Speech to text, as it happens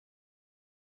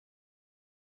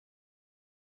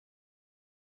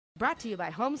Brought to you by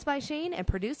Homes by Shane and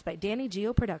produced by Danny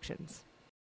Geo Productions.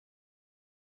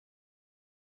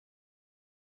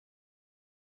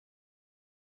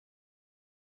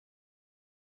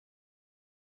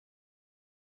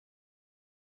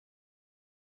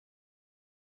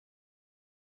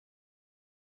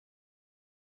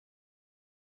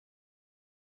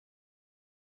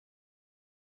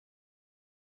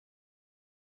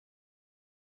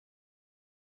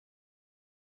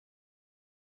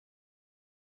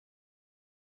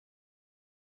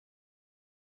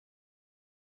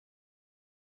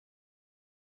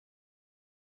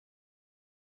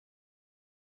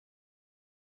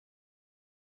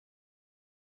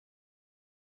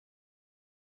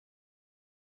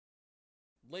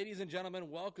 Ladies and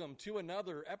gentlemen, welcome to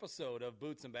another episode of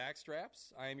Boots and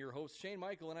Backstraps. I am your host, Shane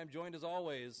Michael, and I'm joined as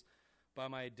always by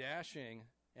my dashing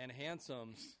and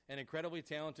handsome and incredibly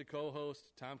talented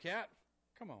co-host, Tom Cat.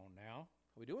 Come on now.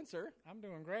 How we doing, sir? I'm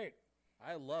doing great.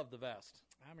 I love the vest.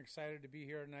 I'm excited to be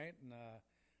here tonight, and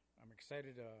I'm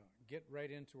excited to get right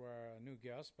into our new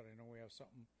guest, but I know we have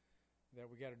something that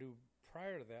we got to do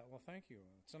prior to that. Well, thank you.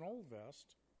 It's an old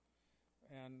vest,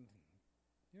 and,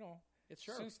 you know, It's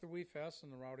sure. Since the Wee Fest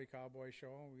and the Rowdy Cowboy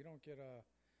Show, we don't get a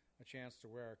chance to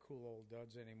wear our cool old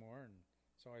duds anymore, and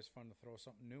it's always fun to throw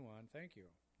something new on. Thank you.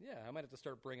 Yeah, I might have to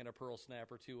start bringing a pearl snap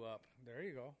or two up There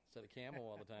you go. instead of camo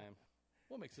all the time.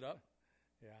 We'll mix it up.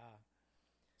 Yeah.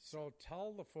 So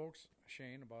tell the folks,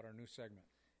 Shane, about our new segment.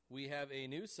 We have a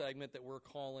new segment that we're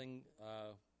calling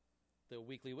the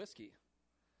Weekly Whiskey,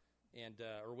 and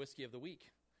or Whiskey of the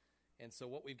Week. And so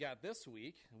what we've got this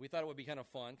week, we thought it would be kind of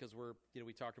fun because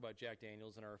we talked about Jack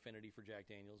Daniels and our affinity for Jack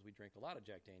Daniels. We drink a lot of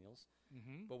Jack Daniels,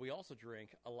 but we also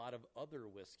drink a lot of other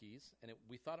whiskeys. And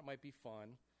we thought it might be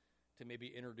fun to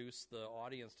maybe introduce the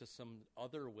audience to some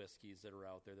other whiskeys that are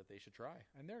out there that they should try.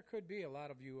 And there could be a lot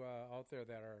of you out there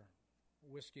that are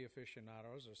whiskey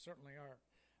aficionados. There certainly are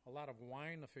a lot of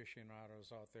wine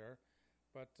aficionados out there.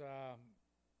 But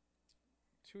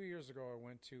 2 years ago, I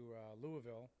went to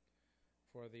Louisville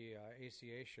for the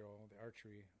ACA show, the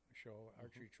archery show,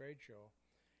 archery trade show.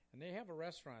 And they have a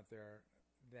restaurant there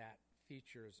that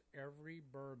features every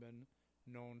bourbon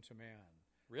known to man.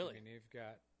 Really? I mean, they've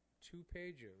got 2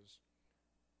 pages,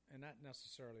 and not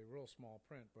necessarily real small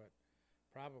print, but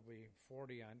probably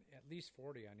at least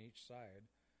 40 on each side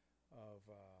of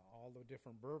all the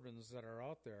different bourbons that are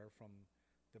out there, from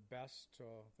the best to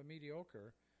the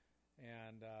mediocre.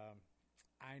 And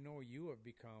I know you have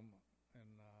become, and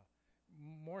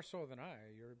more so than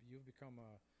you've become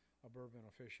a bourbon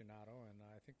aficionado, and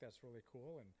I think that's really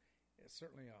cool. And it's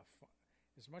certainly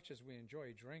as much as we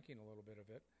enjoy drinking a little bit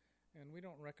of it, and we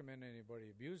don't recommend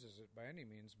anybody abuses it by any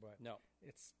means, but No.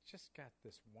 it's just got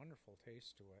this wonderful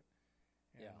taste to it,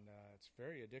 and Yeah. it's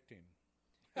very addicting.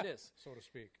 It is. So to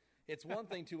speak. It's one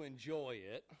thing to enjoy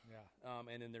it, Yeah.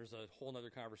 and then there's a whole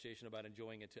other conversation about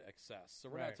enjoying it to excess. So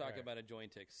we're Right, not talking right. about enjoying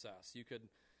to excess. You could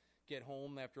get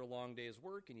home after a long day's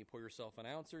work and you pour yourself an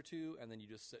ounce or two, and then you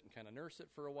just sit and kind of nurse it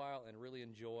for a while and really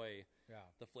enjoy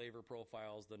Yeah. the flavor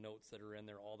profiles, the notes that are in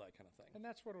there, all that kind of thing. And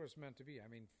that's what it was meant to be. I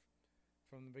mean,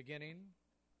 from the beginning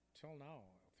till now,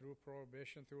 through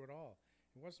Prohibition, through it all,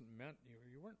 it wasn't meant,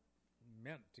 you weren't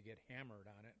meant to get hammered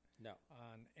on it, No.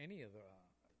 on any of the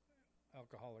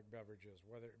alcoholic beverages,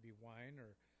 whether it be wine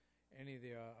or any of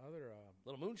the other.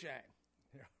 Little moonshine,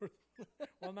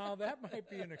 Well, now that might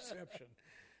be an exception.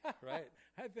 right?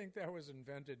 I think that was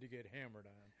invented to get hammered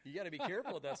on. You got to be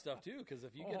careful with that stuff too, because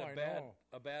if you get I know.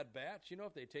 a bad batch,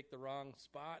 if they take the wrong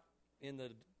spot in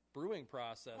the brewing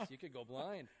process, you could go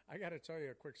blind. I got to tell you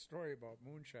a quick story about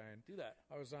moonshine. Do that.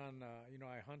 I was on,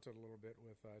 I hunted a little bit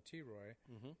with T-Roy,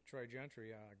 Troy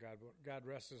Gentry, God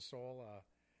rest his soul.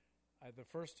 The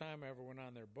first time I ever went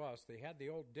on their bus, they had the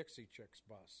old Dixie Chicks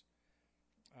bus,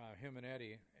 him and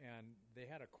Eddie, and they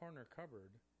had a corner cupboard,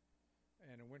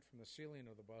 and it went from the ceiling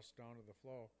of the bus down to the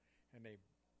floor, and they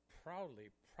proudly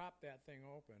propped that thing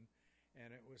open,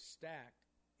 and it was stacked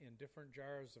in different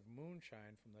jars of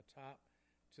moonshine from the top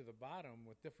to the bottom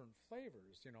with different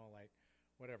flavors, like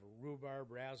whatever,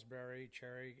 rhubarb, raspberry,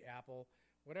 cherry, apple,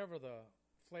 whatever the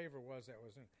flavor was that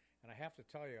was in. And I have to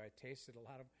tell you, I tasted a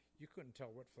lot of, you couldn't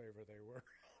tell what flavor they were.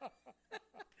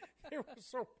 They were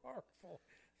so powerful.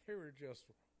 They were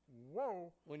just,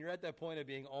 whoa. When you're at that point of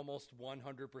being almost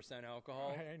 100%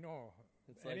 alcohol, I know.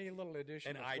 It's Any like little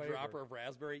addition an of flavor. eyedropper of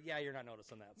raspberry, you're not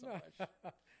noticing that so much.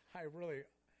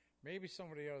 Maybe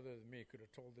somebody other than me could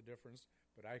have told the difference,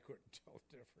 but I couldn't tell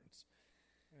the difference.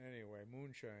 Anyway,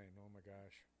 moonshine, oh my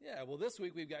gosh. Yeah, well, this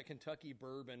week we've got Kentucky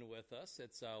bourbon with us.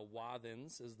 It's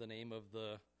Wathins is the name of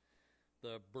the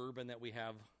bourbon that we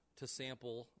have to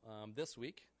sample this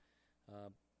week.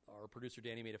 our producer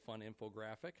Danny made a fun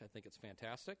infographic. I think it's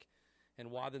fantastic. And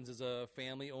Wathans is a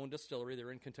family-owned distillery.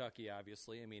 They're in Kentucky,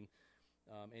 obviously. I mean,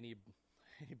 any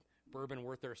bourbon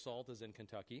worth their salt is in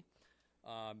Kentucky.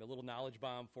 A little knowledge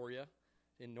bomb for you.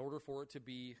 In order for it to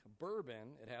be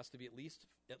bourbon, it has to be at least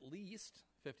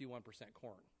 51%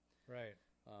 corn. Right.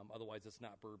 Otherwise, it's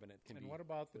not bourbon. It can be. And what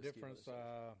about the whiskey difference? of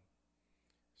other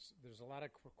There's a lot of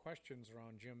questions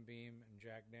around Jim Beam and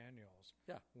Jack Daniels.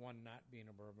 Yeah. One not being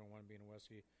a bourbon, one being a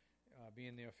whiskey.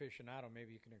 Being the aficionado,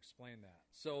 maybe you can explain that.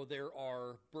 So there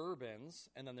are bourbons,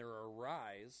 and then there are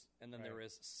ryes, and then Right. there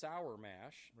is sour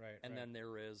mash, Right, and right. then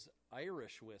there is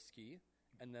Irish whiskey,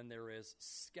 and then there is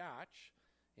Scotch.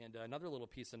 And another little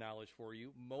piece of knowledge for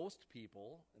you: most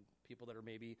people that are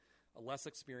maybe less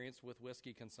experienced with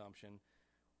whiskey consumption,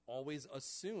 always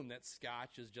assume that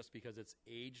Scotch is just because it's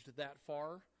aged that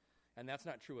far, and that's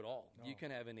not true at all. No. You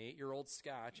can have an 8-year-old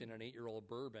Scotch and an 8-year-old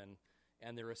bourbon,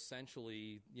 and they're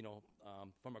essentially,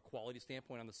 from a quality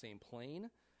standpoint, on the same plane.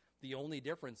 The only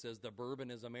difference is the bourbon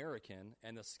is American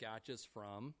and the Scotch is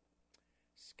from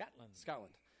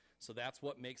Scotland. So that's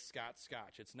what makes Scotch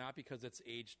Scotch. It's not because it's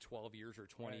aged 12 years or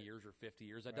 20 Right. years or 50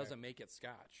 years. That Right. doesn't make it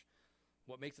Scotch.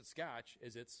 What makes it Scotch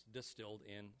is it's distilled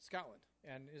in Scotland.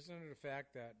 And isn't it a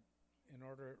fact that in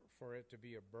order for it to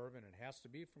be a bourbon, it has to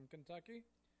be from Kentucky?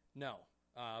 No.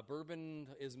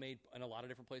 Bourbon is made in a lot of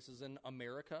different places in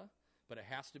America, but it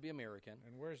has to be American.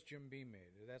 And where's Jim Beam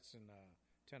made? That's in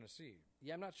Tennessee.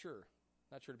 Yeah, I'm not sure.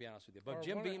 Not sure, to be honest with you. But Or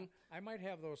Jim what- Beam I might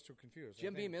have those two confused. I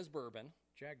Jim think Beam is bourbon.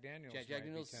 Jack Daniels. Jack might be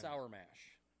Daniels Tennessee. sour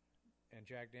mash. And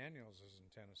Jack Daniels is in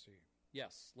Tennessee.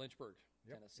 Yes, Lynchburg,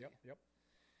 Yep, Tennessee. Yep.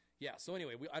 Yeah. So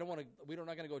anyway, we're not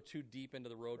going to go too deep into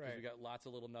the road because we Right. got lots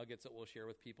of little nuggets that we'll share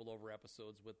with people over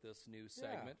episodes with this new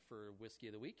segment for Whiskey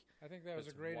of the Week. I think that was a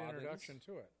It's great Wathans. introduction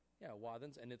to it. Yeah,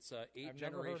 Wathans, and it's I've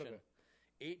never heard of it.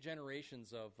 8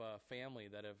 generations of family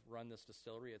that have run this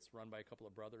distillery. It's run by a couple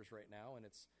of brothers right now, and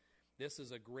this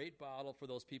is a great bottle for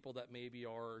those people that maybe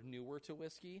are newer to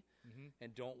whiskey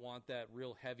and don't want that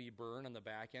real heavy burn on the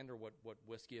back end, or what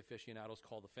whiskey aficionados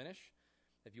call the finish.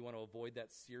 If you want to avoid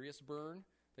that serious burn,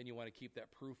 then you want to keep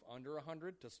that proof under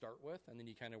 100 to start with, and then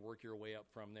you kind of work your way up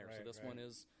from there. So Right, this right. one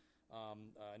is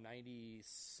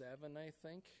 97, I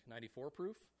think, 94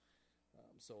 proof.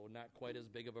 So not quite as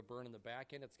big of a burn in the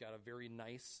back end. It's got a very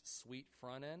nice, sweet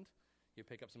front end. You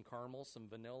pick up some caramel, some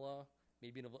vanilla,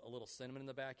 maybe a little cinnamon in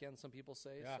the back end, some people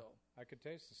say. Yeah, So, I could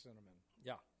taste the cinnamon.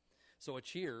 yeah. So a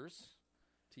cheers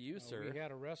to you, sir. We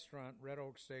had a restaurant, Red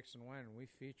Oak Steaks and Wine, and we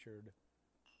featured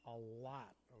a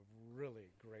lot of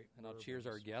really great And I'll cheers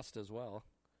our bourbons. guest as well.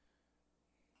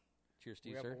 Cheers to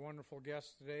We you, have sir. a wonderful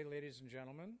guest today, ladies and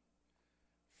gentlemen,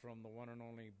 from the one and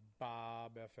only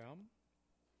Bob FM.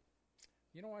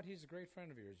 You know what? He's a great friend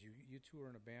of yours. You two are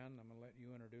in a band. I'm going to let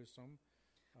you introduce him.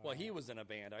 Well, he was in a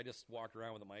band. I just walked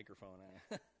around with a microphone.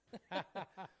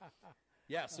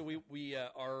 Yeah, so we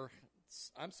are.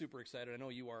 I'm super excited. I know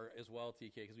you are as well,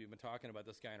 TK, because we've been talking about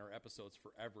this guy in our episodes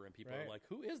forever, and people Right. are like,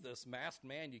 "Who is this masked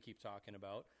man you keep talking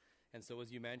about?" And so,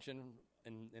 as you mentioned,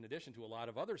 in addition to a lot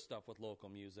of other stuff with local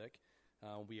music,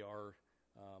 we are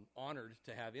honored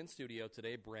to have in studio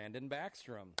today Brandon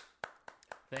Backstrom.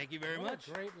 Thank you very What much.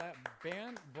 a great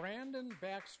band, Brandon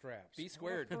Backstraps. B What a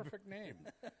squared. perfect name.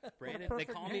 Brandon, they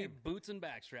perfect call name. me Boots and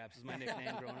Backstraps is my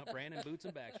nickname growing up. Brandon Boots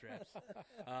and Backstraps.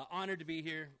 Honored to be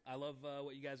here. I love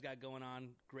what you guys got going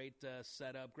on. Great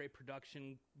setup, great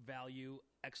production value,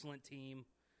 excellent team.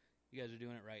 You guys are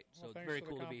doing it right. So Well, it's thanks very for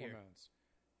cool the to be here. compliments.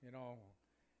 You know,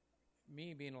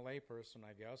 me being a layperson,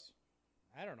 I guess,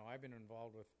 I don't know. I've been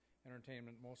involved with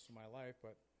entertainment most of my life,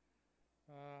 but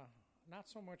not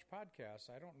so much podcasts.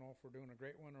 I don't know if we're doing a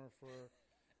great one or if we're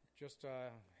just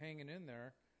hanging in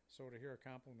there. So to hear a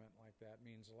compliment like that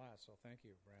means a lot. So thank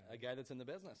you, Brandon. A guy that's in the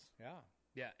business. Yeah.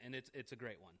 Yeah, and it's a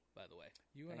great one, by the way.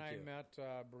 You and Thank I you.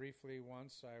 met briefly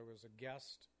once. I was a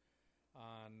guest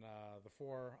on the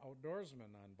Four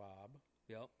Outdoorsmen on Bob.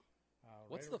 Yep.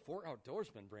 What's right the Four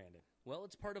Outdoorsman, Brandon? Well,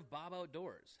 it's part of Bob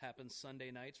Outdoors. Happens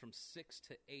Sunday nights from 6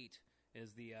 to 8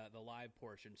 is the live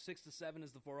portion. 6 to 7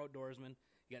 is the Four Outdoorsmen.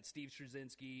 You got Steve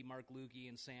Straczynski, Mark Lukey,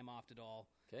 and Sam Oftedal.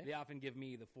 Okay. They often give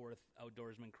me the fourth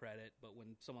outdoorsman credit, but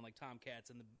when someone like Tom Katz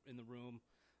in the room,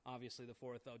 obviously the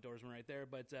fourth outdoorsman right there.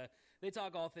 But they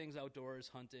talk all things outdoors,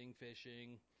 hunting,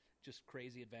 fishing, just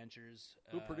crazy adventures.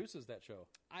 Who produces that show?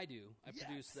 I do. I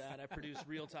produce that. I produce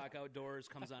Real Talk Outdoors,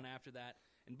 comes on after that.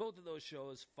 And both of those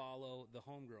shows follow the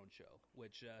Homegrown Show,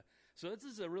 which, so this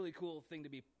is a really cool thing to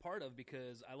be part of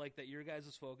because I like that your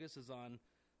guys' focus is on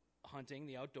hunting,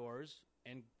 the outdoors,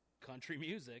 and country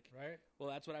music. Right. Well,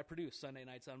 that's what I produce Sunday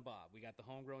nights on Bob. We got the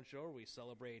Homegrown Show where we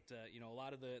celebrate, a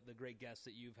lot of the great guests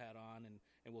that you've had on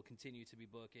and will continue to be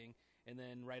booking. And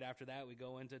then right after that, we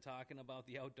go into talking about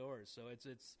the outdoors. So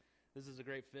this is a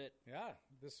great fit. Yeah,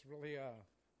 this really,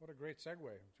 what a great segue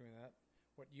between that,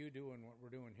 what you do and what we're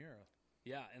doing here.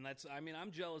 Yeah, and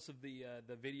I'm jealous of the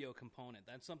video component.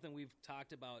 That's something we've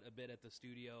talked about a bit at the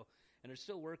studio, and they're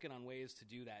still working on ways to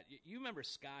do that. You remember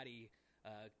Scotty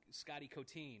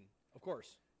Coteen? Of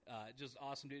course. Just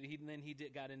awesome dude. He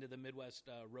got into the Midwest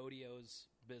rodeos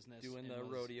business. Doing the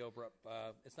rodeo.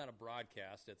 It's not a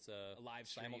broadcast. It's a live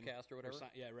stream. Simulcast or whatever.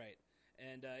 Yeah, right.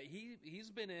 And he's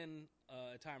been in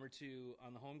a time or two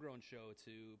on the Homegrown Show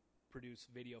to produce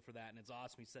video for that, and it's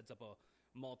awesome. He sets up a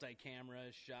multi-camera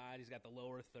shot. He's got the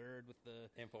lower third with the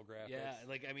infographics. Yeah,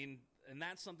 and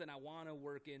that's something I want to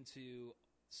work into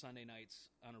Sunday nights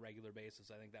on a regular basis.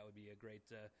 I think that would be a great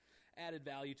added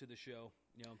value to the show.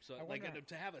 So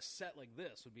to have a set like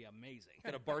this would be amazing.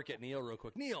 Got to bark at Neil real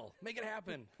quick. Neil, make it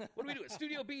happen. What do we do?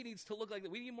 Studio B needs to look like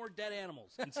that. We need more dead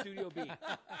animals in Studio B.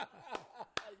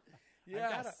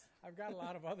 Yes. I've got a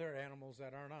lot of other animals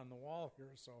that aren't on the wall here,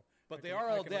 so. But they are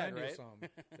all dead, right?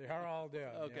 They are all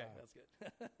dead. Okay, yeah. that's good.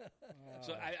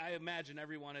 So I imagine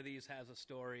every one of these has a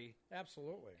story.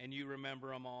 Absolutely. And you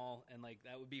remember them all, and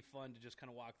that would be fun to just kind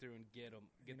of walk through and get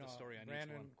the story on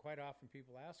Brandon, each one. Quite often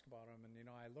people ask about them, and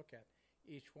I look at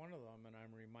each one of them, and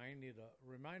I'm reminded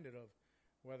of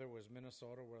whether it was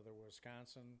Minnesota, whether it was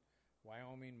Wisconsin,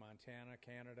 Wyoming, Montana,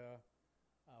 Canada,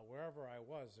 wherever I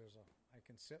was. I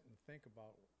can sit and think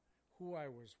about who I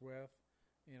was with,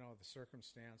 the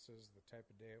circumstances, the type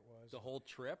of day it was. The whole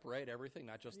trip, right? Everything,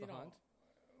 not just the hunt?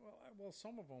 Well,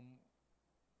 some of them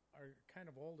are kind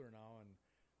of older now, and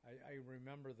I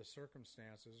remember the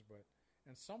circumstances,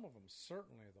 and some of them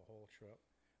certainly the whole trip.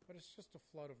 But it's just a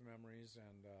flood of memories,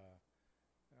 and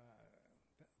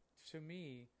to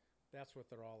me, that's what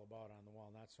they're all about on the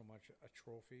wall. Not so much a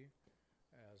trophy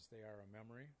as they are a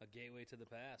memory. A gateway to the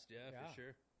past, yeah. For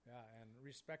sure. Yeah, and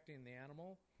respecting the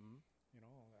animal,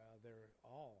 they're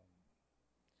all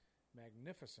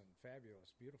magnificent,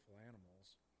 fabulous, beautiful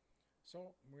animals.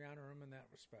 So we honor them in that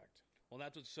respect. Well,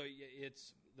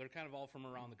 they're kind of all from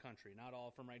around the country, not all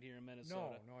from right here in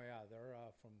Minnesota. No, yeah, they're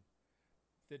from.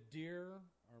 The deer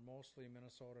are mostly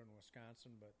Minnesota and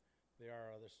Wisconsin, but they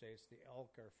are other states. The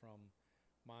elk are from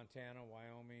Montana,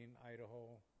 Wyoming,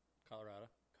 Idaho,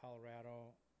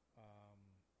 Colorado,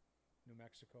 New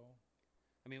Mexico.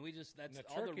 I mean, that's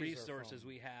all the resources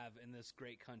we have in this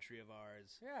great country of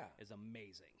ours. Yeah. Is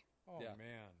amazing. Oh, yeah.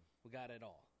 Man. We got it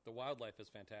all. The wildlife is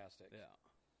fantastic. Yeah.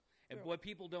 And what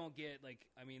people don't get,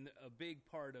 a big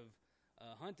part of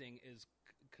hunting is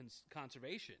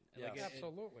conservation. Yes.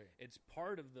 Absolutely. It's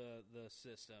part of the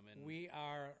system. And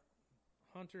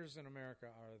hunters in America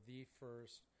are the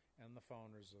first and the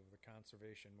founders of the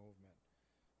conservation movement.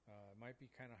 It might be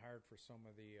kind of hard for some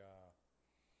of the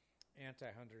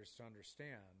anti-hunters to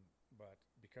understand, but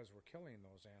because we're killing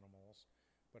those animals.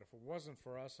 But if it wasn't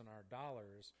for us and our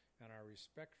dollars and our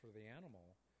respect for the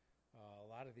animal, a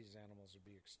lot of these animals would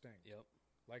be extinct. Yep.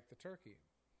 Like the turkey.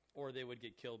 Or they would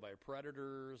get killed by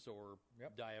predators or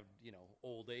die of,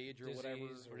 old age or Disease whatever.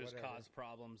 Or just cause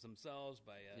problems themselves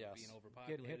by being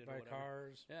overpopulated. Get hit by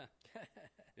cars. Yeah.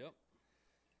 Yep.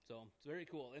 So it's very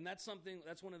cool. And that's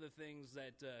one of the things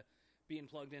that being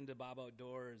plugged into Bob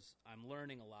Outdoors, I'm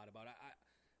learning a lot about.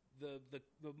 The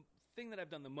thing that I've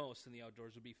done the most in the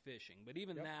outdoors would be fishing. But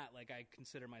even that, I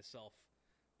consider myself,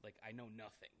 I know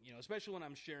nothing. Especially when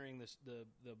I'm sharing the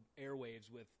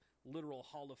airwaves with literal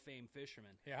Hall of Fame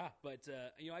fishermen. Yeah. But,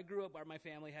 I grew up, my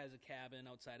family has a cabin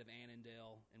outside of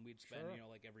Annandale, and we'd spend,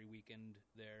 every weekend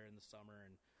there in the summer.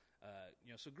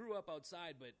 And, so grew up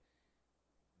outside, but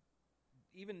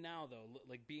even now, though,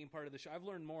 being part of the show, I've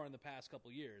learned more in the past couple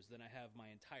years than I have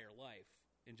my entire life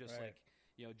in just,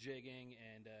 jigging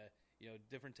and,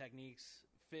 different techniques,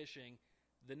 fishing.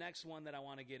 The next one that I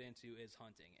want to get into is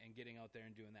hunting and getting out there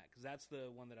and doing that, because that's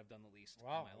the one that I've done the least in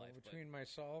my life. Between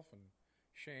myself and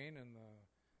Shane and the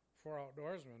four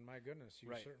outdoorsmen, my goodness, you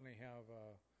certainly have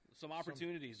some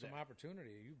opportunities. Some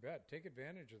opportunity, you bet. Take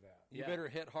advantage of that. You better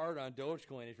hit hard on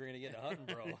Dogecoin if you're going to get into hunting,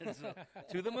 bro.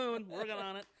 To the moon, working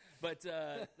on it. But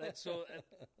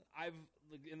I've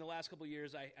in the last couple of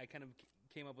years, I kind of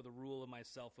came up with a rule of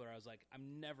myself where I was like,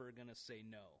 I'm never going to say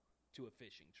no to a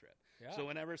fishing trip. Yeah. So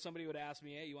whenever somebody would ask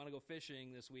me, hey, you want to go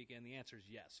fishing this weekend? The answer is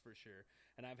yes, for sure.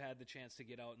 And I've had the chance to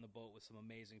get out in the boat with some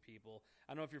amazing people.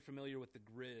 I don't know if you're familiar with the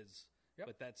Grizz,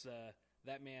 but that's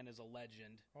that man is a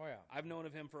legend. Oh, yeah. I've known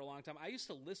of him for a long time. I used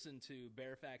to listen to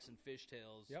Bearfax and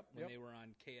Fishtails when they were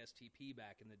on KSTP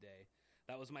back in the day.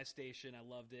 That was my station. I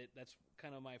loved it. That's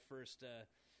kind of my first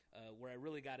where I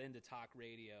really got into talk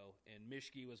radio, and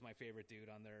Mishke was my favorite dude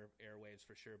on their airwaves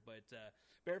for sure. But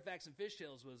Fairfax and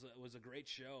Fishtails was a great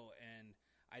show, and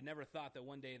I never thought that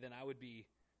one day then I would be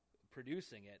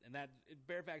producing it. And that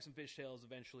Fairfax and Fishtails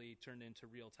eventually turned into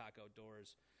Real Talk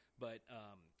Outdoors. But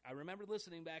I remember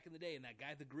listening back in the day, and that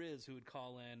guy, the Grizz, who would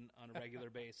call in on a regular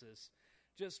basis,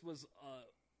 just was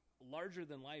larger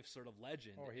than life sort of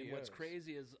legend. Oh, he and what's is.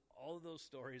 crazy is all of those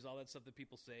stories, all that stuff that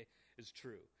people say is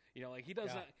true. You know, like he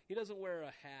doesn't wear a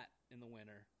hat in the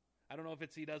winter. I don't know if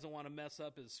it's he doesn't want to mess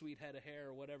up his sweet head of hair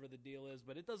or whatever the deal is,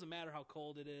 but it doesn't matter how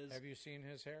cold it is. Have you seen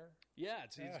his hair? Yeah,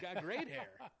 he's got great hair.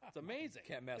 It's amazing.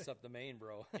 Can't mess up the main,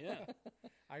 bro. Yeah.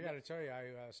 I got to tell you,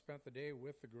 I spent the day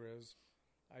with the Grizz.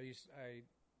 I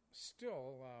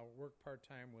still work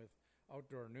part-time with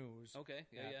Outdoor News. Okay,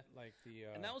 yeah. Like the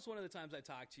and that was one of the times I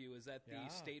talked to you, is at the Yeah.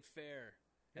 State Fair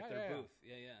at Yeah, their yeah. booth.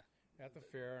 Yeah. at the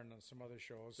fair and some other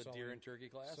shows. The selling Deer and Turkey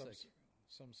Classic.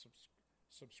 Some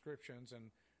subscriptions,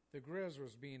 and the Grizz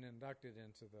was being inducted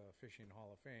into the Fishing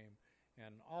Hall of Fame,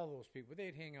 and all those people,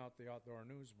 they'd hang out the Outdoor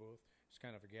News booth. It's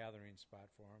kind of a gathering spot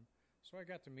for them. So I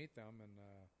got to meet them and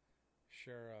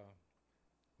share a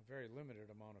very limited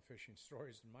amount of fishing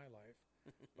stories in my life,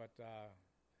 but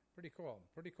pretty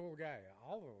cool guy,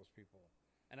 all of those people.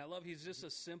 And I love he's just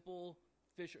a simple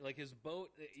fisher. Like his boat,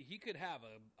 he could have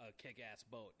a kick-ass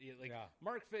boat.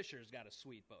 Mark Fisher's got a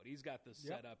sweet boat. He's got the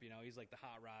setup, you know. He's like the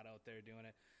hot rod out there doing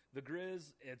it. The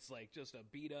Grizz, it's like just a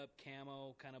beat-up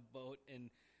camo kind of boat. And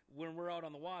when we're out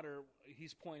on the water,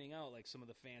 he's pointing out like some of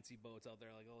the fancy boats out there.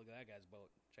 Like, oh, look at that guy's boat.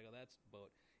 Check out that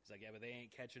boat. He's like, yeah, but they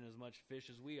ain't catching as much fish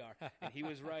as we are. And he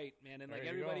was right, man. And like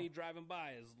There you everybody go. driving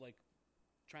by is like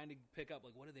trying to pick up,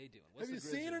 like, what are they doing? What's Have you the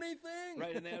Grizz seen doing? anything?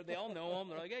 Right, and they all know him.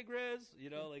 They're like, "Hey, Grizz," you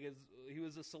know, like he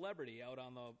was a celebrity out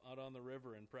on the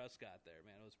river in Prescott. There,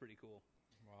 man, it was pretty cool.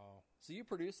 Wow. So you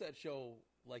produced that show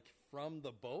like from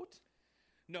the boat?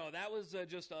 No, that was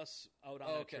just us out on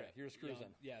Oh, a okay. trip. You're just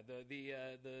cruising. Yeah,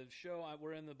 the show.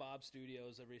 We're in the Bob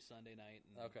Studios every Sunday night.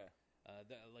 And, Okay. I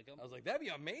I was like, that'd be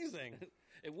amazing.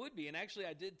 It would be, and actually,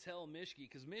 I did tell Mishke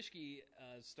because Mishke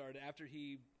started after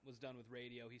he was done with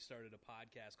radio. He started a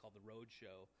podcast called The Road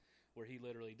Show, where he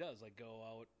literally does like go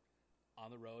out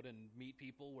on the road and meet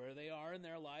people where they are in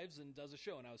their lives and does a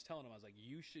show. And I was telling him, I was like,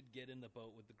 you should get in the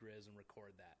boat with the Grizz and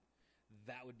record that.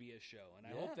 That would be a show, and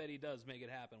I hope Yeah. that he does make it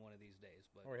happen one of these days.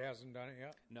 But Oh, he hasn't done it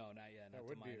yet? no, not yet. That Not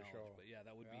would to my be a knowledge. show. But yeah,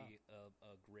 that would Yeah. be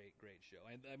a great show.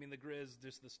 And I mean, the Grizz,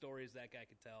 just the stories that guy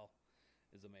could tell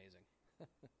is amazing.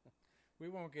 We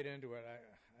won't get into it.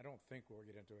 I don't think we'll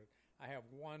get into it. I have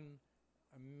one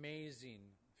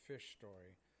amazing fish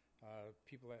story.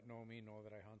 People that know me know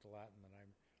that I hunt a lot and that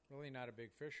I'm really not a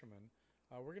big fisherman.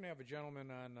 We're going to have a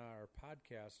gentleman on our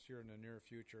podcast here in the near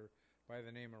future by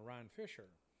the name of Ron Fisher.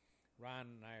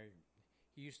 Ron and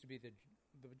he used to be the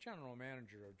general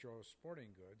manager of Joe's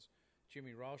Sporting Goods.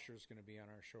 Jimmy Rauscher is going to be on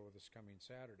our show this coming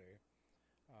Saturday.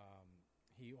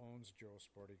 He owns Joe's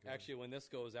Sporting Goods. Actually, when this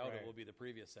goes out, Right. it will be the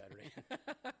previous Saturday.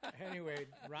 Anyway,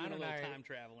 Ron Doing a and little I time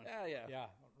traveling. yeah.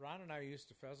 Ron and I used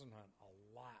to pheasant hunt a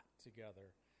lot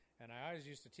together, and I always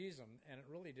used to tease him, and it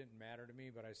really didn't matter to me,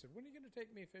 but I said, when are you going to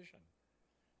take me fishing?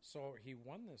 So he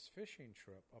won this fishing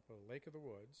trip up at Lake of the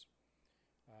Woods.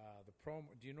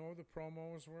 Do you know who the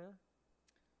promos were?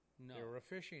 No. They were a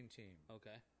fishing team.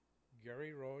 Okay.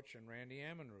 Gary Roach and Randy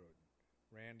Ammonrood.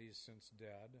 Randy's since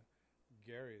dead.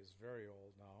 Gary is very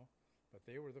old now, but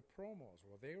they were the promos.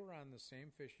 Well, they were on the same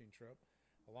fishing trip,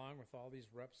 along with all these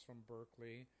reps from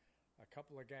Berkeley, a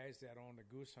couple of guys that owned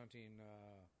a goose hunting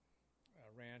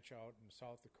ranch out in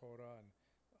South Dakota, and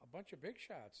a bunch of big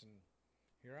shots. And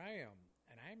here I am,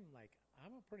 and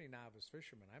I'm a pretty novice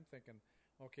fisherman. I'm thinking,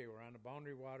 okay, we're on the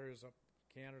boundary waters up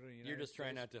Canada, United You're just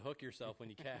trying States. not to hook yourself when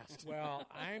you cast. Well,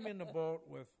 I'm in the boat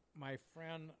with my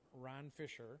friend Ron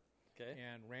Fisher Okay.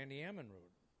 and Randy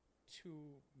Ammonrood,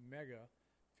 two mega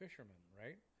fishermen,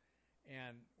 right?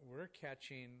 And we're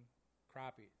catching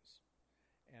crappies.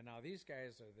 And now these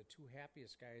guys are the two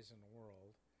happiest guys in the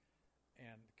world,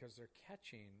 and because they're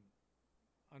catching,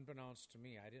 unbeknownst to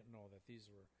me, I didn't know that these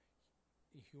were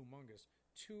humongous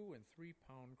 2 and 3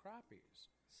 pound crappies.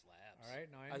 Slabs. All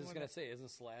right, now I was just anyone going to say,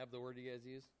 isn't slab the word you guys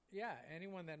use? yeah,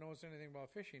 anyone that knows anything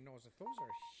about fishing knows that those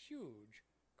are huge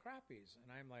crappies. And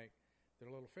I'm like,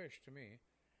 they're little fish to me.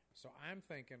 So I'm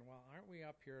thinking, well, aren't we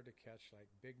up here to catch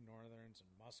like big northerns and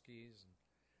muskies? And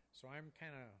so I'm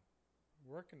kind of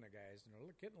working the guys, and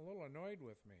they're getting a little annoyed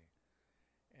with me.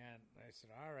 And I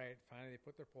said, all right. Finally, they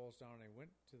put their poles down, and they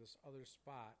went to this other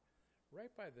spot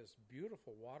right by this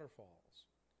beautiful waterfalls.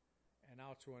 And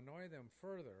now to annoy them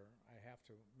further, I have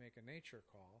to make a nature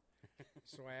call.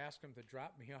 So I asked him to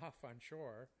drop me off on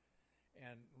shore.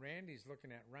 And Randy's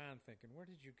looking at Ron thinking, where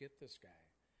did you get this guy?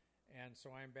 And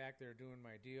so I'm back there doing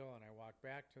my deal, and I walk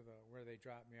back to where they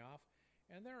dropped me off.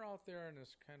 And they're out there in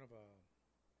this kind of a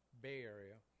bay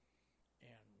area.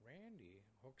 And Randy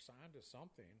hooks onto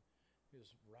something.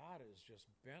 His rod is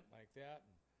just bent like that.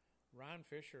 And Ron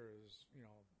Fisher is,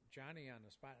 Johnny on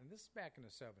the spot. And this is back in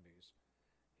the 70s.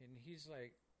 And he's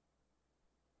like...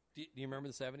 Do you remember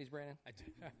the 70s, Brandon? I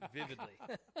do, vividly.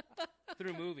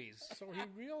 Through movies. So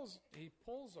he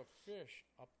pulls a fish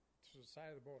up to the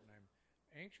side of the boat, and I'm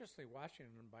anxiously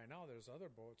watching him. And by now, there's other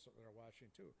boats that are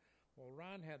watching, too. Well,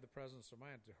 Ron had the presence of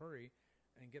mind to hurry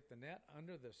and get the net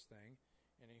under this thing,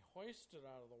 and he hoisted it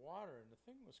out of the water, and the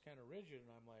thing was kind of rigid,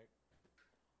 and I'm like,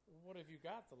 what have you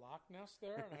got, the Loch Ness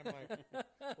there? And I'm like,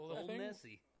 well, the Old thing,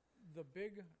 Nessie.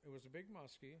 it was a big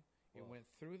muskie. It went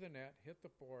through the net, hit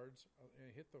the boards,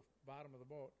 hit the bottom of the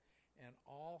boat, and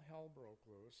all hell broke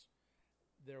loose.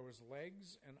 There was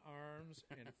legs and arms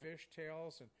and fish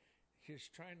tails, and he's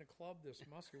trying to club this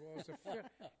muskie. Well,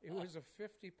 it was a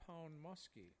 50-pound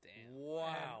muskie. Damn.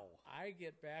 Wow. And I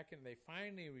get back, and they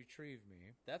finally retrieve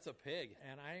me. That's a pig.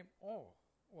 And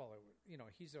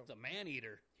he's It's a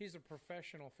man-eater. he's a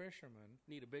professional fisherman.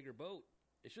 Need a bigger boat.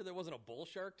 You sure there wasn't a bull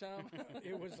shark, Tom?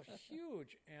 It was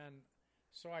huge, and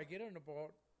so I get in the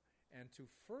boat, and to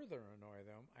further annoy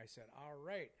them, I said, all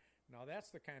right, now that's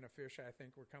the kind of fish I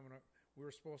think we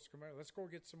were supposed to come out. Let's go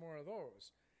get some more of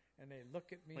those. And they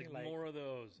look at me like more of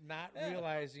those. not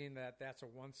realizing that that's a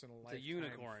once-in-a-lifetime It's a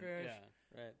unicorn. fish. Yeah.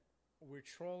 Right. We're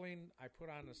trolling. I put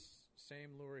on the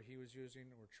same lure he was using.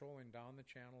 We're trolling down the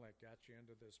channel that got you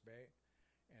into this bay.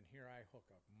 And here I hook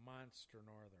a monster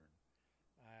northern.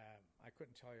 I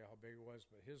couldn't tell you how big it was,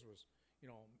 but his was,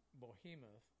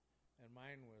 behemoth. And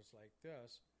mine was like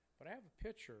this. But I have a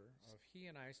picture of he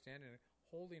and I standing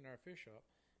holding our fish up.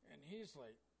 And he's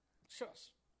like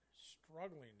just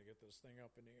struggling to get this thing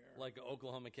up in the air. Like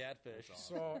Oklahoma catfish.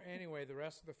 So anyway, the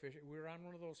rest of the fish, we were on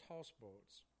one of those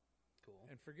houseboats. Cool.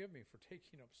 And forgive me for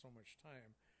taking up so much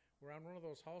time. We're on one of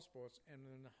those houseboats, and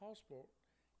then the houseboat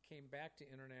came back to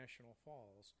International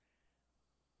Falls.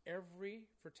 Every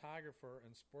photographer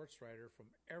and sports writer from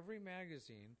every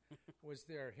magazine was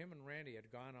there. Him and Randy had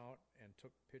gone out and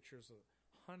took pictures of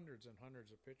hundreds and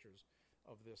hundreds of pictures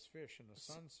of this fish in the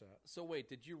sunset. So wait,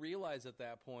 did you realize at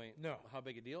that point No. how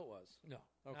big a deal it was? No,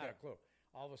 Okay. not a clue.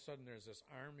 All of a sudden, there's this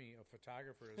army of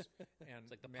photographers and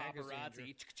It's like the magazine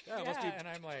paparazzi. Yeah, and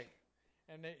I'm like,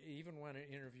 and they even want to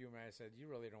interview me. I said, "You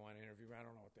really don't want to interview me. I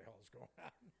don't know what the hell is going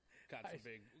on." Got some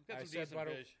I decent said,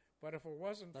 fish. but if it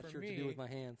wasn't Not for sure me, what to do with my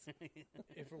hands.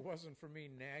 if it wasn't for me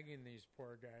nagging these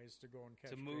poor guys to go and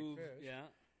catch To move, big fish, yeah.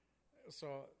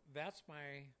 So that's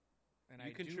my, and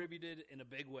You contributed in a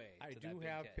big way. I to do that big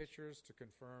have catch. pictures to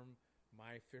confirm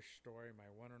my fish story, my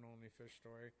one and only fish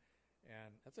story,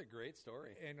 and That's a great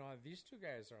story. these two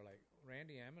guys are like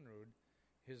Randy Ammonrood.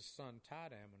 His son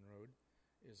Todd Ammonrood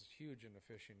is huge in the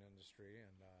fishing industry,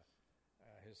 and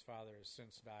his father has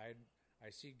since died. I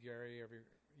see Gary every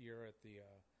year at the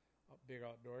big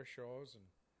outdoor shows,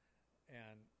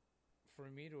 and for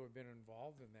me to have been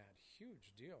involved in that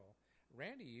huge deal,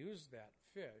 Randy used that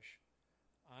fish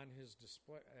on his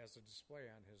display as a display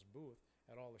on his booth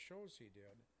at all the shows he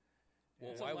did.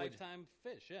 Well, It's why a would lifetime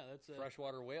fish. Yeah, that's a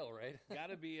freshwater whale, right?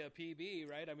 got to be a PB,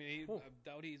 right? I mean, I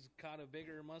doubt he's caught a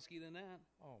bigger muskie than that.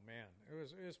 Oh man, it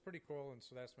was pretty cool, and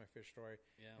so that's my fish story.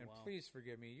 Yeah, and wow. please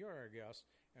forgive me, you're our guest,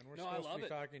 and we're No, I supposed love to be it.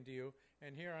 talking to you,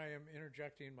 and here I am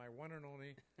interjecting my one and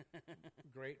only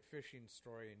great fishing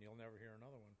story, and you'll never hear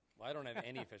another one. Well, I don't have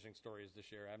any fishing stories to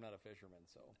share. I'm not a fisherman,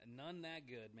 so. None that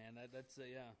good, man. That's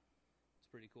yeah, it's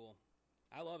pretty cool.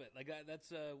 I love it. Like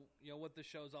that's what the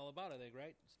show's all about. I think,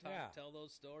 right? Just tell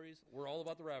those stories. We're all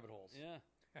about the rabbit holes. Yeah.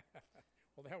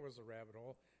 Well, that was a rabbit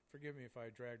hole. Forgive me if I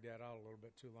dragged that out a little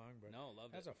bit too long, but No,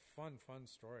 loved that's it. a fun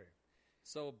story.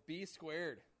 So B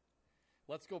squared.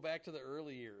 Let's go back to the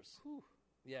early years. Whew.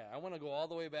 Yeah, I want to go all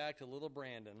the way back to little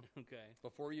Brandon Okay.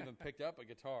 before you even picked up a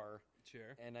guitar.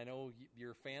 Sure. And I know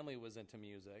your family was into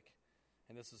music,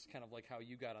 and this is kind of like how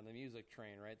you got on the music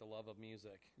train, right? The love of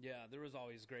music. Yeah, there was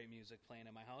always great music playing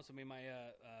in my house. I mean, I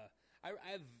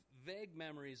have vague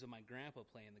memories of my grandpa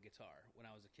playing the guitar when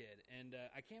I was a kid, and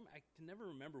I can never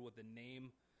remember what the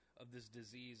name of this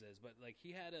disease is, but like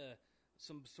he had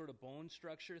some sort of bone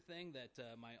structure thing that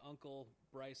my uncle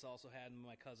Bryce also had, and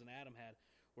my cousin Adam had,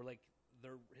 where like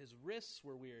his wrists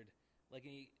were weird, like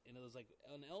it was like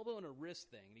an elbow and a wrist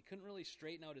thing, and he couldn't really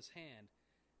straighten out his hand,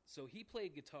 so he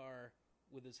played guitar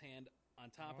with his hand on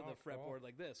top of the cool. fretboard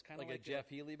like this, kind of Like a Jeff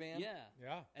Healey band? Yeah,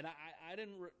 Yeah. and I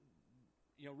didn't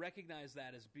recognize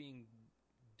that as being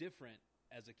different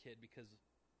as a kid because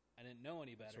I didn't know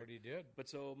any better. That's what he did. But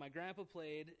so my grandpa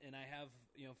played, and I have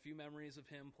a few memories of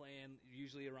him playing,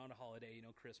 usually around a holiday,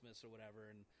 Christmas or whatever,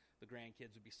 and the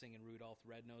grandkids would be singing Rudolph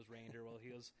the Red-Nosed Reindeer while he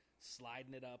was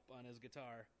sliding it up on his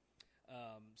guitar.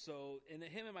 And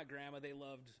him and my grandma, they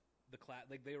loved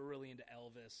like they were really into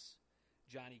Elvis,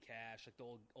 Johnny Cash, like the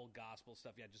old gospel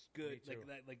stuff. Yeah, just good,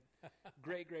 like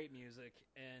great music.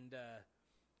 And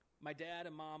my dad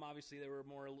and mom, obviously, they were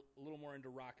a little more into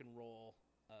rock and roll.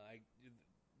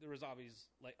 There was always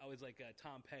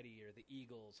Tom Petty or the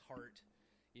Eagles, Heart,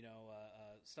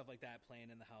 stuff like that playing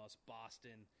in the house.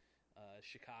 Boston,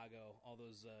 Chicago, all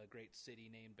those great city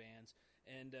named bands,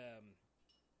 and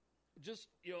just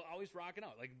always rocking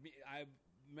out. Like I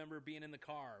remember being in the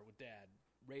car with Dad,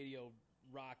 radio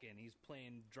rocking. He's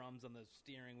playing drums on the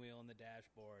steering wheel and the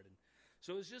dashboard, and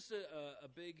so it was just a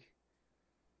big.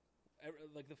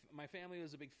 My family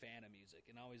was a big fan of music,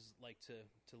 and always liked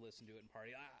to listen to it and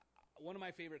party. One of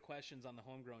my favorite questions on the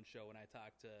Homegrown Show when I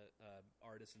talk to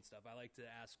artists and stuff, I like to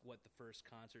ask what the first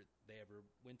concert they ever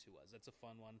went to was. That's a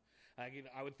fun one.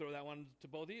 I would throw that one to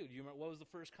both of you. Do you remember what was the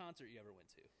first concert you ever went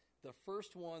to? The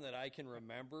first one that I can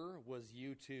remember was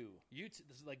U2. U2,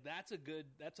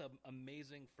 that's an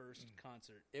amazing first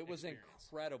concert. It was experience.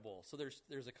 Incredible. So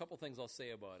there's a couple things I'll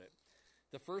say about it.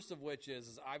 The first of which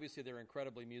is obviously they're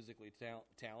incredibly musically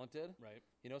talented. Right.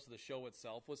 So the show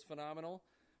itself was phenomenal.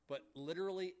 But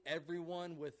literally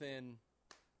everyone within,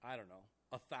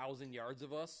 1,000 yards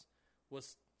of us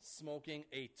was smoking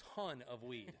a ton of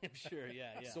weed. I'm sure,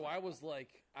 yeah. So I was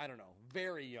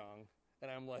very young. And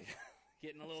I'm like...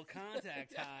 Getting a little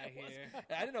contact high here.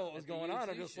 I didn't know what was going on.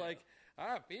 I'm just like,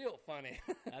 I feel funny.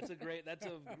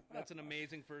 That's an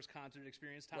amazing first concert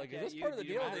experience. Tom, like, is this part of the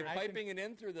deal? Are they piping it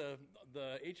in through the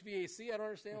HVAC? I don't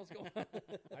understand what's going on.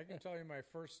 I can tell you my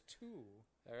first two.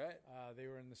 All right. They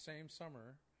were in the same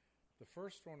summer. The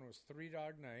first one was Three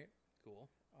Dog Night. Cool.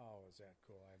 Oh, is that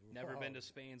cool? Never been to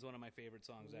Spain's one of my favorite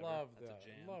songs ever. That's a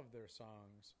jam. Love their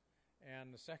songs.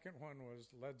 And the second one was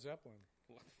Led Zeppelin.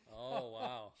 Oh,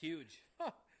 wow. Huge.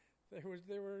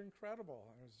 They were incredible.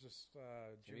 It was just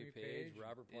Jimmy Page,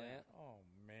 Robert Plant. Yeah. Oh,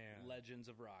 man. Legends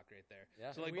of rock right there.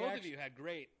 Yeah. So both of you had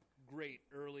great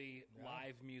early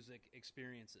live music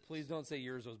experiences. Please don't say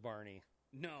yours was Barney.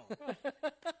 No.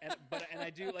 and I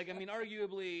do,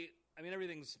 arguably,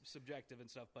 everything's subjective and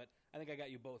stuff, but I think I got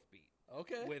you both beat.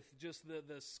 Okay. With just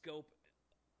the scope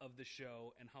of the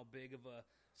show and how big of a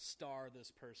star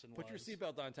this person was. Put your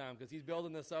seatbelt on, Tom, because he's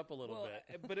building this up a little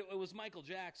bit. But it was Michael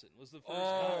Jackson was the first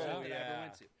concert that I ever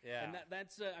went to. Yeah. And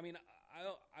that's,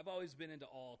 I've always been into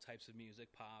all types of music,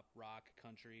 pop, rock,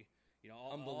 country,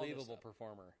 unbelievable all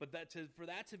performer. But for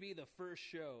that to be the first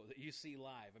show that you see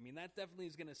live, that definitely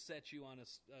is going to set you on a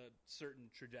certain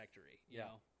trajectory. You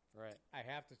know? Right. I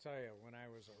have to tell you, when I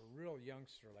was a real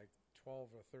youngster, like 12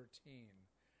 or 13,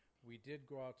 we did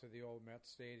go out to the old Met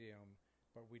Stadium,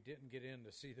 but we didn't get in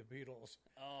to see the Beatles.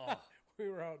 Oh. We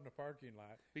were out in the parking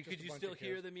lot. Could you still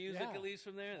hear the music at least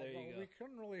from there? There you go. We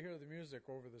couldn't really hear the music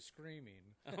over the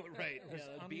screaming. Oh, right.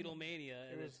 Beatlemania.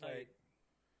 It was like...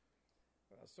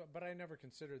 but I never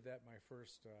considered that my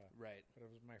first... right. But it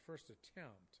was my first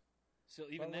attempt. So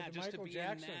even that, just Michael to be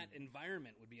Jackson, in that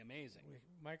environment would be amazing.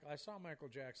 I saw Michael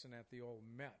Jackson at the old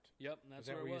Met. Yep, and that's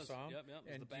where it was. You saw him? Yep. It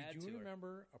was and the bad did you tour.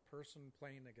 remember a person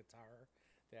playing the guitar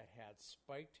that had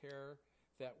spiked hair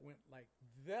that went like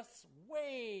this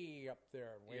way up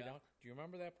there and way down? Do you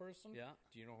remember that person? Yeah.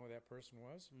 Do you know who that person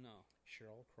was? No.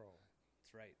 Sheryl Crow.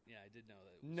 That's right. Yeah, I did know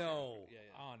that. No.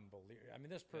 Yeah. Unbelievable.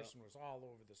 This person was all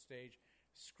over the stage,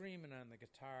 screaming on the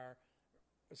guitar,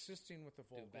 assisting with the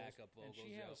vocals. Doing backup vocals. And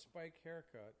she had a spike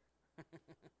haircut.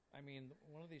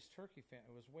 One of these turkey fans,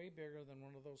 it was way bigger than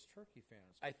one of those turkey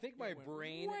fans. I think my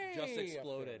brain just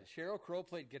exploded. Sheryl Crow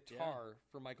played guitar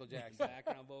for Michael Jackson.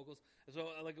 Background vocals. So,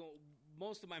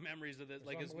 most of my memories of this,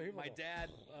 is my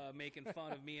dad making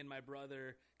fun of me and my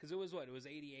brother, because it was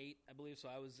 88, I believe, so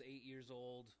I was 8 years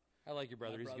old. I like your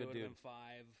brother. He's a good dude. My brother would have been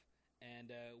 5,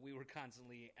 and we were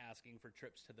constantly asking for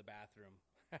trips to the bathroom.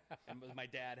 And my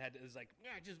dad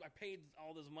I paid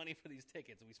all this money for these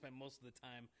tickets, and we spent most of the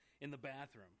time in the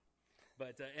bathroom.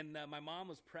 But my mom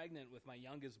was pregnant with my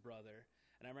youngest brother,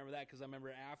 and I remember that because I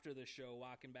remember after the show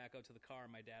walking back out to the car,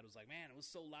 my dad was like, "Man, it was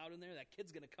so loud in there. That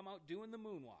kid's gonna come out doing the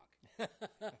moonwalk."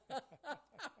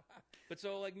 But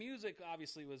so music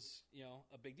obviously was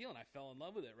a big deal, and I fell in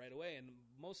love with it right away. And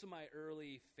most of my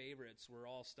early favorites were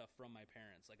all stuff from my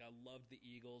parents. Like I loved the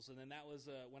Eagles, and then that was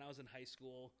when I was in high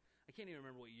school. I can't even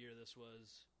remember what year this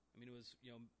was. It was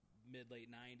mid-late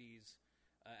 90s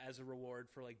as a reward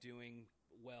for doing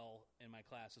well in my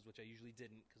classes, which I usually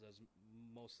didn't because I was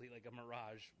mostly like a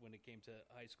mirage when it came to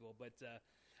high school. But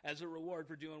as a reward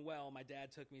for doing well, my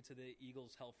dad took me to the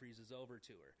Eagles Hell Freezes Over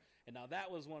tour. And now that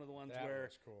was one of the ones That where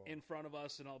was cool. in front of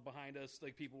us and all behind us,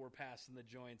 like people were passing the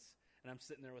joints, and I'm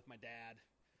sitting there with my dad,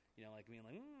 like being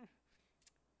like,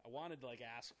 I wanted to like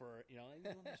ask for, you want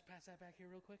to just pass that back here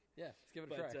real quick? Yeah, let's give it a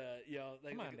But try.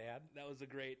 like, Come on, Dad. that was a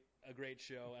great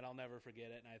show, and I'll never forget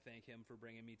it. And I thank him for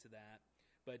bringing me to that.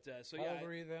 But so How yeah, old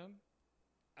were you then?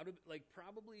 I would like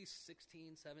probably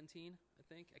 16, 17, I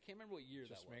think. I can't remember what year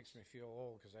Just that was. makes me feel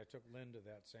old because I took Lynn to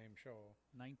that same show.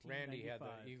 1995. Randy had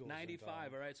the Eagles. in 95,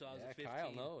 town. all right. So I was Yeah, at 15.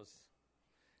 Kyle knows.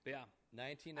 But yeah,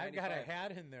 1995. I've got a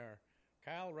hat in there,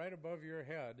 Kyle, right above your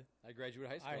head. I graduated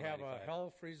high school I in have a 95.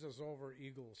 Hell Freezes Over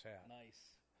Eagles hat. nice.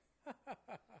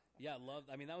 Yeah,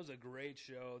 I mean, that was a great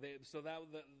show.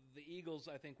 The Eagles,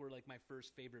 I think, were like my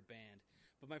first favorite band.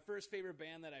 But my first favorite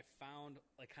band that I found,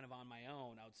 like, kind of on my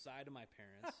own, outside of my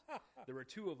parents, there were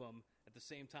two of them at the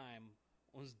same time.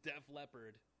 One was Def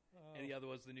Leppard, and the other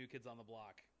was the New Kids on the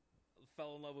Block.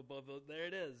 Fell in love with both of those. There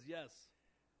it is, yes.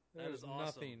 That There's is awesome.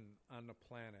 nothing on the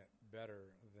planet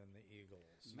better than the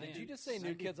Eagles. Man, Did you just say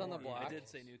New Kids on the 94. Block? I did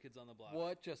say New Kids on the Block.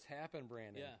 What just happened,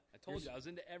 Brandon? Yeah, I told you I was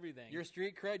into everything. Your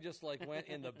street cred just like went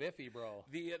in the biffy, bro.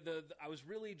 The I was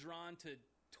really drawn to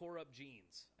tore up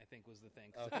jeans, I think was the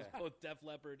thing. 'Cause Okay. both Def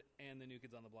Leppard and the New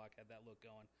Kids on the Block had that look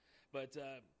going. But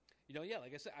yeah,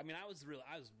 like I said, I mean, I was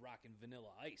rocking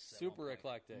Vanilla Ice. at Super one point.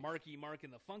 eclectic. Marky Mark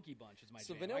and the Funky Bunch is my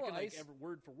So jam. Vanilla I can, Ice- like,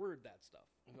 word for word that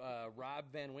stuff. Rob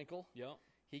Van Winkle. Yep.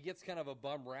 He gets kind of a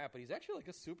bum rap, but he's actually like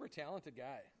a super talented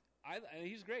guy.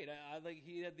 He's great. I like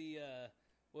he had the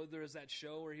there was that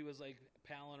show where he was like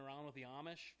palling around with the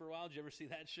Amish for a while. Did you ever see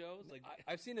that show? It's like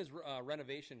I've seen his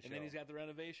renovation show. and then he's got the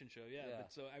renovation show, yeah. Yeah.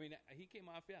 But so I mean, he came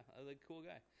off, like a cool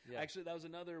guy. Yeah. Actually, that was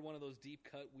another one of those deep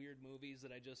cut weird movies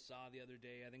that I just saw the other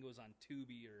day. I think it was on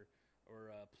Tubi or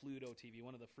Pluto TV,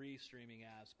 one of the free streaming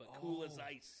apps. But Cool as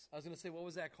Ice, I was going to say, what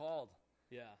was that called?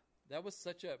 yeah. That was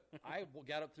such a. I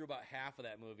got up through about half of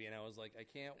that movie, and I was like, I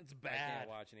can't. It's I bad. can't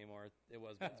watch anymore. It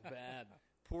was bad. It's bad.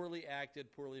 Poorly acted,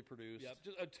 poorly produced. Yep,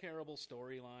 just a terrible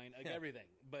storyline, like Yeah. everything.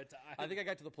 But I think I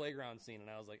got to the playground scene, and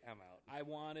I was like, I'm out. I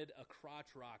wanted a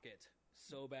crotch rocket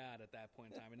so bad at that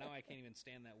point in time, and now I can't even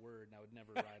stand that word, and I would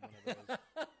never ride one of those.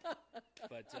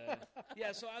 But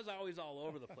yeah, so I was always all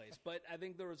over the place. But I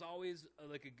think there was always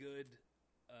like a good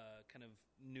kind of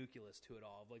nucleus to it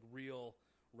all, of like real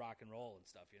rock and roll and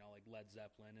stuff. Like Led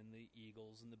Zeppelin and the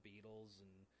Eagles and the Beatles, and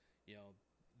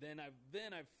then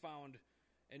I've found.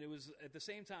 And it was at the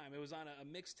same time, it was on a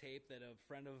mixtape that a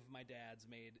friend of my dad's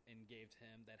made and gave to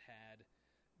him that had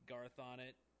Garth on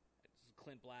it,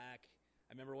 Clint Black.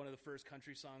 I remember one of the first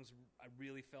country songs I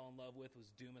really fell in love with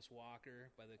was Dumas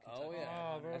Walker by the Oh, Kentucky yeah. Oh,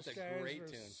 Headhunters. those That's a guys great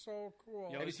are tune. so cool.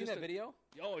 Yo, Have you it's seen just that video?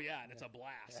 Oh yeah, and it's a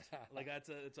blast. Like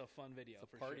it's a fun video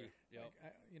It's a for party. sure. Yep.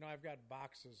 Like, I've got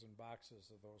boxes and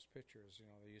boxes of those pictures.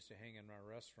 They used to hang in our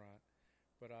restaurant.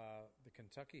 But the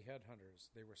Kentucky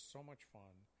Headhunters, they were so much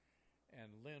fun.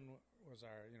 And Lynn was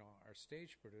our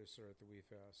stage producer at the Wee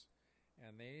Fest,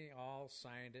 and they all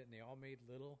signed it, and they all made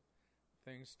little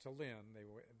things to Lynn.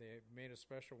 They made a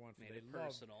special one for. Made They it loved-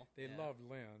 personal. They Yeah. loved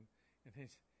Lynn,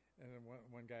 and then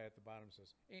one guy at the bottom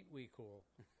says, "Ain't we cool?"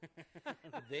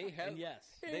 They had. And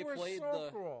yes, They were so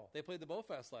cool. They played the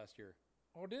Bowfest last year.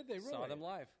 Oh, did they really? Saw them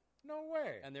live, No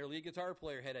way. and their lead guitar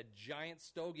player had a giant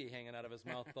stogie hanging out of his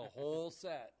mouth the whole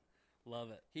set.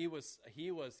 love it. He was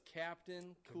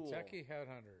Captain Cool. Kentucky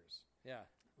Headhunters. Yeah.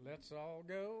 Let's all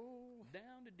go.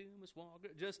 Down to Dumas Walker,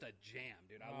 just a jam,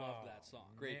 dude. I love that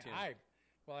song. Great Man, tune.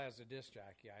 Well, as a disc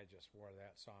jockey, I just wore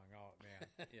that song out, man.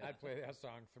 Yeah. I'd play that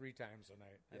song 3 times a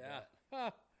night.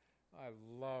 Yeah. I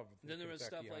love the Then there was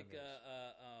Kentucky stuff like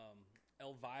Hunters.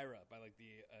 Elvira by like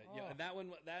the Oh. and that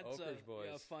one that's Oak Ridge a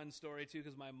Boys. fun story too,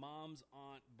 because my mom's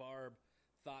aunt Barb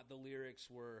thought the lyrics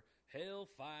were "Hell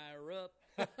fire up,"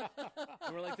 and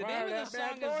we're like, the Fire name that of the bad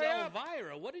song is boy up.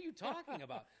 Elvira. What are you talking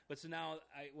about? But so now,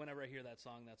 whenever I hear that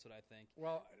song, that's what I think.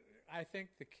 Well, I think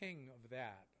the king of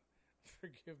that,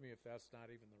 forgive me if that's not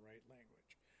even the right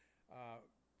language.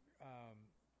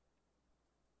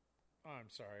 I'm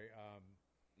sorry.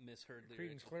 Misheard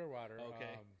lyrics. Creedence Clearwater.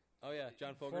 Okay. Oh yeah,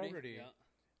 John Fogerty. Fogerty.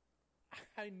 Yeah.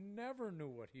 I never knew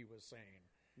what he was saying.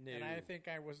 No. And I think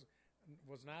I was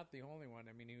not the only one.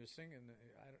 I mean, he was singing.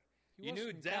 He You was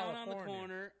knew from down on the California.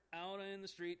 corner, out in the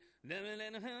street. Oh,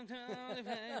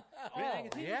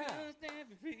 yeah.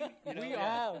 We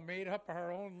all made up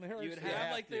our own lyrics. You would for have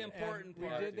that. like the important and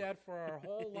part. we did that for our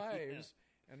whole lives.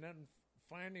 And then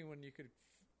finally, when you could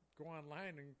go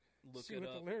online and Look see it what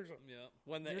up. the lyrics are. Yeah.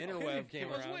 When the You're interweb kidding. came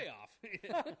I was around. way off.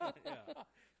 yeah.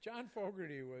 John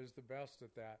Fogerty was the best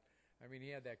at that. I mean, he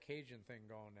had that Cajun thing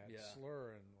going, that Yeah.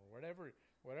 slur and whatever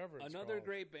it's Another called.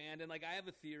 great band, and like I have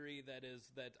a theory that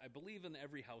I believe in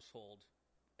every household,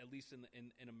 at least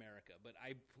in America, but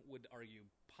I would argue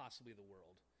possibly the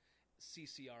world.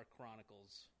 CCR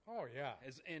Chronicles, Oh, yeah.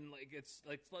 as in like it's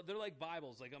like they're like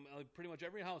Bibles. Like pretty much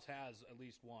every house has at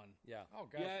least one. Yeah. Oh,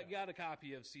 gosh. Yeah, you got a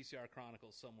copy of CCR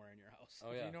Chronicles somewhere in your house.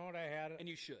 Oh, yeah. You know what I had And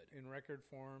you should. in record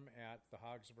form at the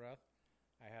Hog's Breath?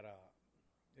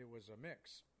 It was a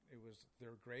mix. It was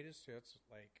their greatest hits,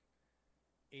 like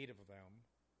 8 of them,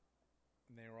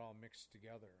 and they were all mixed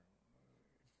together.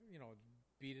 You know,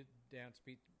 beat it, dance,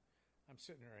 beat. I'm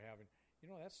sitting here having,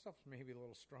 that stuff's maybe a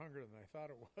little stronger than I thought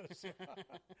it was.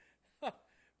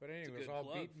 But anyway, it was good all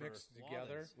plug beat for mixed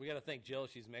together. Wallace. We got to thank Jill.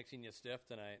 She's mixing you stiff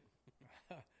tonight.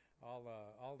 All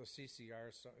the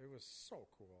CCR stuff. It was so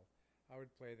cool. I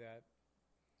would play that,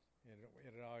 and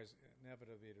it always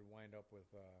inevitably it'd wind up with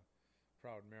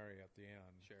Proud Mary at the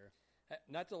end. Sure.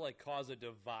 Not to like cause a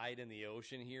divide in the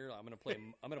ocean here. I'm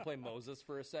gonna play Moses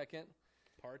for a second.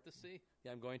 Part the sea.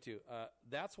 Yeah, I'm going to.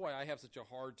 That's why I have such a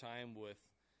hard time with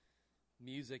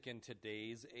music in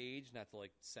today's age. Not to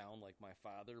like sound like my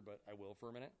father, but I will for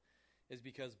a minute. Is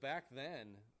because back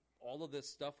then, all of this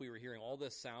stuff we were hearing, all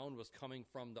this sound was coming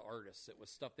from the artists. It was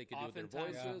stuff they could do with their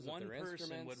Oftentimes, voices, one with their person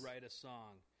instruments. would write a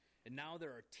song, and now there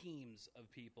are teams of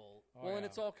people. Oh, Well, and yeah.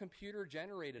 it's all computer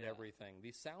generated. Yeah. Everything.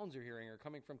 These sounds you're hearing are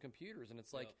coming from computers, and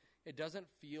it's like Yep. it doesn't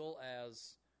feel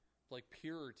as like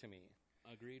pure to me.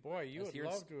 Agreed. Boy, you Let's would hear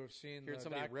love to have seen Hearing the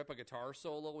somebody rip a guitar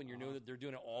solo when you know that they're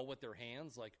doing it all with their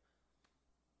hands, like,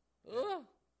 ugh.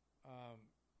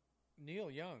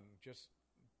 Neil Young just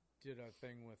did a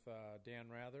thing with Dan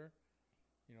Rather.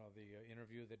 The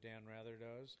interview that Dan Rather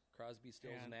does. Crosby,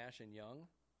 Stills, And- Nash, and Young.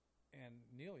 And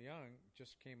Neil Young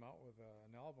just came out with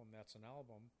an album that's an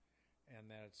album, and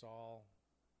that it's all.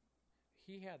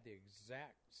 He had the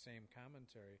exact same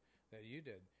commentary that you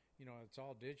did. It's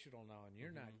all digital now, and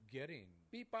you're not getting.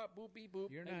 Beep bop boop beep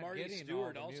boop. You're And not Marty getting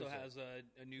Stewart all the also music. has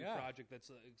a new Yeah. project that's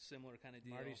a similar kind of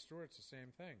deal. Marty Stewart's the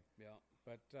same thing. Yeah.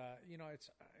 But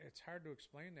it's hard to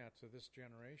explain that to this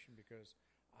generation because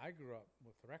I grew up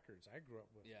with records. I grew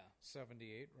up with Yeah.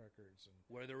 78 records and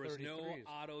Where there was no 33s.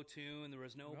 auto tune, there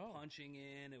was no No. punching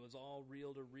in. It was all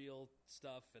reel to reel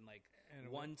stuff and like And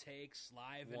it one takes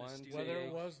live in One a take. studio. whether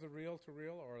it was the reel to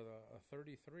reel or a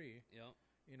 33, Yeah.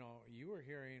 you were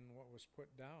hearing what was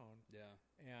put down, Yeah.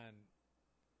 and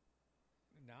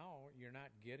now you're not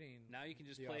getting. Now you can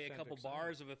just the play a authentic couple sound.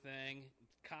 bars of a thing,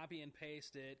 copy and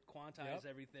paste it, quantize Yep.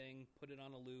 everything, put it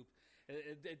on a loop.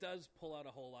 It does pull out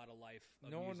a whole lot of life. Of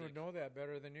No one music. would know that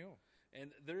better than you.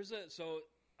 And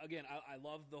again, I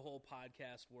love the whole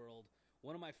podcast world.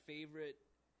 One of my favorite,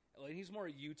 he's more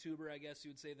a YouTuber, I guess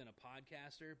you would say, than a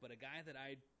podcaster, but a guy that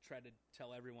I try to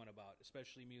tell everyone about,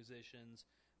 especially musicians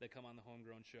that come on the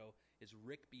Homegrown Show, is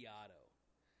Rick Beato.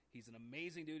 He's an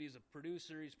amazing dude. He's a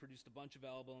producer. He's produced a bunch of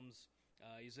albums.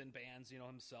 He's in bands,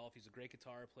 himself. He's a great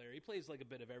guitar player. He plays like a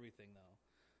bit of everything, though.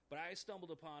 But I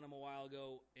stumbled upon him a while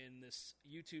ago in this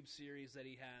YouTube series that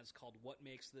he has called What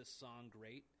Makes This Song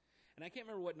Great. And I can't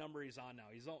remember what number he's on now.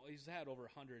 He's had over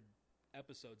 100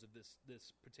 episodes of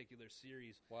this particular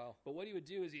series. Wow. But what he would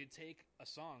do is he'd take a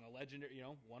song, a legendary,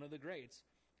 one of the greats,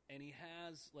 and he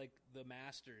has like the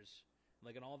masters,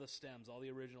 like in all the stems, all the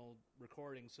original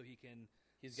recordings, so he can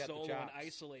He's got the solo and chops.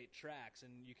 isolate tracks,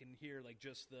 and you can hear like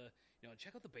just the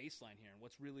check out the bass line here and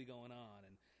what's really going on,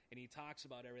 and he talks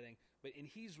about everything. And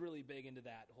he's really big into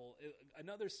that whole.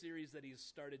 Another series that he's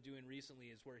started doing recently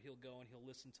is where he'll go and he'll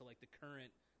listen to like the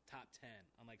current top 10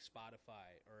 on like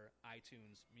Spotify or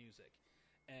iTunes Music,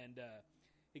 and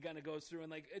he kind of goes through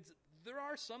and like there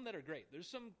are some that are great. There's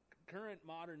some current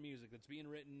modern music that's being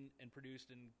written and produced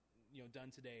and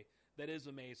done today that is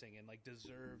amazing and like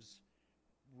deserves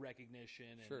recognition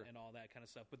and, Sure. and all that kind of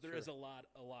stuff. But there Sure. is a lot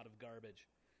of garbage.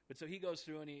 But so he goes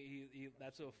through and he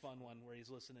that's a fun one where he's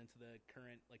listening to the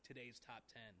current like today's top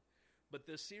 10. But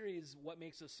the series, What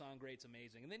Makes This Song Great, is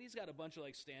amazing. And then he's got a bunch of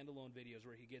like standalone videos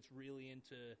where he gets really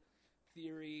into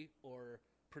theory or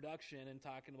production and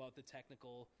talking about the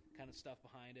technical kind of stuff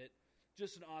behind it.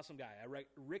 Just an awesome guy.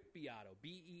 Rick Beato,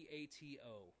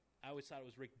 Beato. I always thought it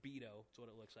was Rick Beato. That's what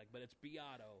it looks like, but it's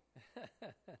Beato.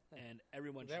 And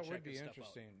everyone should That check would be his stuff out.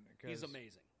 interesting. He's 'cause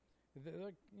amazing.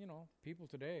 Like people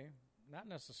today, not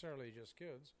necessarily just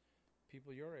kids,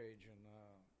 people your age and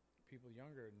people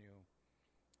younger than you,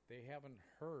 they haven't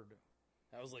heard.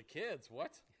 I was like, kids,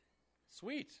 what?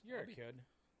 Sweet. You're a kid.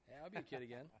 Yeah, I'll be a kid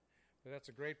again. But that's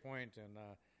a great point, and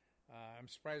I'm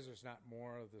surprised there's not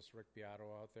more of this Rick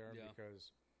Beato out there Yeah.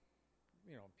 because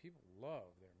people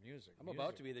love their music. I'm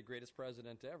about to be the greatest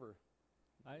president ever.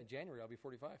 In January, I'll be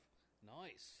 45.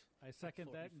 Nice. I second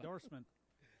that endorsement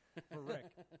for Rick.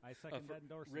 I second that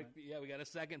endorsement. We got a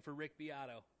second for Rick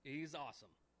Beato. He's awesome.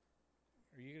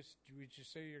 Would you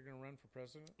say you're going to run for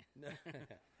president?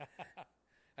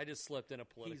 I just slipped in a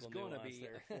political He's going to nuance be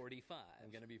there. 45.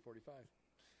 I'm going to be 45.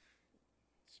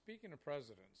 Speaking of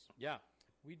presidents, Yeah.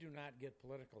 we do not get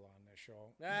political on this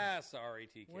show. Sorry,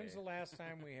 TK. When's the last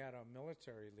time we had a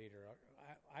military leader?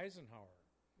 Eisenhower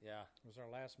Yeah. was our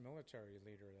last military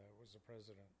leader that was the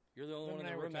president. You're the only Lynn one in and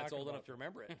I the were room that's talking old about enough to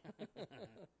remember it.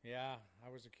 Yeah, I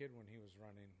was a kid when he was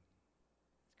running.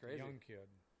 It's crazy. Young kid.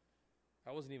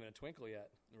 I wasn't even a twinkle yet.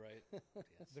 Right.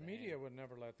 The media would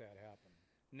never let that happen.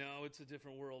 No, it's a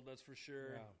different world, that's for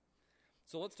sure. Yeah.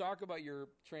 So let's talk about your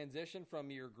transition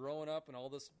from your growing up and all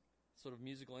this sort of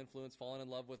musical influence, falling in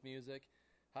love with music.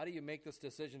 How do you make this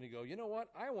decision to go, you know what,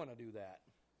 I want to do that?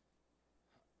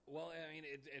 Well, I mean,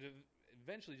 it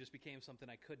eventually just became something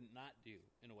I couldn't not do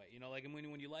in a way. Like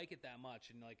when you like it that much,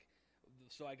 and like,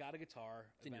 so I got a guitar.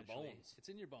 It's in your bones. It's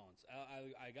in your bones.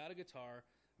 I got a guitar.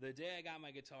 The day I got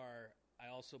my guitar, I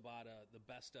also bought the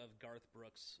Best of Garth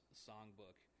Brooks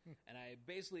songbook, and I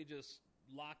basically just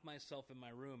locked myself in my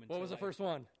room. What was the first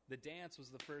one? The Dance was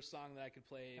the first song that I could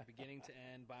play beginning to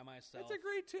end by myself. That's a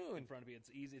great tune. In front of me, it's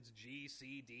easy. It's G,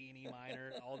 C, D, and E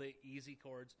minor, all the easy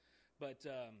chords. But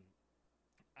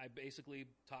I basically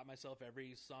taught myself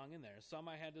every song in there. Some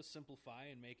I had to simplify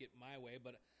and make it my way,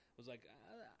 but I was like,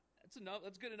 that's enough.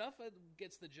 That's good enough. It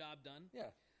gets the job done. Yeah.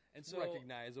 And so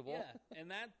recognizable. Yeah,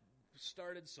 and that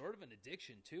started sort of an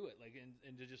addiction to it, like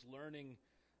into just learning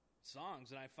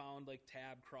songs. And I found like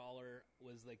Tab Crawler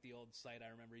was like the old site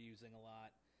I remember using a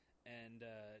lot, and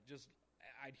just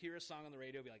I'd hear a song on the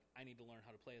radio, be like, I need to learn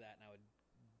how to play that, and I would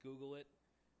Google it,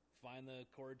 find the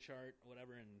chord chart,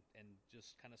 whatever, and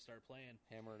just kind of start playing.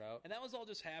 Hammer it out. And that was all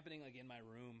just happening like in my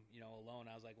room,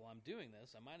 alone. I was like, well, I'm doing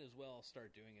this. I might as well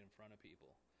start doing it in front of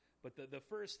people. But the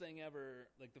first thing ever,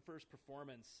 like the first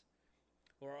performance,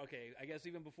 or okay, I guess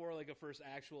even before like a first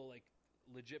actual like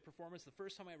legit performance, the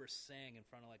first time I ever sang in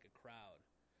front of like a crowd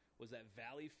was at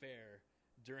Valley Fair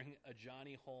during a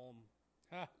Johnny Holm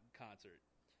concert.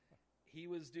 He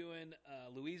was doing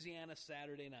Louisiana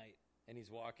Saturday Night. And he's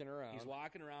walking around. He's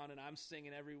walking around, and I'm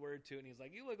singing every word to it. And he's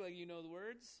like, you look like you know the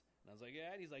words. And I was like,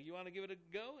 yeah. And he's like, you want to give it a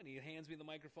go? And he hands me the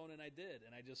microphone, and I did.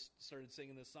 And I just started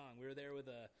singing this song. We were there with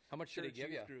a How much did he give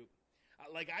you? Group.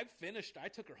 I finished. I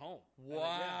took her home.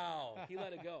 Wow. He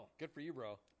let it go. Good for you,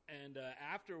 bro. And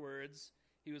afterwards,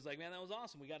 he was like, man, that was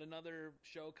awesome. We got another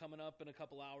show coming up in a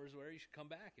couple hours where you should come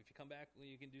back. If you come back,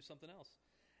 you can do something else.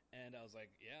 And I was like,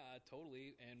 yeah,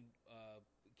 totally. And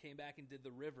came back and did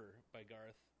The River by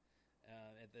Garth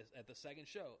at the second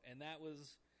show. And that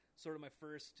was sort of my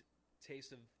first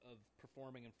taste of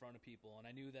performing in front of people. And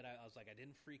I knew that I was like, I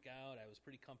didn't freak out. I was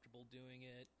pretty comfortable doing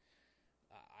it.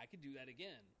 I could do that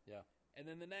again. Yeah. And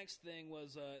then the next thing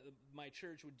was my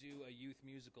church would do a youth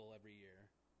musical every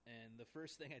year. And the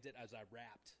first thing I did was I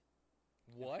rapped.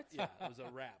 What? Yeah, it was a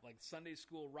rap. Like Sunday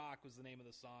School Rock was the name of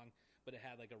the song, but it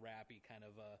had like a rappy kind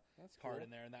of That's part cool. in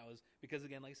there. And that was because,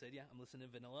 again, like I said, I'm listening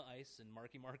to Vanilla Ice and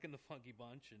Marky Mark and the Funky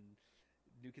Bunch and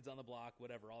New Kids on the Block,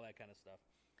 whatever, all that kind of stuff.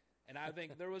 And I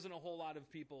think there wasn't a whole lot of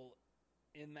people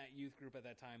in that youth group at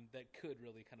that time that could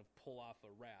really kind of pull off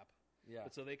a rap. Yeah.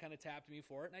 But so they kind of tapped me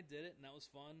for it, and I did it, and that was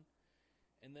fun.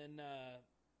 And then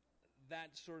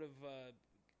that sort of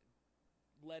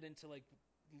led into like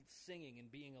singing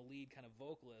and being a lead kind of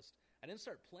vocalist. I didn't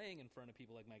start playing in front of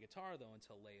people like my guitar though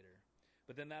until later.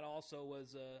 But then that also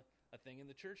was a thing in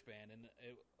the church band, and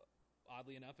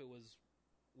oddly enough, it was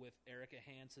with Erica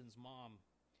Hansen's mom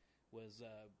was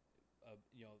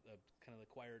kind of the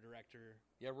choir director.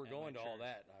 Yeah, we're at going my to all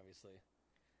church. that, obviously.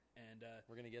 And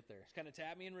We're going to get there. just kind of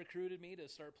tapped me and recruited me to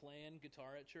start playing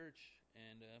guitar at church,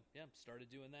 and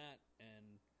started doing that,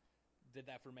 and did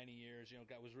that for many years.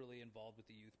 Was really involved with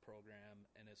the youth program,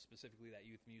 and specifically that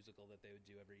youth musical that they would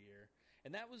do every year.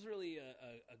 And that was really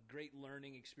a great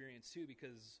learning experience too,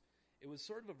 because it was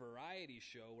sort of a variety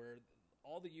show where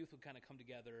all the youth would kind of come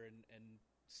together and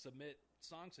submit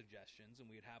song suggestions,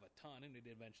 and we'd have a ton, and we'd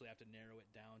eventually have to narrow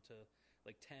it down to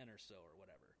like 10 or so or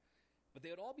whatever. But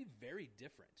they would all be very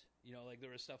different. Like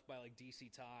there was stuff by like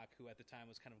DC Talk, who at the time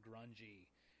was kind of grungy,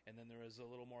 and then there was a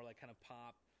little more like kind of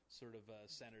pop sort of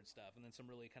centered stuff, and then some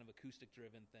really kind of acoustic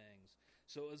driven things.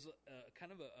 So it was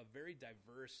kind of a very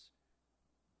diverse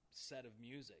set of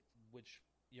music, which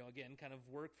again kind of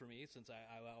worked for me since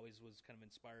I always was kind of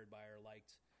inspired by or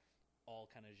liked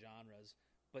all kind of genres.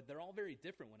 But they're all very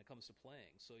different when it comes to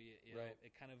playing. So right.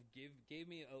 It kind of gave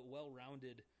me a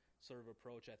well-rounded sort of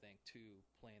approach, I think, to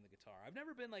playing the guitar. I've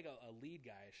never been like a lead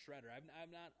guy, a shredder.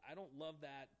 I don't love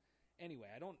that anyway.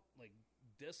 I don't like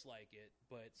dislike it,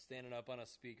 but Standing up on a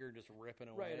speaker and just ripping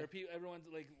away. right, or everyone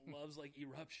like loves like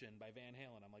Eruption by Van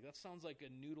Halen. I'm like, that sounds like a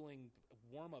noodling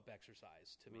warm-up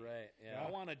exercise to me. Right, yeah.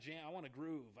 I want to jam. I want to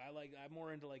groove. I'm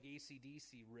more into like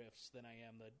AC/DC riffs than I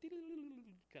am the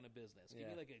kind of business. Give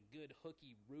me Yeah. like a good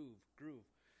hooky groove.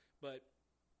 But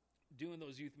doing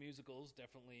those youth musicals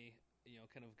definitely,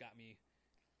 kind of got me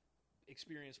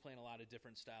experience playing a lot of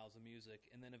different styles of music.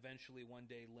 And then eventually one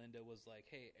day Linda was like,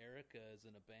 "Hey, Erica is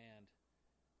in a band,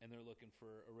 and they're looking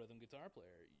for a rhythm guitar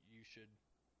player. You should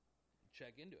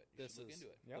check into it. You This should look is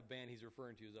into it." the band he's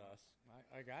referring to is us.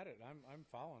 I got it. I'm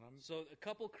following. So a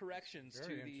couple corrections to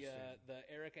Very the interesting.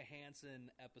 the Erica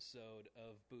Hansen episode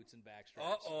of Boots and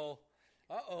Backstraps.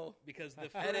 Uh-oh. Because the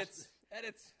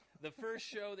Edits. the first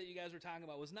show that you guys were talking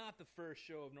about was not the first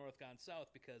show of North Gone South,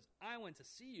 because I went to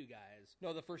see you guys.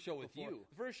 No, the first show with before. you.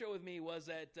 The first show with me was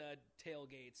at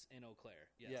Tailgates in Eau Claire.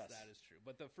 Yes, Yes. that is true.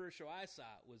 But the first show I saw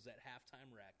was at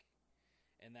Halftime Rec,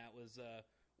 and that was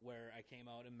where I came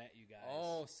out and met you guys.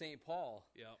 Oh, St. Paul.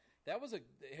 Yep. That was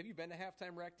have you been to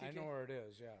Halftime Rec, TK? I know where it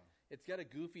is. Yeah. It's got a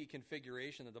goofy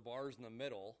configuration that the bar's in the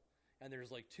middle, and there's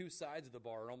like two sides of the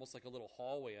bar, almost like a little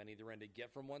hallway on either end to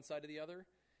get from one side to the other,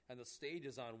 and the stage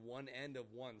is on one end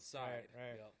of one side.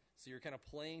 Right. Yep. So you're kind of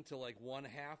playing to like one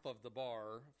half of the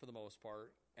bar for the most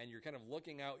part, and you're kind of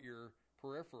looking out your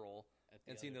peripheral At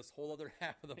the and seeing other. this whole other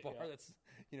half of the bar Yeah. that's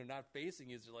not facing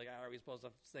you. So you're like, are we supposed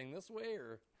to sing this way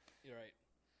or? You're right.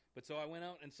 But so I went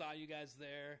out and saw you guys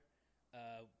there.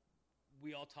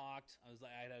 We all talked.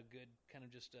 I had a good kind of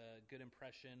just a good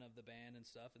impression of the band and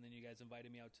stuff. And then you guys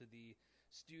invited me out to the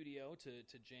studio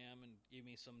to jam and gave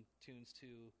me some tunes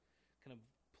to kind of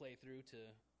play through to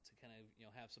kind of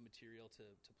have some material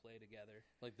to play together.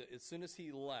 Like as soon as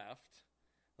he left,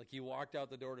 like he walked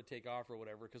out the door to take off or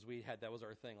whatever, because that was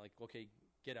our thing. Like, okay,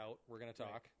 get out. We're gonna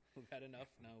talk. Right. We've had enough.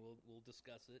 Now we'll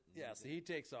discuss it. Yeah, so he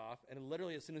takes off, and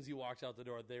literally as soon as he walked out the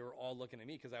door, they were all looking at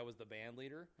me because I was the band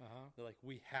leader. They're like,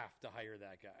 we have to hire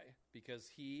that guy, because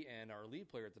he and our lead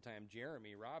player at the time,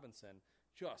 Jeremy Robinson,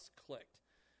 just clicked.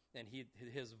 And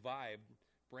his vibe,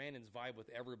 Brandon's vibe with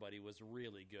everybody was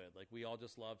really good. Like, we all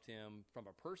just loved him from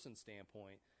a person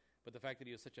standpoint, but the fact that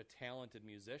he was such a talented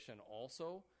musician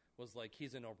also was like,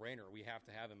 he's a no-brainer. We have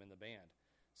to have him in the band.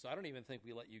 So I don't even think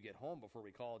we let you get home before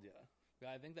we called you. Yeah,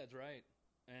 I think that's right.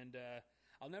 And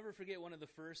I'll never forget one of the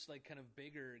first like kind of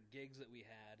bigger gigs that we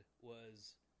had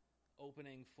was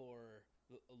opening for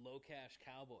the Low Cash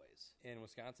Cowboys. In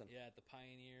Wisconsin. Yeah, at the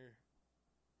Pioneer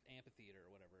Amphitheater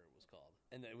or whatever it was called.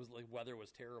 And it was like, weather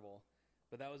was terrible.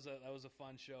 But that was a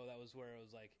fun show. That was where it was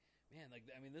like, man, like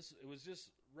I mean, it was just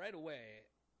right away.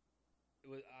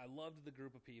 I loved the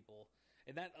group of people,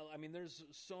 and that I mean, there's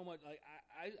so much. Like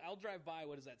I'll drive by,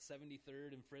 what is that,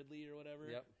 73rd and Fridley or whatever.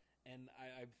 Yep. And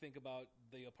I think about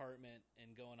the apartment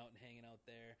and going out and hanging out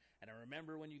there. And I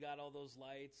remember when you got all those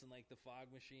lights and like the fog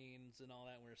machines and all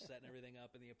that. And we were setting everything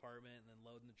up in the apartment and then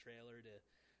loading the trailer to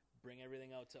bring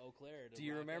everything out to Eau Claire. Do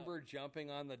you remember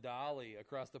jumping on the dolly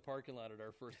across the parking lot at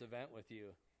our first event with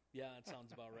you? Yeah, that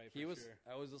sounds about right. He was. Sure.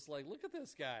 I was just like, look at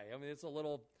this guy. I mean, it's a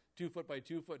little 2 foot by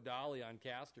 2 foot dolly on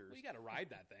casters. Well, you got to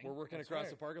ride that thing. We're working That's across right.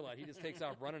 the parking lot. He just takes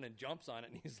off running and jumps on it,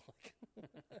 and he's like,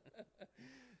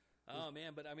 Oh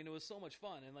man, but I mean, it was so much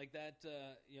fun, and like that,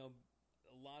 a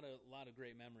lot of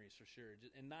great memories for sure,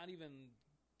 and not even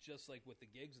just like with the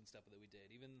gigs and stuff that we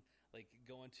did, even like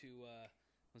going to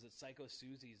was it Psycho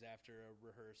Susie's after a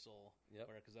rehearsal, Yep.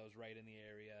 because I was right in the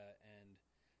area, and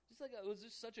just like it was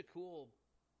just such a cool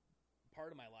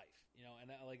part of my life, and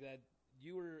that, like that,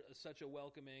 you were such a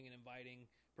welcoming and inviting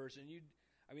person.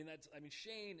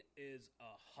 Shane is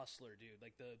a hustler, dude.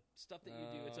 Like the stuff that you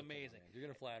do, it's "Oh, come on, amazing. man. You're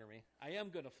gonna flatter me. I am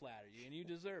going to flatter you, and you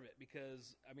deserve it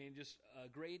because, I mean, just a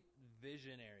great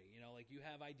visionary. Like you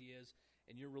have ideas,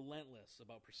 and you're relentless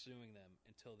about pursuing them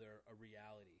until they're a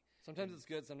reality. Sometimes it's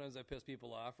good. Sometimes I piss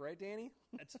people off, right, Danny?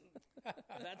 That's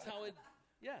how it.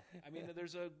 Yeah, I mean,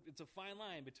 it's a fine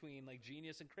line between like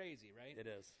genius and crazy, right? It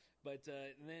is. But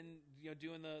and then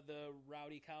doing the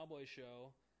Rowdy Cowboy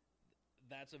show.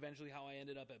 That's eventually how I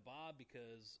ended up at Bob,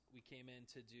 because we came in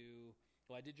to do.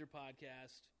 Well, I did your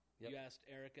podcast. Yep. You asked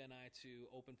Erica and I to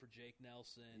open for Jake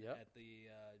Nelson Yep. at the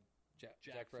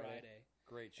Jack Friday.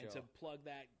 Great show. And to plug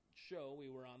that show, we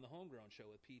were on the Homegrown show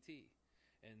with PT,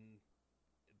 and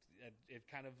it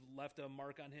kind of left a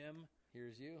mark on him.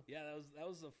 Here's you. Yeah, that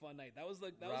was a fun night. That was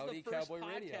the Rowdy first Cowboy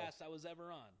Radio. podcast I was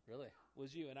ever on. Really?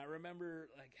 Was you. And I remember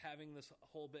like having this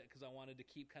whole bit because I wanted to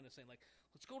keep kind of saying like,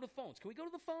 let's go to the phones. Can we go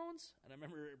to the phones? And I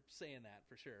remember saying that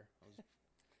for sure. I was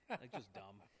like just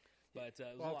dumb. But it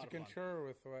was a Well, lot to of fun. concur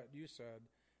with what you said,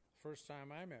 first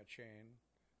time I met Shane,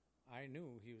 I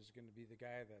knew he was going to be the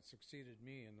guy that succeeded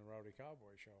me in the Rowdy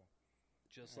Cowboy Show.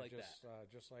 Just like that.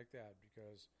 Just like that,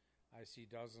 because I see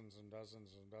dozens and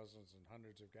dozens and dozens and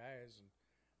hundreds of guys and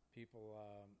people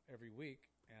every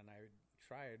week, and I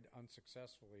tried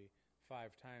unsuccessfully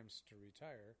 5 times to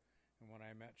retire. And when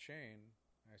I met Shane,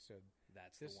 I said,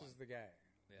 This is the guy.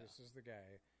 Yeah. This is the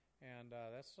guy. And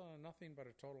that's nothing but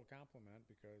a total compliment,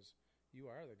 because you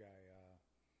are the guy.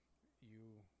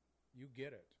 You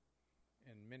get it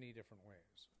in many different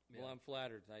ways. Well, I'm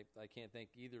flattered. I can't thank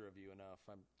either of you enough.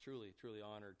 I'm truly, truly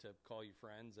honored to call you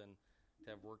friends and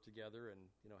to have worked together and,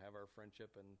 have our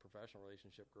friendship and professional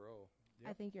relationship grow.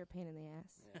 I think you're a pain in the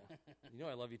ass. Yeah.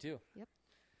 I love you too. Yep.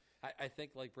 I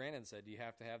think, like Brandon said, you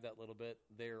have to have that little bit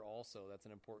there also. That's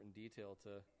an important detail to,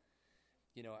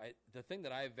 the thing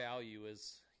that I value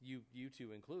is you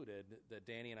two included, that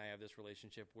Danny and I have this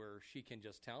relationship where she can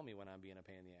just tell me when I'm being a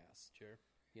pain in the ass. Sure.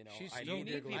 She's I still need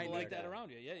giggling people like back that there. around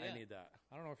you. Yeah, yeah. I need that.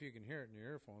 I don't know if you can hear it in your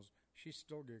earphones. She's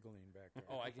still giggling back there.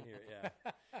 Oh, I can hear it,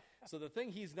 yeah. So the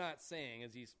thing he's not saying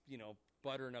as he's,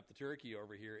 buttering up the turkey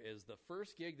over here is the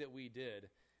first gig that we did,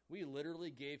 we literally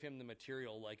gave him the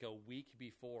material like a week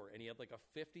before, and he had like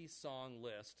a 50-song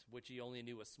list, which he only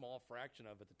knew a small fraction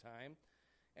of at the time,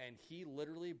 and he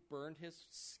literally burned his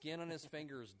skin on his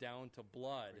fingers down to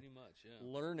blood. Pretty much, yeah.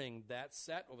 Learning that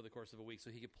set over the course of a week so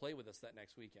he could play with us that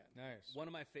next weekend. Nice. One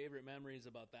of my favorite memories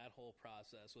about that whole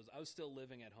process was I was still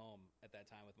living at home at that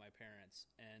time with my parents,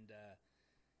 and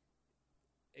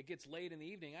it gets late in the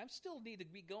evening. I still need to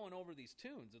be going over these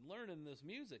tunes and learning this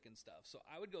music and stuff. So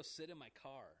I would go sit in my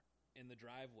car in the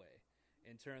driveway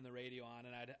and turn the radio on,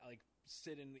 and I'd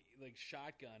sit in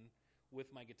shotgun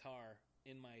with my guitar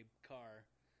in my car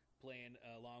playing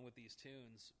along with these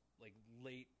tunes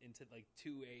late into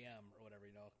 2 a.m. or whatever,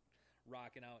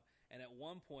 rocking out. And at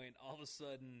one point, all of a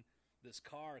sudden, this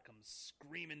car comes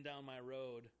screaming down my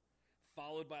road,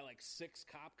 followed by 6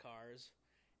 cop cars.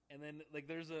 And then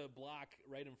there's a block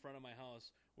right in front of my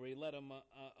house where he let them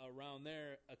around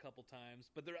there a couple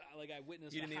times. But I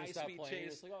witnessed a high-speed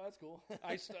chase. You're like, oh, that's cool.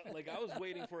 I was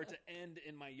waiting for it to end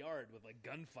in my yard with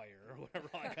gunfire or whatever,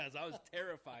 because I was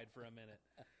terrified for a minute.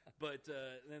 But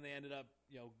then they ended up,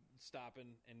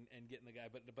 stopping and getting the guy.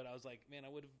 But I was like, man, I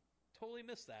would have totally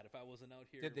missed that if I wasn't out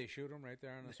here. Did they shoot him right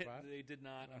there on the spot? They did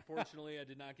not. Unfortunately, I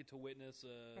did not get to witness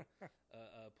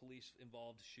a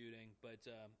police-involved shooting. But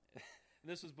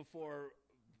this was before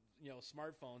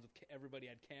smartphones. Everybody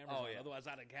had cameras on. Yeah. Otherwise,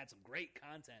 I'd have had some great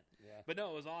content. Yeah. But no,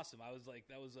 it was awesome. I was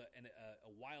that was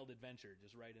a wild adventure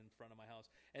just right in front of my house.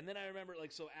 And then I remember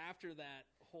so after that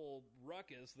whole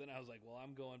ruckus, then I was like, well,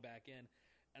 I'm going back in.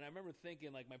 And I remember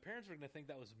thinking my parents were going to think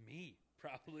that was me,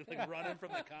 probably running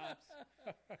from the cops,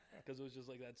 because it was just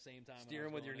that same time.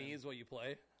 Steering with your knees while you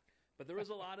play. But there was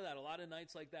a lot of that, a lot of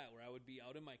nights like that where I would be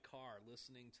out in my car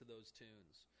listening to those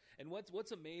tunes. And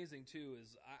what's amazing too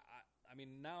is I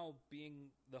mean, now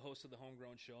being the host of the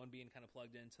Homegrown Show and being kind of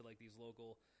plugged into these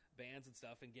local bands and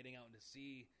stuff and getting out and to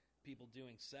see people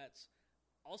doing sets,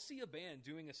 I'll see a band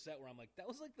doing a set where I'm like, that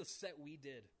was the set we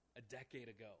did a decade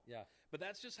ago. Yeah. But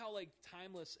that's just how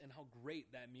timeless and how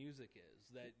great that music is.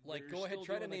 That go ahead,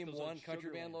 try to doing, name those, one country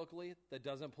Sugar band Land. locally that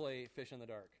doesn't play Fish in the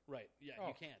Dark. Right. Yeah, Oh.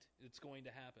 you can't. It's going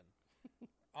to happen.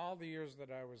 All the years that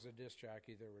I was a disc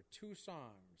jockey, there were 2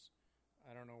 songs.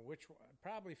 I don't know which one.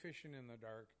 Probably Fishing in the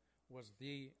Dark was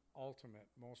the ultimate,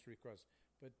 most requested.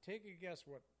 But take a guess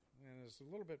what, and it's a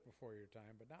little bit before your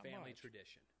time, but not Family much.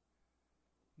 tradition.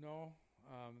 No,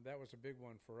 that was a big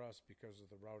one for us because of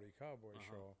the Rowdy Cowboy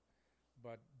Show.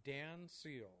 But Dan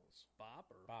Seals,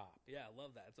 Bop or Bop. Yeah, I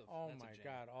love that. That's Oh that's a my jam.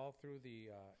 God! All through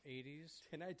the 80s.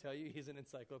 Can I tell you, he's an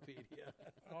encyclopedia.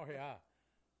 Oh yeah,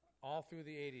 all through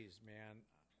the 80s, man,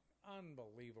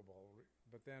 unbelievable.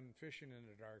 But then Fishing in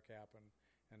the Dark happened,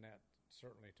 and that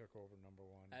certainly took over number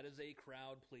 1. That is a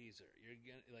crowd pleaser. You're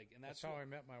gonna, and That's that's how I what-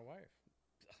 met my wife.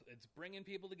 it's bringing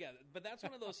people together. But that's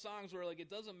one of those songs where it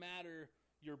doesn't matter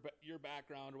your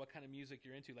background or what kind of music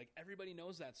you're into. Everybody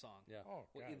knows that song. Yeah. Oh,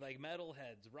 gosh.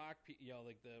 Metalheads, rock, the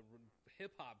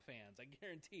hip hop fans. I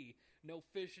guarantee no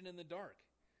Fishing in the Dark.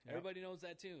 Yep. Everybody knows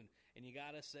that tune, and you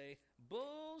gotta say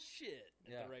bullshit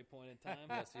at Yeah. the right point in time.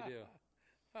 Yes, you do.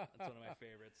 That's one of my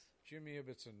favorites. Jimmy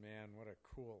Ibbotson, man, what a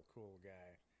cool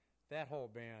guy. That whole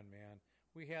band, man.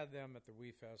 We had them at the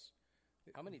Wee Fest.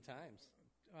 How many times?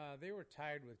 They were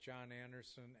tied with John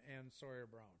Anderson and Sawyer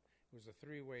Brown. It was a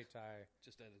 3-way tie,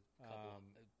 Just a couple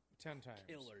 10 times.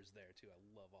 killers there too. I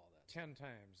love all that. 10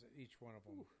 times, each one of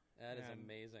them. That is And,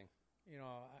 amazing.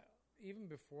 Even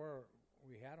before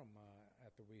we had them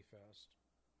at the Wee Fest,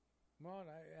 well,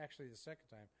 actually the second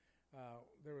time,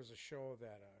 there was a show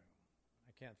that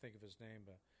I can't think of his name,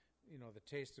 but the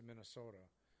Taste of Minnesota.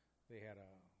 They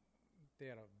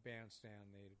had a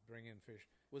bandstand. They'd bring in fish.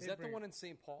 Was that the one in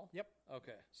St. Paul? Yep.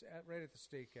 Okay. Right at the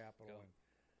state capitol. Cool. And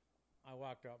I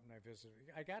walked up and I visited.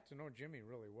 I got to know Jimmy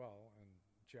really well, and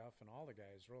Jeff and all the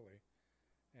guys really,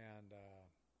 and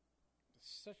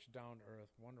such down to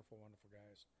earth, wonderful, wonderful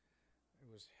guys.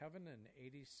 It was Heaven in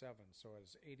 '87, so it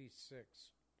was '86.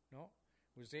 No,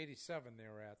 it was '87. They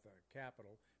were at the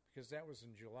Capitol because that was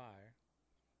in July,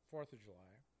 4th of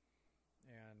July,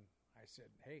 and I said,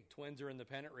 "Hey, Twins are in the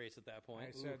pennant race at that point.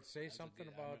 I said, say something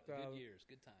about good years,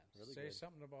 good times. Really say good.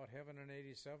 something about Heaven in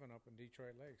 '87 up in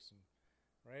Detroit Lakes." And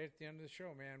right at the end of the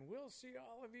show, man, we'll see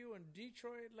all of you in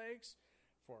Detroit Lakes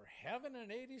for Heaven in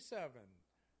 '87.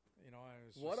 I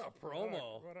was What just, a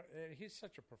promo. He's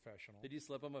such a professional. Did you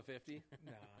slip him a 50?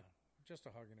 Nah, just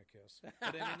a hug and a kiss.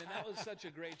 But I mean, and that was such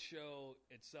a great show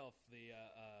itself,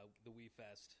 the Wee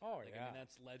Fest. Oh, I yeah. mean,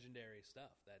 that's legendary stuff.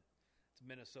 That's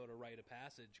Minnesota rite of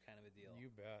passage kind of a deal.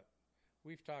 You bet.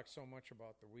 We've talked so much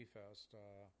about the Wee Fest,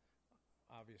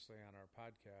 obviously, on our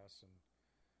podcast, and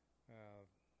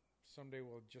someday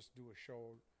we'll just do a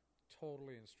show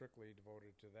totally and strictly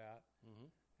devoted to that.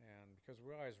 Mm-hmm. And because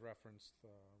we always reference the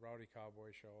Rowdy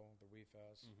Cowboy Show, the Wee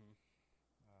Fest. Mm-hmm.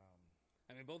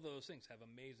 I mean, both of those things have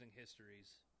amazing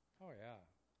histories. Oh, yeah.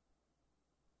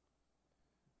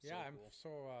 So Yeah, I'm cool. so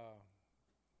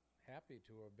happy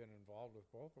to have been involved with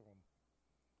both of them.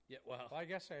 Yeah, well, Well, I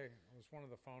guess I was one of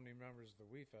the founding members of the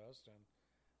Wee Fest, and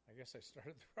I guess I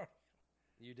started the Rowdy.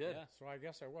 you did. Yeah. So I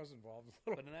guess I was involved with a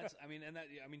little But that's, I mean,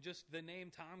 just the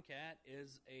name Tomcat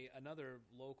is another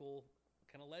local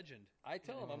kind of legend. I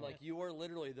tell him, I'm like, you are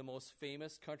literally the most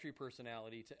famous country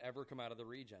personality to ever come out of the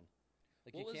region.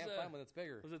 Like, What you was, can't find one that's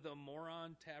bigger. Was it the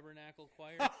Moron Tabernacle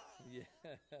Choir? Yeah.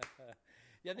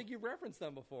 Yeah, I think you've referenced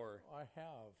them before. I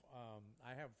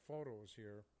have photos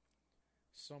here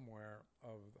somewhere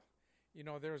of,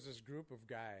 there was this group of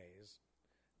guys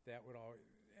that would all,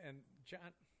 and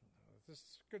John, this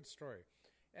is a good story.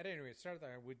 At any rate, it started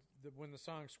there. When the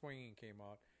song Swinging came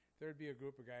out, there'd be a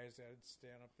group of guys that'd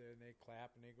stand up there and they'd clap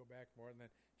and they'd go back more, and then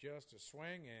just a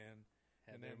swing in,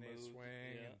 and then they'd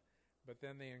swing. Yeah. But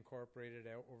then they incorporated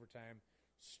out over time,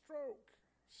 stroke,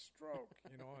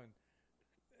 and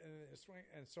swing.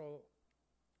 And so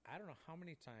I don't know how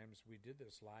many times we did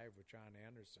this live with John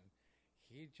Anderson.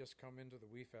 He'd just come into the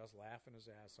Wee Fest laughing his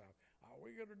ass off. Are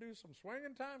we going to do some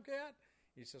swinging, Tomcat?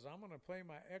 He says, I'm going to play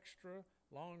my extra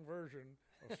long version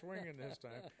of swinging this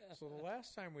time. So the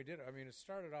last time we did it, I mean, it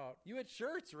started out. You had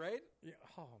shirts, right? Yeah,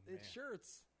 oh, man. It's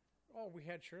shirts. Oh, we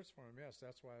had shirts for him, yes.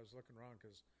 That's why I was looking around,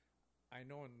 because I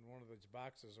know in one of these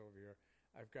boxes over here,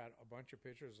 I've got a bunch of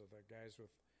pictures of the guys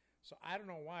with. So I don't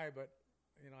know why, but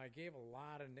I gave a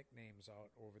lot of nicknames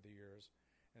out over the years,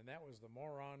 and that was the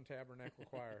Moron Tabernacle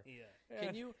Choir. Yeah.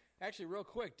 Can you actually, real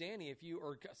quick, Danny,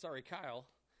 Kyle,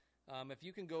 if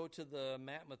you can go to the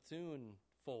Matt Mattoon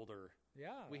folder.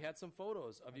 Yeah, We had some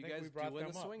photos of I you think guys we brought doing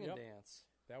them the up. swinging Yep. dance.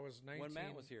 that was when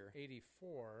Matt was here.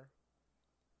 1984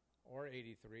 or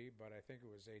 83, but I think it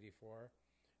was 84,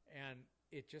 and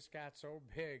it just got so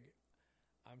big.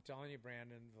 I'm telling you,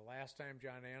 Brandon, the last time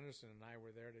John Anderson and I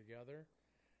were there together,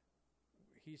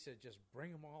 he said, just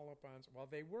bring them all up on. Well,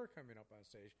 they were coming up on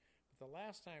stage, but the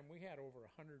last time we had over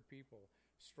 100 people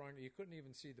strung. You couldn't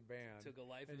even see the band. Took a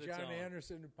life and of its John own.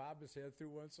 Anderson would pop his head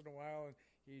through once in a while, and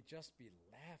he'd just be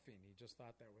laughing. He just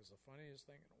thought that was the funniest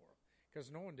thing in the world, because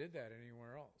no one did that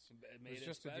anywhere else. It It made was it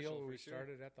just a special, deal for we sure.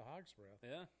 started at the Hog's Breath.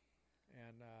 Yeah.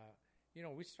 And,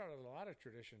 we started a lot of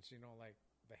traditions, like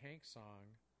the Hank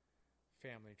song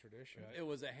family tradition. It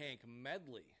was a Hank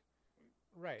medley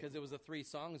Right. because it was the 3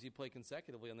 songs you play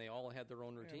consecutively, and they all had their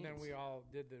own routines. And then we all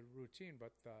did the routine,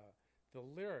 but the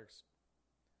lyrics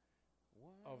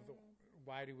of the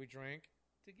Why Do We Drink?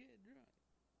 To get drunk.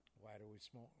 Why do we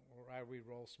smoke? Why do we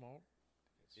roll smoke?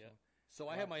 Yeah. So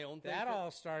I have my own thing. That for-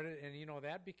 all started, and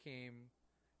that became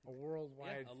a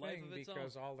worldwide Yeah, a life thing of its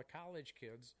because own. all the college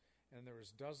kids, and there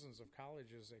was dozens of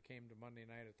colleges that came to Monday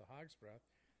night at the Hog's Breath.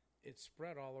 It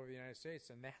spread all over the United States,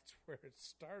 and that's where it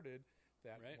started.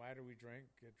 That Right. why do we drink,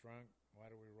 get drunk? Why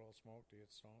do we roll smoke to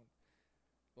get stoned?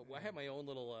 But I had my own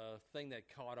little thing that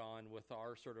caught on with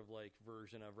our sort of like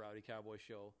version of Rowdy Cowboy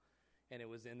Show. And it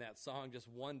was in that song. Just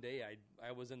one day,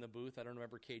 I was in the booth. I don't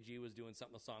remember, KG was doing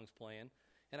something. The song's playing,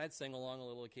 and I'd sing along a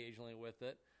little occasionally with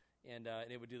it. And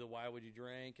it would do the "Why would you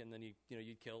drink?" And then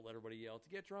you'd kill it, let everybody yell to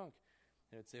get drunk.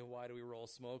 And it'd say, "Why do we roll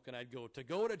smoke?" And I'd go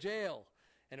to jail.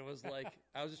 And it was like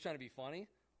I was just trying to be funny.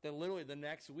 Then literally the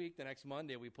next week, the next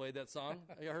Monday, we played that song.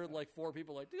 I heard like 4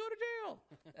 people like, to go to jail.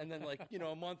 And then like,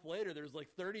 a month later, there's like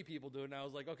 30 people doing it. And I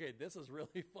was like, okay, this is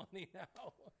really funny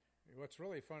now. What's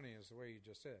really funny is the way you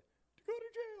just said, to go to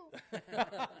jail.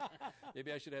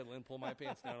 Maybe I should have Lynn pull my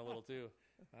pants down a little too.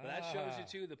 But that shows you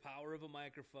too the power of a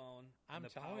microphone, I'm and the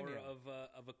telling power you.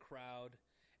 of a crowd,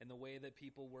 and the way that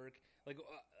people work. Like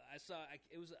I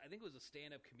think it was a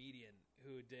stand-up comedian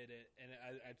who did it, and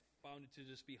I found it to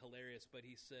just be hilarious. But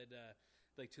he said,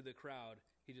 like to the crowd,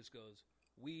 he just goes,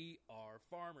 "We are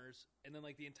farmers," and then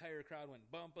like the entire crowd went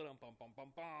bum bum bum bum bum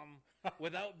bum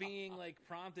without being like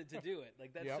prompted to do it.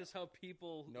 Like that's Yep. just how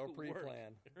people No work.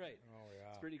 pre-plan. Right? Oh, yeah.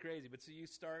 It's pretty crazy. But so you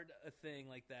start a thing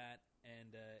like that,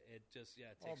 and it just it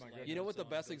Oh, takes. my life goodness. You know of what the song,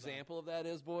 best goes on. example of that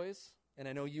is, boys? And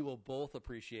I know you will both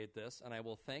appreciate this, and I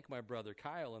will thank my brother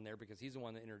Kyle in there because he's the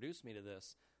one that introduced me to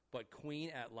this. But Queen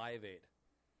at Live Aid,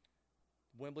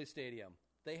 Wembley Stadium,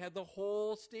 they had the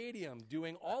whole stadium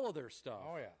doing all of their stuff.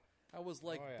 Oh, yeah. I was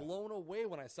like Oh, yeah. blown away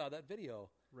when I saw that video.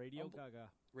 Radio Gaga.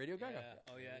 Radio Gaga. Yeah.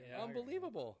 Oh yeah.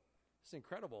 Unbelievable. It's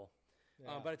incredible.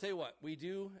 Yeah. But I tell you what, we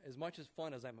do as much as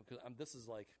fun as because this is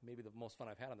like maybe the most fun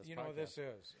I've had on this You podcast. know, this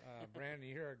is. Brandon,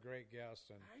 you're a great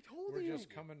guest, and I told we're you. just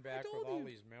coming back with all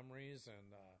these memories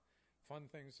and fun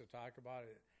things to talk about.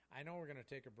 I know we're going to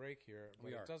take a break here, but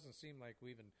We are. it doesn't seem like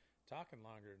we've been talking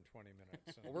longer than 20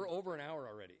 minutes. And Well, we're over an hour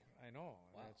already. I know.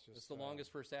 Wow. It's just It's the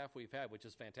longest first half we've had, which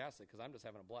is fantastic because I'm just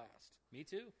having a blast. Me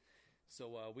too.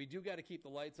 So we do got to keep the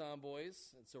lights on,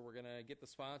 boys. And so we're going to get the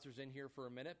sponsors in here for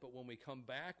a minute. But when we come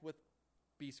back with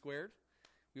B Squared,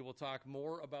 we will talk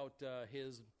more about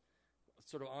his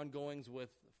sort of ongoings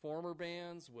with former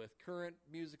bands, with current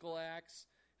musical acts.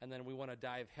 And then we want to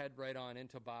dive head right on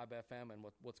into Bob FM and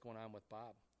what's going on with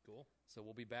Bob. Cool. So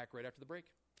we'll be back right after the break.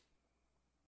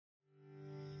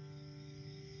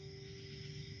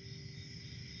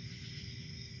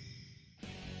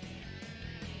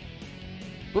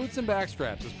 Boots and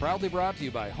Backstraps is proudly brought to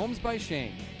you by Homes by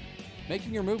Shane.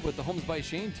 Making your move with the Homes by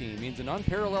Shane team means an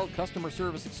unparalleled customer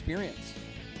service experience.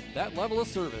 That level of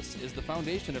service is the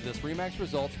foundation of this RE/MAX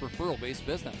Results referral-based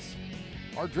business.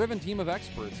 Our driven team of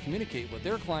experts communicate with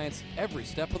their clients every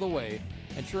step of the way,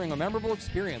 ensuring a memorable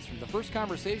experience from the first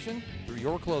conversation through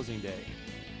your closing day.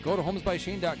 Go to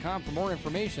homesbyshane.com for more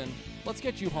information. Let's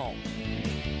get you home.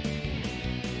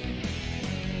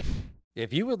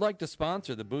 If you would like to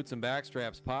sponsor the Boots and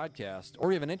Backstraps podcast,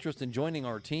 or you have an interest in joining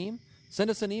our team, send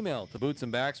us an email to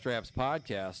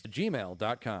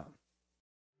bootsandbackstrapspodcast@gmail.com.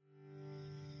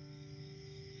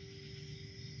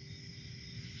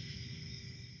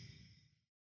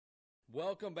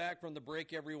 Welcome back from the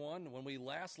break, everyone. When we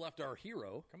last left our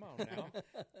hero, Come on now.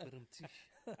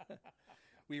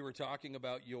 we were talking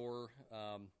about your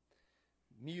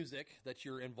music that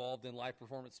you're involved in, live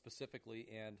performance specifically,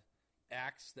 and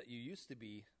acts that you used to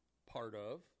be part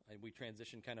of. And we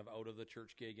transitioned kind of out of the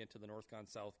church gig into the North Con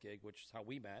South gig, which is how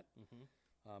we met.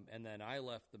 And then I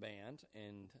left the band,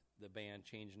 and the band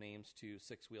changed names to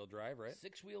Six Wheel Drive, right?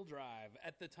 Six Wheel Drive.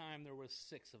 At the time, there was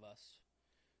 6 of us,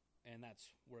 and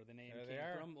that's where the name There they came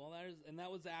are. from. Well,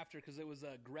 that was after, because it was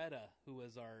Greta who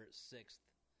was our 6th,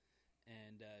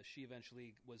 and she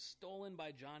eventually was stolen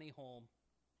by Johnny Holm.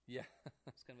 Yeah.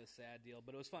 It's kind of a sad deal,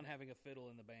 but it was fun having a fiddle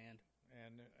in the band.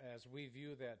 And as we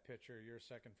view that picture, you're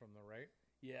second from the right.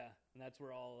 Yeah, and that's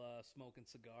where all smoking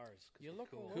cigars. 'cause You we're look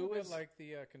cool. a little Who bit is- like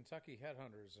the Kentucky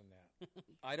Headhunters in that.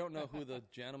 I don't know who the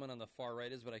gentleman on the far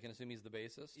right is, but I can assume he's the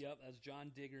bassist. Yep, that's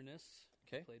John Diggerness.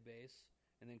 Okay. Played bass.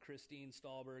 And then Christine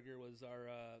Stahlberger was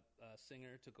our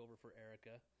singer, took over for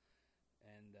Erica.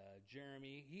 And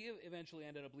Jeremy, he eventually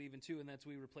ended up leaving too, and that's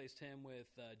we replaced him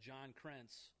with John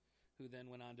Krentz, who then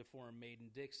went on to form Maiden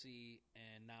Dixie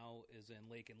and now is in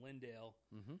Lake and Lindale.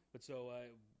 Mm-hmm. But so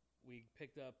we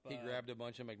picked up... He grabbed a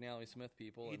bunch of McNally Smith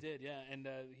people. He and did, yeah. And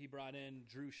he brought in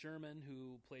Drew Sherman,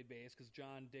 who played bass, because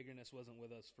John Diggerness wasn't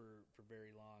with us for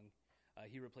very long.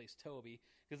 He replaced Toby.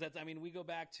 Because that's, I mean, we go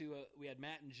back to, we had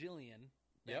Matt and Jillian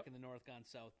back Yep. in the North Gone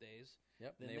South days.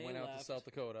 Yep, Then they they went out to left. South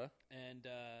Dakota And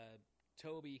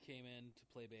Toby came in to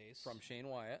play bass. from Shane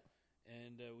Wyatt.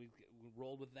 And we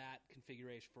rolled with that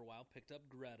configuration for a while. Picked up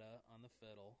Greta on the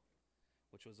fiddle,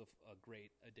 which was a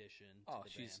great addition to Oh, the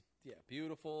she's band.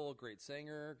 beautiful, great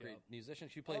singer, great Yep. musician.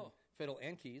 She played Oh. fiddle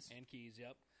and keys. And keys,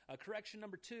 yep. Correction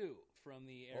number 2 from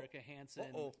the Erica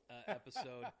Hansen Uh-oh.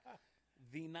 episode.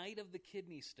 The Night of the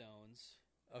Kidney Stones,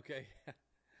 Okay.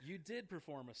 you did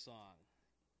perform a song.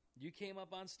 You came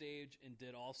up on stage and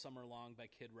did All Summer Long by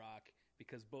Kid Rock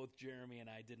because both Jeremy and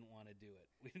I didn't want to do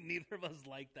it. Neither of us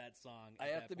liked that song. I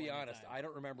have to be honest. I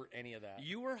don't remember any of that.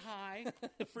 You were high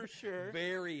for sure,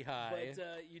 very high.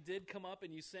 but you did come up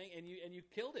and you sang and you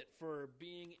killed it for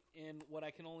being in what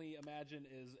I can only imagine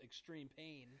is extreme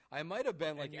pain. I might have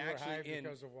been like And you were high actually in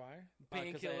because of why?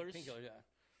 Painkillers. Painkillers, yeah.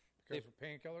 Because of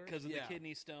painkillers? Because of Yeah. the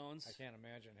kidney stones. I can't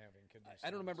imagine having kidney stones. I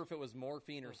don't remember if it was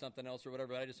morphine or something else or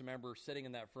whatever, but I just remember sitting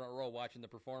in that front row watching the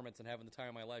performance and having the time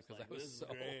of my life because Like, I was this is so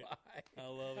great. high. I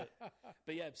love it.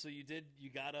 But yeah, so you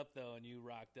got up though and you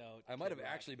rocked out. I might have Kid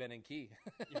Rock. actually been in key.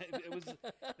 Yeah,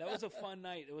 that was a fun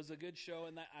night. It was a good show,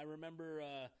 and I remember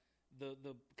the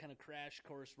kind of crash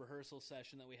course rehearsal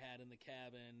session that we had in the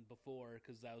cabin before,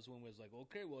 because that was when we was like,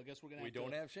 okay, well, I guess we're gonna. We have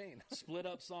don't to have Shane. split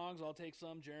up songs. I'll take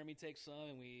some, Jeremy takes some,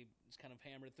 and we just kind of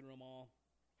hammered through them all.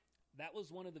 That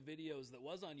was one of the videos that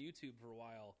was on YouTube for a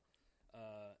while,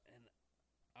 and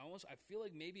I feel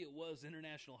like maybe it was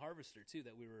International Harvester too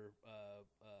that we were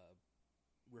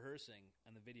rehearsing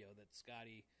on the video that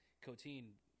Scotty Coteen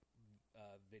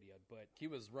videoed, but He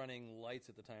was running lights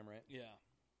at the time, right? yeah.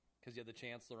 Because you had the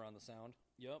Chancellor on the sound.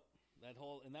 Yep,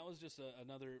 and that was just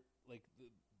another, like,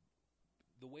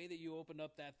 the way that you opened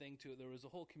up that thing to it. There was a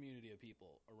whole community of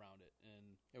people around it,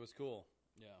 and It was cool.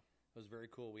 yeah, It was very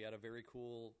cool. We had a very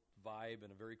cool vibe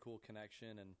and a very cool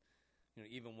connection. And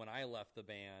even when I left the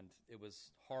band, it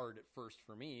was hard at first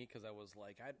for me because I was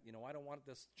like, I don't want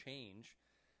this change,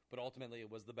 but ultimately it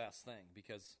was the best thing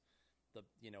because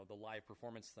the live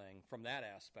performance thing from that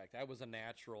aspect. I was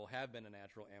have been a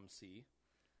natural MC,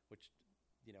 which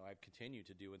I've continued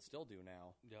to do and still do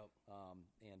now. yep.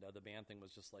 And the band thing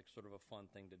was just like sort of a fun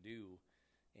thing to do.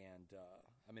 And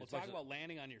I mean, Well, as much talk as- about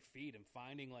landing on your feet and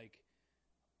finding like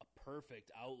a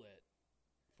perfect outlet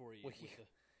for you. Well,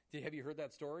 with have you heard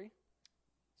that story?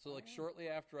 So, like, shortly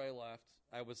after I left,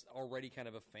 I was already kind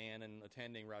of a fan and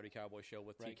attending Rowdy Cowboy Show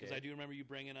with right, TK. because I do remember you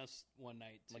bringing us one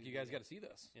night. Like, to you guys the- got to see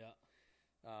this.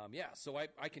 Yeah. So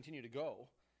I continue to go,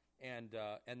 and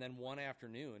then one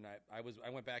afternoon I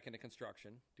went back into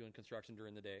construction, doing construction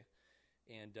during the day,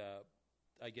 and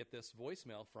I get this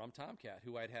voicemail from Tomcat,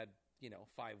 who I'd had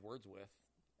 5 words with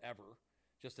ever,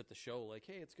 just at the show, like,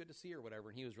 hey, it's good to see you or whatever.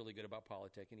 And he was really good about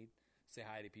politic, and he'd say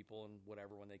hi to people and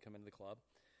whatever when they come into the club.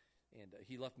 And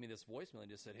he left me this voicemail and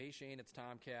just said, hey, Shane, it's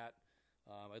Tomcat.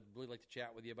 I'd really like to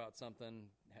chat with you about something.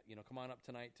 Come on up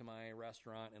tonight to my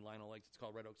restaurant in Lionel Lakes. It's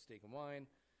called Red Oak Steak and Wine.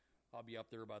 I'll be up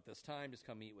there about this time. Just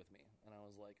come meet with me. And I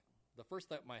was like, the first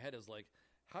thought in my head is like,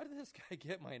 how did this guy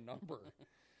get my number?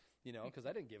 Because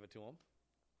I didn't give it to him.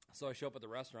 So I show up at the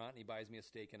restaurant, and he buys me a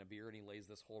steak and a beer, and he lays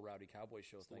this whole Rowdy Cowboy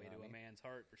Show It's the thing way on to me. a man's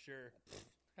heart for sure.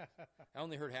 I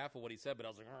only heard half of what he said, but I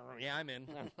was like, yeah, I'm in.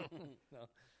 No.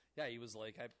 Yeah, he was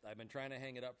like, I've been trying to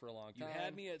hang it up for a long You time.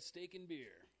 had me at steak and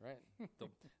beer. Right.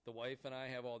 The wife and I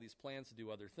have all these plans to do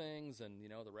other things, and,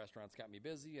 the restaurant's got me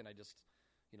busy, and I just,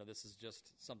 this is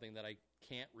just something that I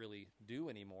can't really do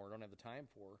anymore. I don't have the time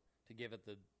to give it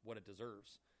what it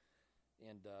deserves.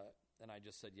 And I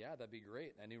just said, yeah, that'd be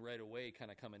great. I knew right away,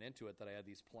 kind of coming into it, that I had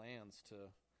these plans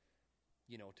to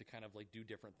kind of like do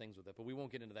different things with it. But we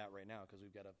won't get into that right now because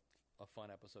we've got a fun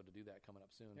episode to do that coming up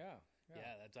soon. Yeah.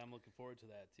 Yeah, I'm looking forward to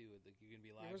that too. Like, you're gonna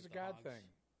be live. It was a with the God Hogs. thing.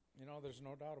 There's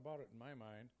no doubt about it in my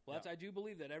mind. Well, I do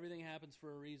believe that everything happens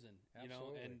for a reason.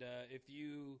 Absolutely. And if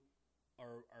you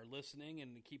are listening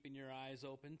and keeping your eyes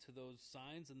open to those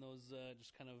signs and those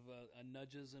just kind of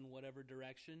nudges in whatever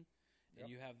direction, and Yep.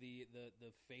 you have the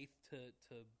faith to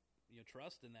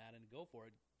trust in that and go for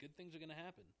it, good things are going to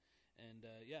happen. And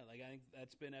I think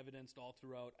that's been evidenced all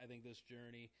throughout. I think this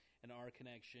journey and our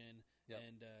connection, Yep.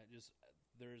 and just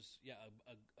there's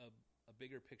a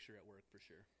bigger picture at work for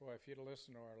sure. Boy, if you'd have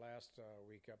listened to our last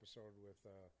week episode with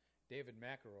David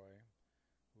McElroy,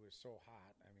 who was so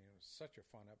hot, I mean, it was such a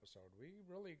fun episode. We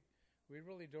really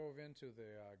dove into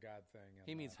the God thing. And,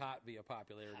 He means hot via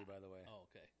popularity, by the way. Oh,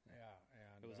 okay. yeah,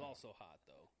 and It was also hot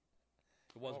though.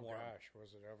 It was oh warm. gosh,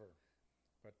 was it ever?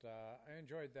 But I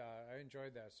enjoyed that. I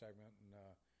enjoyed that segment, and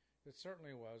it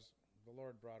certainly was. The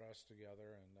Lord brought us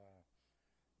together, and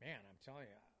man, I'm telling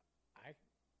you,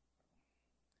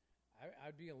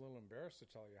 I'd be a little embarrassed to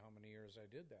tell you how many years I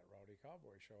did that Rowdy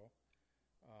Cowboy Show.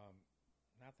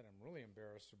 Not that I'm really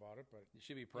embarrassed about it, but You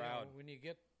should be proud. when you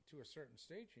get to a certain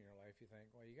stage in your life, you think,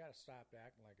 well, you got to stop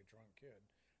acting like a drunk kid.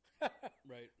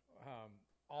 Right.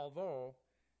 Although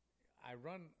I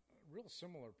run real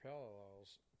similar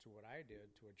parallels to what I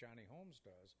did to what Johnny Holmes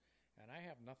does, and I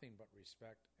have nothing but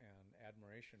respect and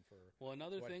admiration for. Well,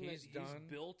 another what thing he's that done. he's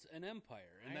built an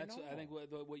empire, and I that's know. I think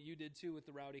what you did too with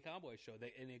the Rowdy Cowboy Show,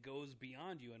 and it goes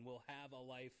beyond you, and will have a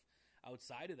life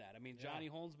outside of that. I mean, Johnny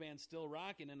Holmes Band's still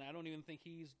rocking, and I don't even think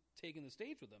he's taking the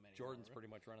stage with them anymore. Jordan's pretty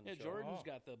much running the show. Jordan's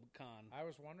got the con. I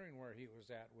was wondering where he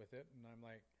was at with it, and I'm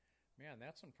like, man,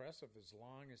 that's impressive as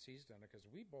long as he's done it, because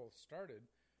we both started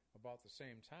about the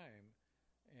same time,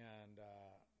 and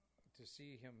to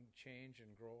see him change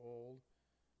and grow old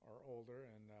or older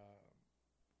and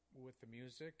with the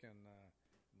music, and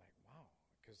I'm like, wow,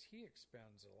 because he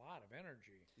expends a lot of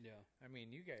energy. Yeah. I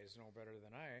mean, you guys know better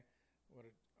than I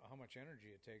how much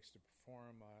energy it takes to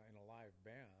perform in a live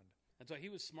band. And so he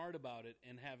was smart about it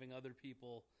and having other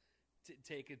people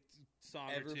take a song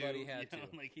Everybody or two. had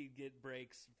to. Like he'd get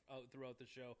breaks out throughout the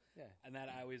show. Yeah. And that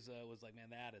I always was like,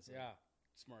 man, that is a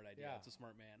smart idea. Yeah. It's a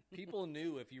smart man. People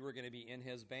knew if you were going to be in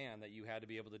his band that you had to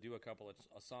be able to do a couple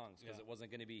of songs because it wasn't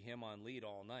going to be him on lead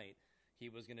all night. He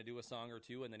was going to do a song or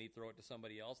two, and then he'd throw it to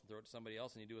somebody else, and throw it to somebody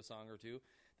else, and he'd do a song or two.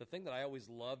 The thing that I always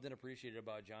loved and appreciated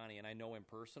about Johnny, and I know him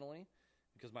personally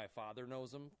because my father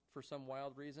knows him for some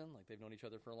wild reason, like they've known each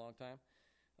other for a long time,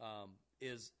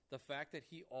 is the fact that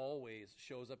he always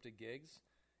shows up to gigs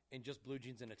in just blue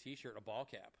jeans and a T-shirt and a ball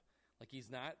cap. Like,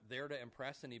 he's not there to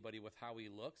impress anybody with how he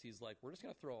looks. He's like, we're just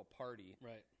going to throw a party.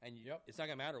 Right. And it's not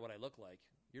going to matter what I look like.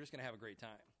 You're just going to have a great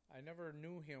time. I never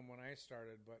knew him when I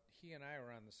started, but he and I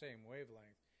were on the same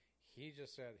wavelength. He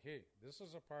just said, hey, this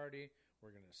is a party.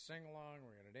 We're going to sing along.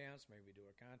 We're going to dance, maybe do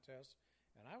a contest.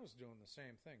 And I was doing the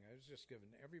same thing. I was just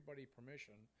giving everybody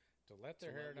permission to let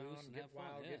their hair down, get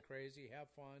wild, get crazy,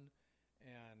 have fun.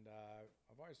 And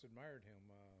I've always admired him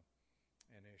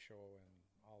and his show and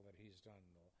all that he's done.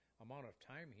 The amount of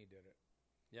time he did it.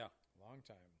 Yeah. Long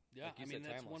time. Yeah, Like I you mean,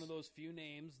 said, that's one timeless. of those few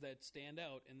names that stand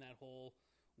out in that whole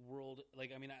world.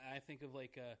 Like, I mean, I think of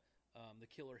like the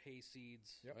Killer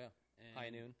Hayseeds. Yep. Yeah. And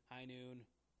High Noon.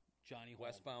 Johnny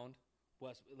Holmes. Westbound.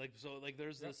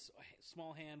 There's this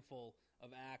small handful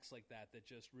of acts like that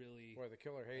just really Boy, the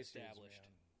Killer Hayseeds, established.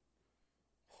 Man.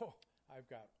 Oh, I've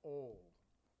got old,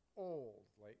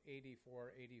 like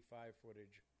 84, 85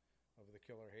 footage of the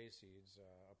Killer Hayseeds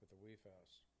up at the Wee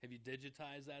Fest. Have you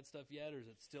digitized that stuff yet, or is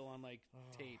it still on like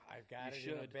tape? I've got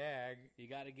You it in a bag. You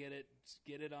got to get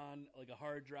it on like a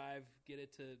hard drive. Get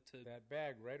it to That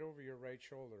bag right over your right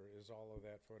shoulder is all of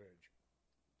that footage.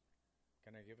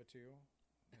 Can I give it to you?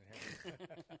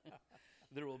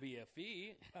 There will be a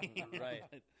fee, Right.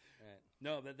 But, Right.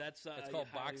 No, but that's It's I called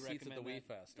highly box seats at the recommend Wee that.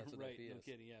 Fest. That's what right, the fee no is.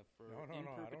 kidding. Yeah, for No, in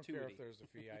I don't care if perpetuity. there's a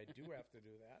fee. I do have to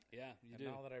do that. Yeah, you And do.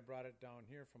 now that I brought it down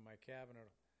here from my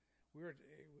cabinet, we were,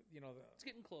 It's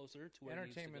getting closer to where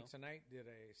Entertainment it used to go. Tonight did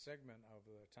a segment of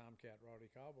the Tomcat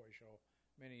Rowdy Cowboy Show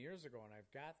many years ago, and I've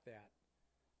got that.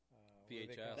 What do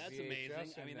they call it? VHS. That's VHS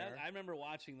amazing. I in mean, there. I remember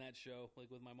watching that show like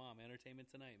with my mom.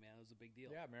 Entertainment Tonight, man, it was a big deal.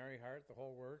 Yeah, Mary Hart, the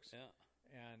whole works. Yeah.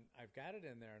 And I've got it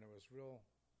in there, and it was real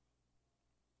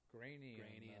grainy.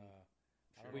 And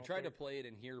I don't We know tried if to play it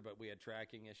in here, but we had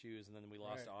tracking issues, and then we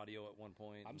lost Right. audio at one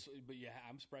point. I'm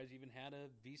surprised you even had a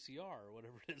VCR or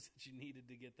whatever it is that you needed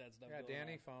to get that stuff. Yeah, going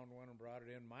Danny on. found one and brought it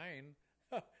in. Mine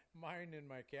in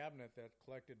my cabinet that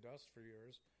collected dust for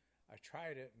years. I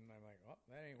tried it, and I'm like, oh,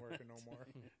 that ain't working no more.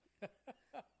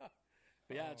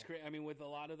 But yeah, it's great. I mean, with a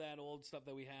lot of that old stuff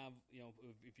that we have,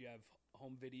 if you have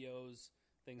home videos,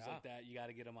 things like that, you got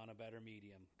to get them on a better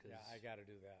medium. Yeah, I got to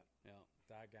do that. Yeah.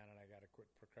 Doggone it, I got to quit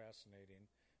procrastinating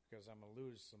because I'm going to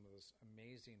lose some of this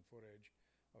amazing footage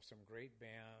of some great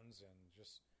bands and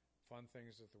just fun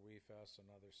things at the Wee Fest and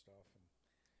other stuff. And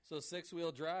So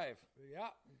 6-wheel drive.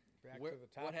 yeah, back to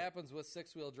the top. What happens with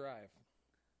 6-wheel drive?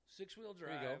 Six-wheel There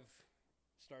you go. drive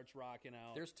starts rocking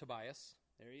out. There's Tobias.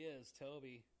 There he is,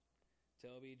 Toby,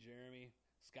 Jeremy,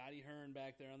 Scotty Hearn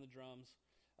back there on the drums.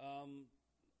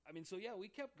 I mean, so yeah, we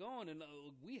kept going, and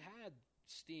we had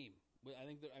steam. I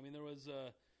think there was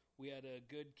we had a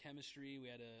good chemistry. We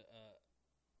had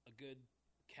a good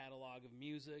catalog of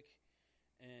music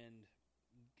and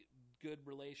good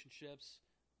relationships.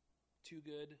 Too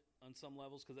good on some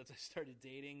levels because I started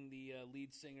dating the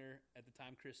lead singer at the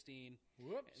time, Christine.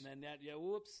 Whoops. And then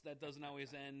that doesn't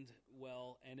always end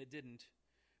well, and it didn't,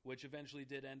 which eventually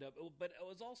did end up. But it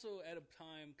was also at a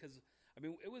time because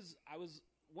I was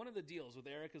one of the deals with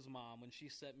Erica's mom when she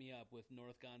set me up with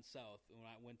North Gone South when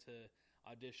I went to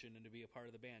audition and to be a part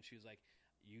of the band. She was like,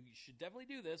 "You should definitely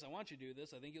do this. I want you to do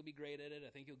this. I think you'll be great at it.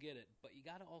 I think you'll get it. But you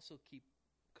got to also keep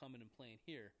coming and playing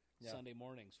here Sunday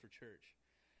mornings for church."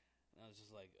 And I was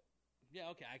just like, yeah,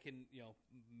 okay, I can,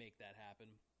 make that happen.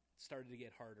 It started to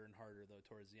get harder and harder, though,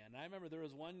 towards the end. And I remember there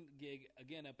was one gig,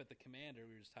 again, up at the Commander.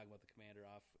 We were just talking about the Commander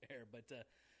off air, but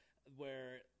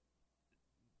where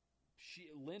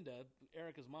Linda,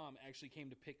 Erica's mom, actually came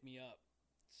to pick me up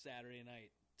Saturday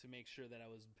night to make sure that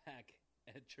I was back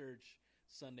at church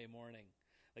Sunday morning.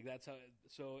 Like that's how.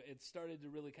 So it started to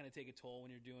really kind of take a toll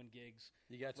when you're doing gigs.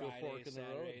 You got to a Friday, fork in the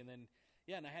road. Saturday, and then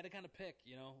and I had to kind of pick.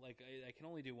 Like I can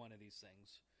only do one of these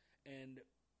things, and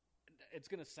it's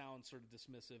going to sound sort of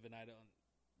dismissive, and I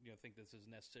don't think this is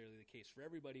necessarily the case for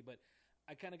everybody, but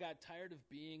I kind of got tired of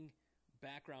being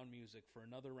background music for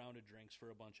another round of drinks for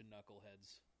a bunch of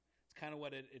knuckleheads. It's kind of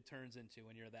what it turns into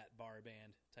when you're that bar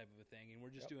band type of a thing, and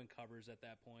we're just doing covers at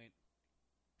that point.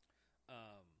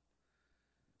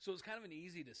 So it was kind of an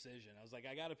easy decision. I was like,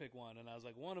 I got to pick one, and I was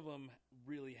like, one of them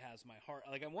really has my heart.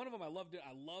 Like, one of them, I loved it.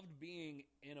 I loved being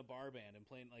in a bar band and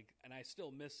playing, and I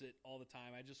still miss it all the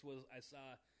time. I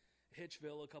saw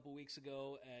Hitchville a couple weeks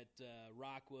ago at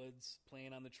Rockwoods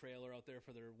playing on the trailer out there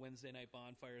for their Wednesday night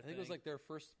bonfire thing. I think it was like their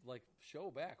first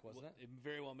show back, wasn't it? It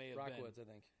very well may have been. Rockwoods, I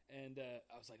think. And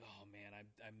I was like, oh man,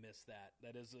 I miss that.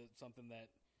 That is something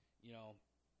that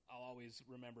I'll always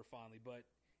remember fondly. But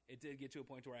it did get to a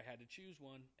point where I had to choose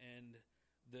one, and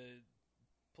the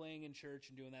playing in church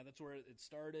and doing that's where it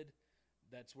started.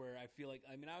 That's where I feel like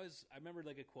I remember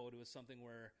like a quote. It was something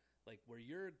where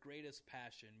your greatest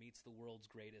passion meets the world's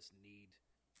greatest need.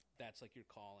 That's like your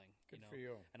calling. Good for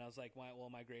you. And I was like,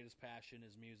 my greatest passion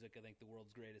is music. I think the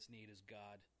world's greatest need is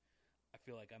God. I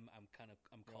feel like I'm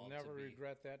called. You'll never to be.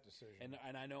 regret that decision.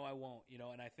 And I know I won't,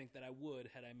 and I think that I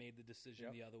would had I made the decision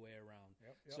the other way around.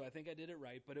 Yep. So I think I did it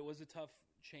right, but it was a tough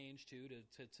change too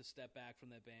to step back from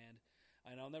that band.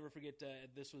 And I'll never forget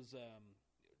this was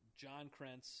John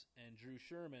Krentz and Drew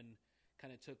Sherman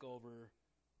kind of took over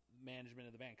management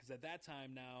of the band, because at that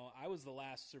time now I was the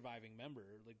last surviving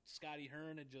member. Like Scotty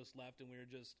Hearn had just left, and we were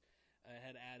just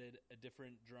had added a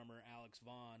different drummer. Alex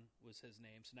Vaughn was his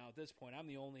name. So now at this point I'm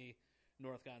the only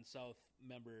North Gone South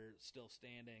member still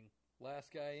standing.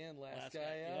 Last guy in, last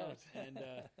guy out. Yeah. And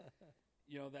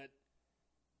that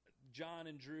John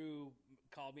and Drew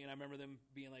called me, and I remember them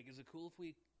being like, is it cool if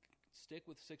we stick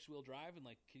with Six Wheel Drive, and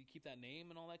like, can you keep that name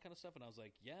and all that kind of stuff? And I was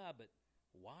like, yeah, but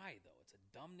why though? It's a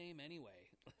dumb name anyway.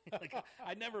 Like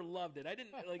I never loved it. I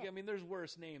didn't there's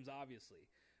worse names obviously,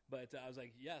 but I was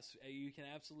like, yes, you can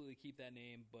absolutely keep that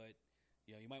name, but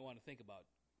you might want to think about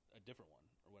a different one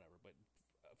or whatever. But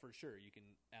for sure, you can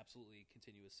absolutely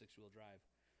continue with Six Wheel Drive.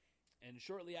 And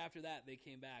shortly after that, they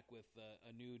came back with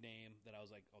a new name that I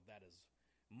was like, oh, that is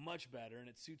much better, and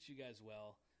it suits you guys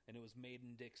well. And it was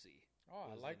Maiden Dixie. Oh,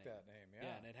 I like that name.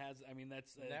 Yeah, and it has.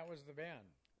 that's that was the band.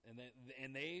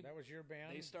 And they that was your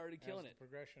band. They started killing it.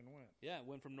 Progression went. Yeah, it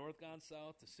went from North Gone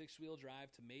South to Six Wheel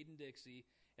Drive to Maiden Dixie,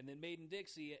 and then Maiden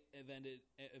Dixie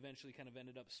eventually kind of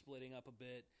ended up splitting up a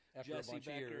bit. After Jesse a bunch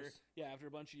Becker, of years. Yeah, after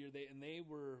a bunch of years, they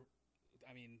were.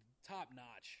 Top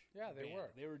notch. Yeah, they were.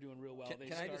 They were doing real well.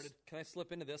 Can I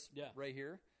slip into this right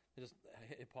here? Just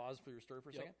hit pause for your story for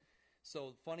a second.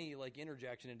 So funny,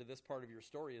 interjection into this part of your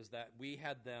story is that we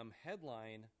had them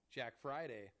headline Jack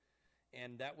Friday,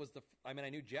 and that was I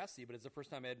knew Jesse, but it's the first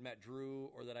time I had met Drew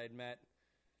or that I had met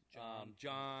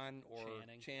John or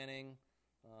Channing.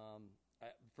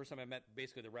 First time I met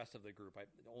basically the rest of the group. I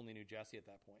only knew Jesse at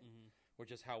that point,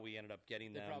 which is how we ended up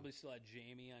getting them. They probably still had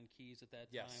Jamie on keys at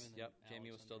that time. Yes, and yep. Alex Jamie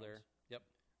was still drums. there. Yep.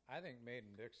 I think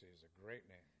Maiden Dixie is a great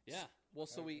name. Yeah. Well,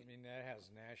 so that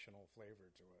has national flavor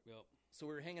to it. Yep. So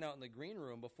we were hanging out in the green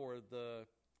room before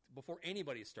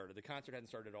anybody started. The concert hadn't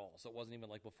started at all, so it wasn't even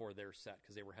before their set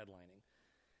because they were headlining.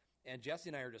 And Jesse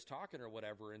and I were just talking or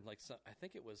whatever, and I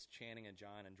think it was Channing and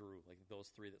John and Drew,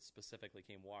 those three that specifically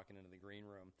came walking into the green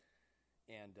room,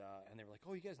 and they were like,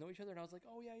 "Oh, you guys know each other?" And I was like,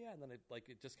 "Oh yeah, yeah." And then it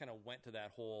just kind of went to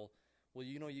that whole, well,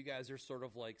 you guys are sort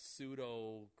of like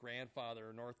pseudo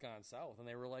grandfather North Gone South, and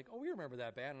they were like, "Oh, we remember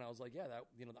that band," and I was like, "Yeah, that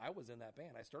I was in that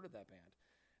band. I started that band."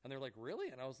 And they're like, "Really?"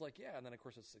 And I was like, "Yeah." And then of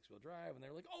course it's Six Wheel Drive, and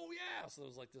they're like, "Oh yeah!" So it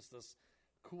was like this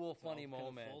cool, funny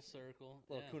moment, full circle,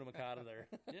 little Kuna Matata there.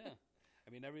 Yeah.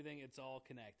 Everything, it's all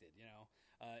connected,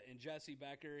 And Jesse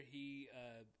Becker, he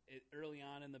early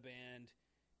on in the band,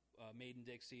 Maiden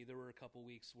Dixie, there were a couple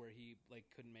weeks where he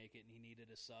couldn't make it and he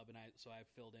needed a sub, and so I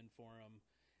filled in for him,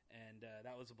 and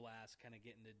that was a blast, kind of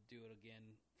getting to do it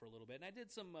again for a little bit. And I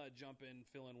did some jump in,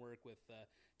 fill in work with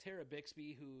Tara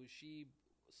Bixby, who she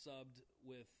subbed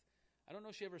with. I don't know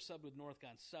if she ever subbed with North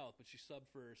Gone South, but she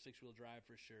subbed for Six Wheel Drive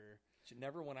for sure. She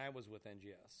never when I was with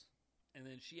NGS. And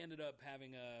then she ended up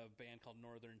having a band called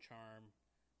Northern Charm,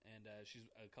 and she's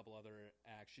a couple other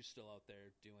acts. She's still out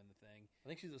there doing the thing.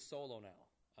 I think she's a solo now.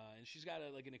 And she's got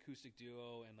an acoustic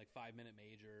duo and 5 Minute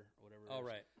Major or whatever. Oh,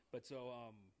 right. But so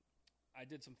I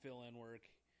did some fill-in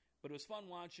work. But it was fun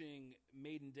watching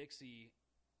Maiden Dixie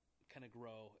kind of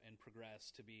grow and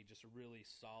progress to be just a really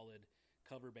solid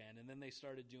cover band. And then they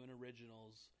started doing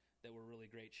originals that were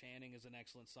really great. Channing is an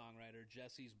excellent songwriter.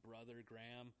 Jesse's brother,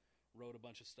 Graham, wrote a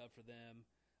bunch of stuff for them.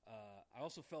 I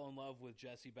also fell in love with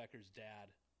Jesse Becker's dad.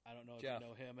 I don't know if Jeff. you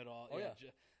know him at all. Oh, yeah.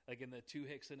 Like in the Two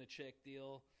Hicks and a Chick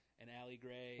deal and Allie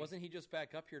Gray. Wasn't he just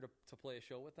back up here to play a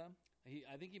show with them?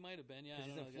 I think he might have been, yeah. 'Cause I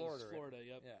he's don't in know. Florida, right? Florida,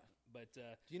 yep. Yeah. But Do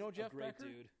you know Jeff a great Becker?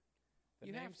 dude. The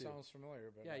You name have to. sounds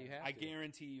familiar, but Yeah, you have I to.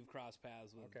 guarantee you've crossed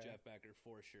paths with Okay. Jeff Becker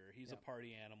for sure. He's Yeah. a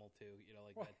party animal too,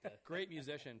 like that. Great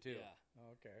musician, too. Yeah.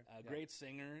 Okay. Great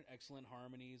singer, excellent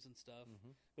harmonies and stuff.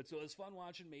 Mhm. But so it was fun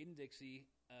watching Made in Dixie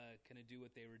kind of do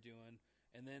what they were doing,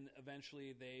 and then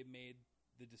eventually they made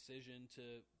the decision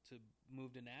to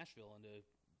move to Nashville and to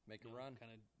Make a run.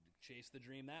 kind of chase the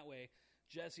dream that way.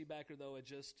 Jesse Becker though had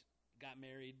just got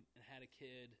married and had a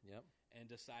kid Yep. and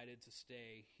decided to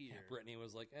stay here. Brittany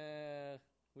was like,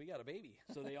 we got a baby.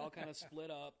 So they all kind of split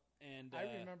up, and I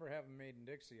remember having Made in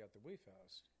Dixie at the Wee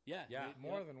Fest yeah, Yeah.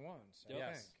 more than once. I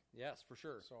Yes. think. Yes, for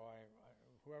sure. So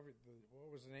what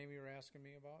was the name you were asking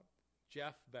me about?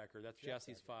 Jeff Becker. That's Jeff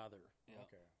Jesse's Becker. father. Yeah.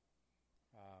 Okay.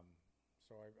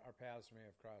 So our paths may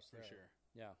have crossed for there. sure.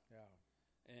 Yeah. Yeah.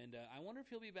 And I wonder if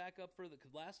he'll be back up for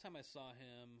because last time I saw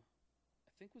him,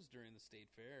 I think was during the state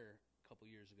fair a couple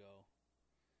years ago.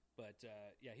 But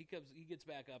yeah, he gets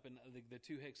back up, and the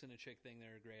Two Hicks and a Chick thing,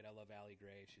 they're great. I love Allie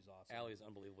Gray; she's awesome. Allie's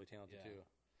unbelievably talented, Yeah. too.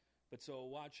 But so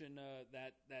watching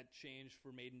that change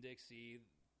for Made in Dixie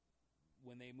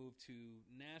when they moved to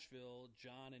Nashville,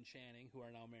 John and Channing, who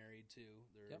are now married too,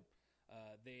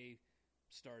 they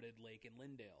started Lake and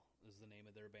Lindale is the name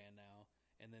of their band now.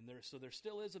 And then there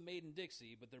still is a Made in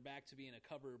Dixie, but they're back to being a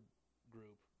cover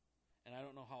group. And I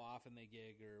don't know how often they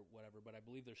gig or whatever, but I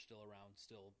believe they're still around,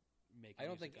 still making. I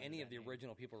don't think music under any of that the name.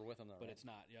 original people are with them, though. But right? it's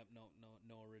not. Yep,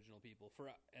 no original people.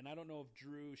 And I don't know if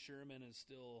Drew Sherman is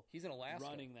still He's in Alaska.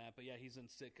 running that, but yeah, he's in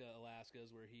Sitka, Alaska,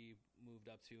 is where he moved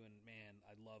up to. And man,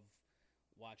 I love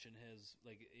watching his.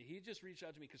 Like he just reached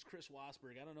out to me because Chris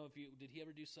Wasberg. I don't know if did he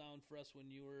ever do sound for us when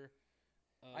you were.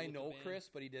 I with the know band? Chris,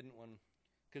 but he didn't when.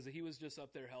 Because he was just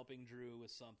up there helping Drew with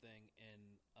something in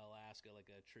Alaska, like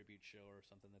a tribute show or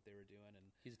something that they were doing, and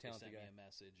He's a they talented sent guy. me a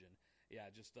message, and yeah,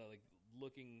 just like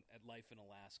looking at life in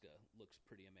Alaska looks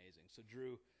pretty amazing. So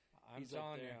Drew, I'm he's up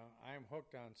telling you, there. I'm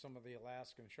hooked on some of the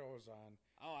Alaskan shows on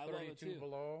Oh, I love it 32 too.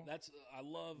 Below. I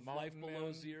love Mountain Life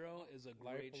Below Men, Zero is a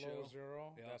Life great Below show.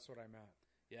 Zero. Yeah. That's what I meant.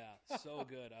 Yeah, so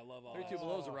good. I love all 32 that.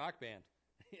 Below's a rock band.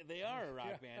 They are a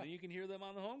rock band, and you can hear them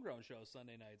on the Homegrown show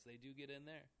Sunday nights. They do get in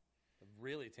there.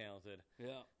 Really talented.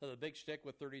 Yeah. So the big shtick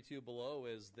with 32 Below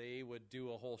is they would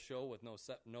do a whole show with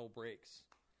no breaks.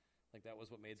 Like that was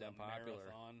what made them A popular.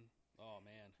 marathon. Oh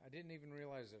man. I didn't even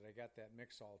realize that I got that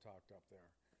mix all talked up there.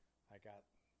 I got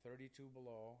 32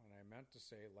 Below, and I meant to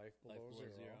say Life Below,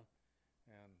 Zero.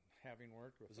 And having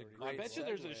worked with It was a 32 great I bet you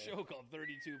there's a segue. show called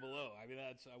 32 Below. I mean,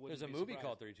 I wouldn't There's a be movie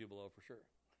surprised. called 32 Below for sure.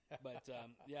 But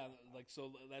yeah, like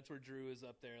so that's where Drew is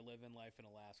up there living life in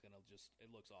Alaska, and it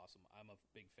looks awesome. I'm a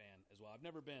big fan as well. I've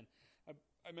never been. I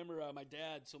remember my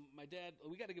dad. So my dad,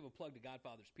 we got to give a plug to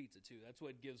Godfather's Pizza too. That's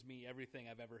what gives me everything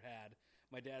I've ever had.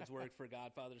 My dad's worked for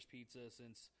Godfather's Pizza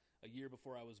since a year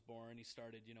before I was born. He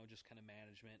started, just kind of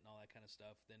management and all that kind of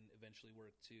stuff. Then eventually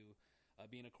worked to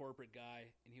being a corporate guy,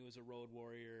 and he was a road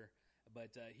warrior.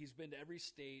 But he's been to every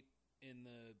state in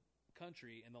the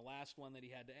country, and the last one that he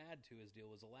had to add to his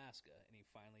deal was Alaska, and he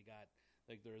finally got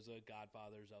there's a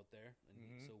Godfather's out there, and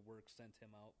so work sent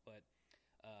him out. But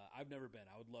I've never been.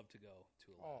 I would love to go to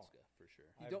Alaska for sure.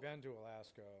 I've been to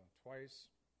Alaska twice.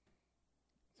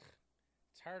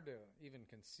 It's hard to even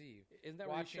conceive. Isn't that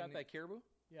where you Watching shot that caribou?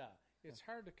 Yeah, it's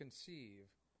hard to conceive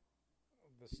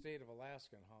the state of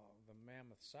Alaska and how the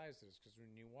mammoth size it is. Because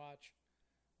when you watch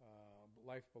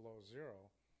Life Below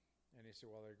Zero, and you say,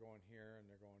 well, they're going here and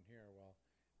they're going here. Well,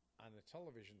 on the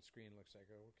television screen, looks like,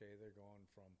 okay, they're going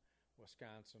from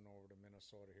Wisconsin over to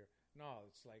Minnesota here. No,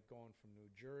 it's like going from New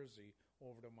Jersey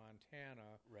over to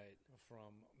Montana, Right.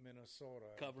 from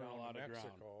Minnesota Covering down a lot to of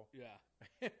Mexico. ground. Yeah.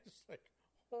 It's like,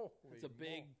 holy It's a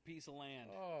big mo- piece of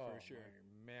land oh, for sure.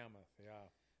 my mammoth,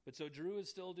 yeah. But so Drew is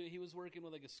still doing. He was working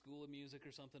with like a school of music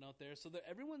or something out there. So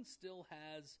everyone still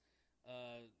has,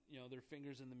 their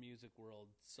fingers in the music world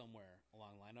somewhere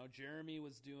along the line. Now Jeremy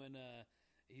was doing.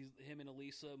 Him and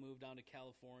Elisa moved down to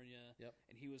California. Yep.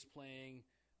 And he was playing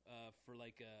for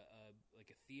like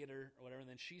a theater or whatever. And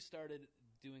then she started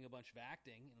doing a bunch of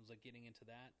acting and was like getting into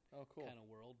that Oh, cool. kind of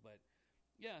world. But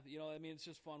yeah, it's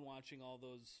just fun watching all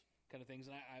those kind of things.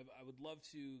 And I would love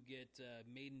to get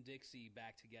Made in Dixie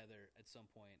back together at some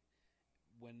point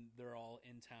when they're all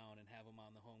in town and have them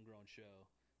on the Homegrown show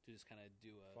to just kind of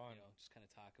do a, Fun. just kind of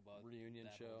talk about Reunion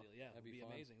that show. whole deal. Yeah, That'd it would be be fun.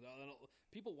 amazing.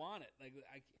 People want it. Like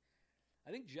I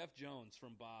think Jeff Jones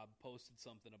from Bob posted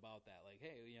something about that. Like,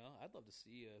 hey, I'd love to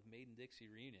see a Maiden-Dixie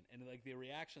reunion. And, like, the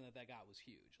reaction that got was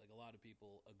huge. Like, a lot of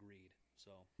people agreed.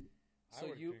 So I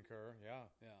would concur, yeah.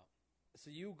 Yeah. So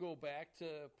you go back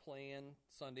to playing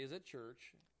Sundays at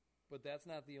church, but that's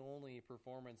not the only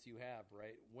performance you have,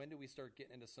 right? When do we start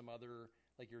getting into some other,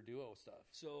 like, your duo stuff?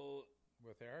 So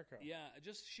with Erica. Yeah,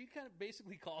 she kind of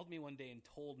basically called me one day and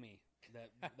told me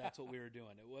that's what we were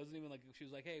doing. It wasn't even like she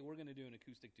was like, "Hey, we're going to do an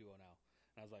acoustic duo now,"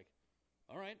 and I was like,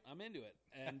 "All right, I'm into it."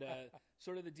 And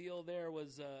sort of the deal there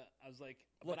was, I was like,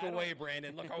 "Look away,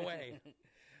 Brandon, look away."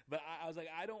 But I was like,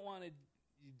 I don't want to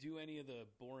do any of the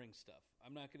boring stuff.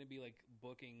 I'm not going to be like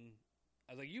booking.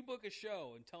 I was like, you book a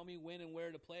show and tell me when and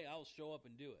where to play. I'll show up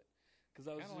and do it. Because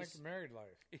I was kind of like married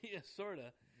life. Yeah, sort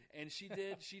of. And she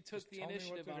did. She took the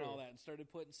initiative on all that and started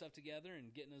putting stuff together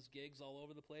and getting us gigs all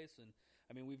over the place. And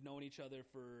I mean, we've known each other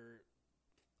for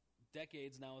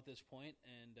decades now at this point,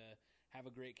 and have a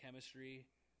great chemistry.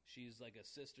 She's like a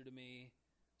sister to me.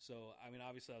 So I mean,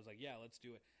 obviously, I was like, yeah, let's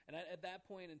do it. And at that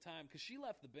point in time, because she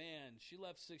left the band, she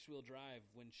left Six Wheel Drive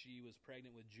when she was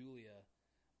pregnant with Julia,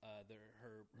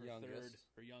 her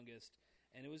youngest.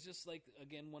 And it was just like,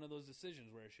 again, one of those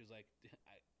decisions where she was like,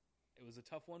 it was a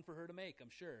tough one for her to make, I'm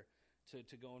sure,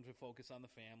 to go and to focus on the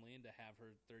family and to have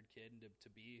her third kid and to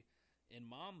be in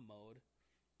mom mode.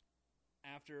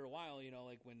 After a while,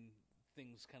 like when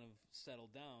things kind of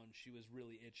settled down, she was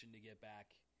really itching to get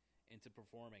back into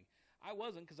performing. I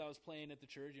wasn't, because I was playing at the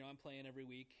church. I'm playing every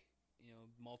week,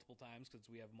 multiple times because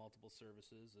we have multiple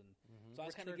services. And so I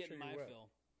was kind of getting my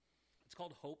fill. It's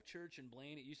called Hope Church in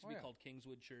Blaine. It used to be called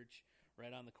Kingswood Church, right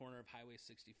on the corner of Highway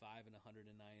 65 and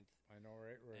 109th. I know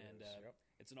right where it is. Yep.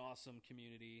 It's an awesome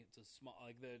community. It's a small,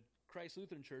 like the Christ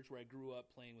Lutheran Church where I grew up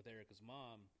playing with Erica's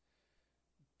mom.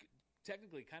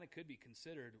 Technically, kind of could be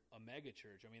considered a mega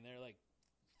church. I mean, they're like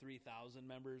 3,000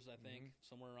 members, I think,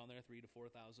 somewhere around there, 3,000 to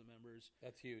 4,000 members.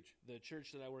 That's huge. The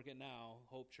church that I work at now,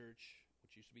 Hope Church,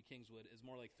 which used to be Kingswood, is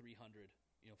more like 300,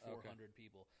 400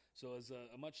 people. So it's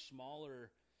a much smaller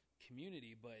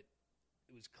community, but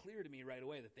it was clear to me right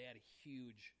away that they had a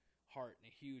huge heart and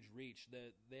a huge reach.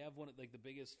 They have one of like the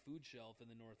biggest food shelf in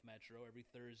the North Metro. Every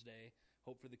Thursday,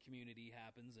 Hope for the Community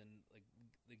happens, and like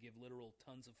they give literal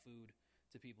tons of food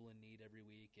to people in need every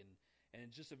week, and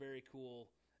it's just a very cool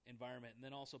environment. And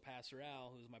then also Pastor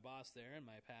Al, who's my boss there and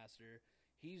my pastor,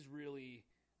 he's really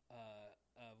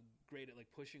great at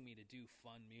like pushing me to do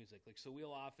fun music. Like, so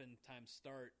we'll oftentimes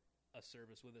start a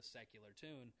service with a secular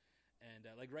tune. And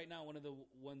like right now, one of the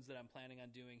ones that I'm planning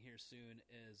on doing here soon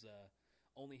is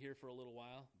 "Only Here for a Little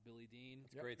While." Billy Dean,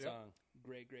 it's a great song,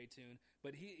 great tune.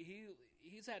 But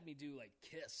he's had me do like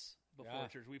Kiss before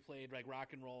church. We played like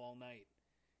rock and roll all night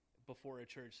before a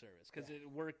church service because it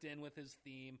worked in with his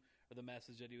theme or the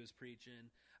message that he was preaching.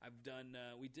 I've done.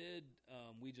 We did.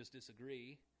 We Just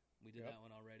Disagree. We did that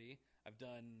one already. I've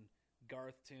done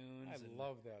Garth tunes. I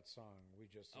love that song. We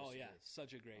Just Disagree. Oh yeah,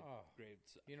 such a great.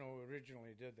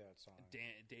 Originally did that song.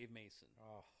 Dave Mason.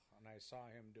 Oh, and I saw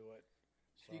him do it.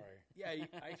 Sorry.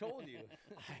 I told you.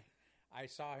 I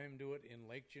saw him do it in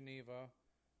Lake Geneva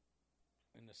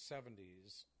in the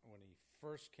 70s when he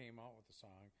first came out with the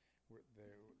song.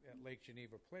 At Lake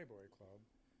Geneva Playboy Club,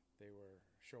 they were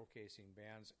showcasing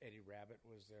bands. Eddie Rabbitt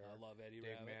was there. I love Eddie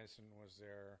Dave Rabbitt. Dave Madison was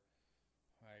there.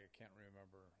 I can't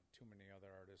remember too many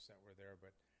other artists that were there,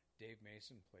 but Dave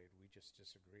Mason played "We Just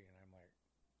Disagree," and I'm like,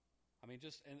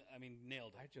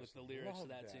 nailed it with the lyrics of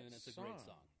that tune. It's a great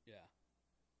song. Yeah.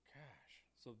 Gosh.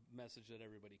 So message that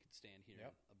everybody could stand here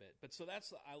a bit. But so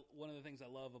that's one of the things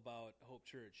I love about Hope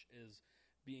Church is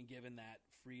being given that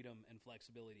freedom and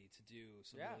flexibility to do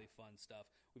some really fun stuff.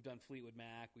 We've done Fleetwood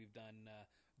Mac. We've done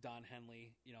Don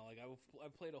Henley.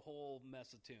 I've played a whole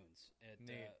mess of tunes at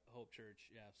Hope Church.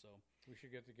 Yeah, so we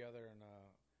should get together and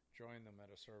join them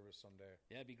at a service someday.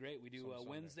 Yeah, it'd be great. We do a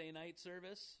Wednesday night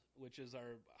service, which is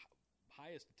our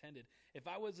highest attended. If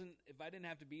I didn't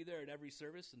have to be there at every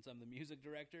service, since I'm the music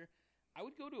director, I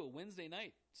would go to a Wednesday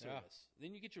night service.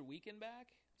 Then you get your weekend back.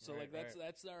 So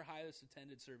that's our highest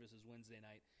attended service is Wednesday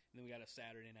night, and then we got a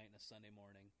Saturday night and a Sunday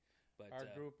morning. But our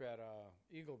group at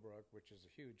Eaglebrook, which is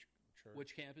a huge church.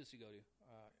 Which campus you go to?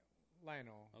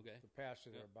 Lino. Okay. The pastor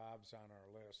there, Bob's on our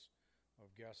list of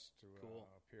guests to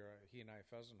appear. He and I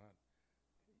pheasant hunt.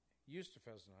 Used to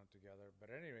pheasant hunt together,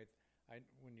 but at any rate,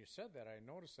 when you said that, I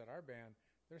noticed that our band,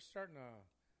 they're starting to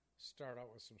start out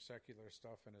with some secular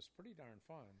stuff, and it's pretty darn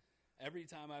fun. Every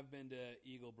time I've been to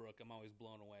Eaglebrook, I'm always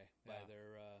blown away by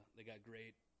their. They got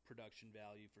great production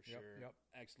value for sure. Yep.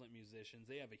 Excellent musicians.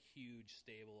 They have a huge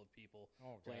stable of people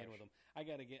playing with them. I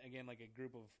got again like a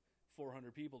group of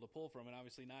 400 people to pull from, and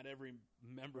obviously not every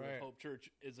member Right. of Hope Church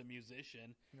is a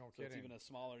musician. No So it's kidding. even a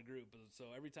smaller group. So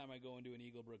every time I go into an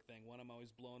Eagle Brook thing, one, I'm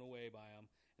always blown away by them,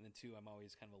 and then two, I'm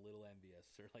always kind of a little envious.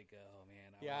 They're like, oh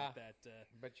man, I Yeah. want that.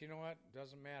 But you know what?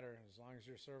 Doesn't matter as long as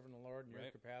you're serving the Lord in your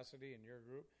Right. capacity in your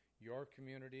group, your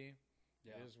community.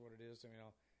 Yeah. It is what it is.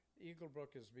 Eagle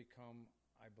Brook has become,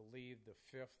 I believe, the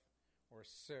 5th or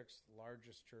 6th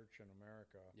largest church in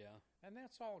America, Yeah. and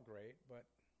that's all great. But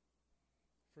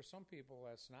for some people,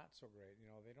 that's not so great.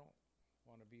 They don't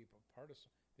want to be a part of.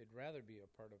 They'd rather be a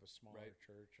part of a smaller Right.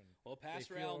 church. And Well,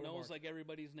 Pastor feel a Al little knows more- like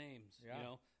everybody's names. Yeah. You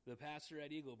know, the pastor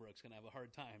at Eagle Brook's gonna have a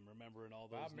hard time remembering all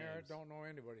those Bob names. Merritt don't know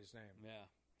anybody's name. Yeah.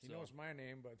 He So- knows my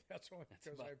name, but that's only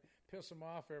because about- I piss him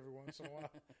off every once in a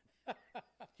while.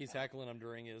 He's heckling him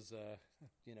during his,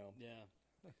 Yeah.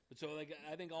 But so, like,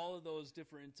 I think all of those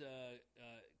different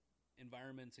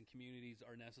environments and communities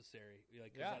are necessary.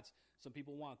 Like, 'cause Yeah. that's some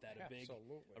people want that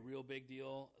Absolutely. a real big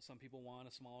deal. Some people want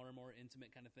a smaller, more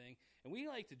intimate kind of thing. And we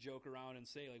like to joke around and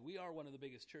say, like, we are one of the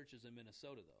biggest churches in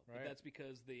Minnesota, though. But Right. that's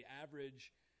because the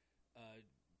average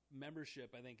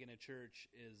membership, I think, in a church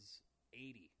is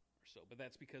 80 or so. But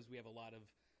that's because we have a lot of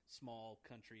small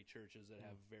country churches that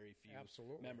have very few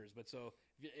Absolutely. members. But so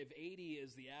if 80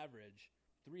 is the average,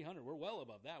 300, we're well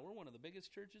above that. We're one of the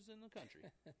biggest churches in the country.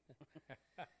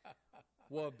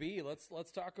 Well, B, let's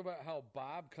talk about how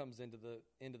Bob comes into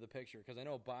the picture, because I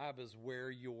know Bob is where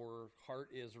your heart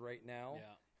is right now.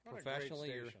 Yeah. What a great Professionally,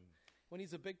 station. when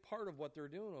he's a big part of what they're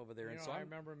doing over there. And so I I'm-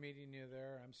 remember meeting you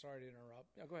there. I'm sorry to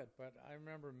interrupt. Yeah, go ahead. But I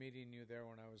remember meeting you there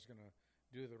when I was going to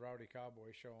do the Rowdy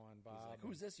Cowboy show on He's Bob. like,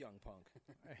 who's this young punk?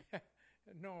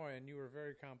 No, and you were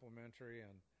very complimentary,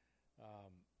 and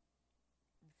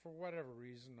for whatever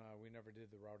reason, we never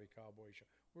did the Rowdy Cowboy show.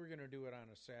 We were going to do it on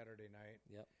a Saturday night,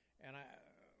 Yep. and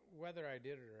whether I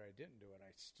did it or I didn't do it,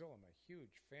 I still am a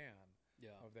huge fan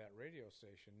Yeah. of that radio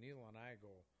station. Neil and I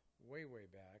go way, way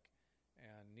back,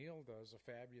 and Neil does a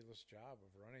fabulous job of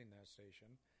running that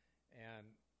station,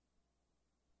 and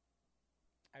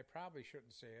I probably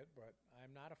shouldn't say it, but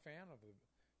I'm not a fan of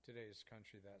today's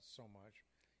country that so much,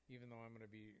 even though I'm going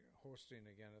to be hosting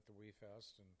again at the Wee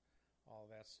Fest and all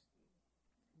that's.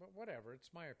 But whatever, it's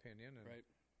my opinion. And Right.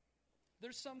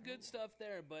 There's some good stuff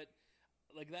there, but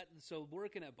like that. So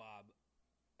working at Bob,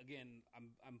 again,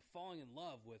 I'm falling in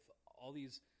love with all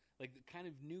these, like, kind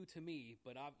of new to me,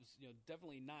 but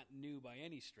definitely not new by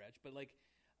any stretch. But like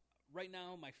right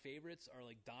now, my favorites are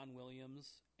like Don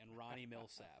Williams and Ronnie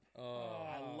Millsap. Oh,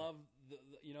 I love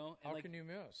and how like can you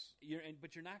miss?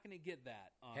 but you're not going to get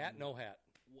that on hat, no hat.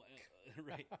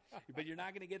 right, but you're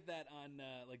not going to get that on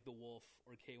like the Wolf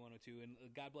or K102, and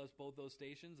God bless both those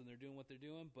stations, and they're doing what they're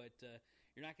doing. But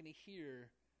you're not going to hear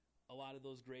a lot of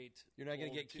those great. You're not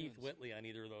going to old get Keith tunes. Whitley on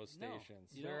either of those No.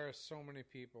 stations. You know- There are so many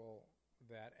people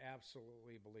that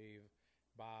absolutely believe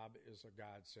Bob is a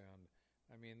godsend.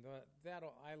 I mean,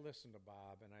 I listen to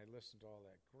Bob, and I listen to all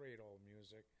that great old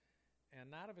music, and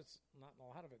not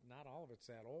all of it's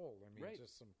that old. I mean, Right.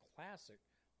 just some classic,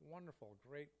 wonderful,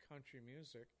 great country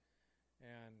music,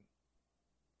 and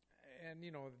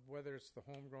whether it's the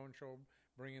homegrown show,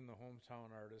 bringing the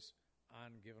hometown artists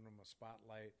on, giving them a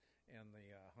spotlight, and the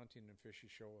hunting and fishing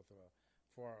show with the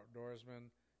four outdoorsmen,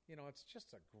 it's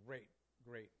just a great,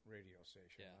 great radio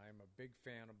station. Yeah. I'm a big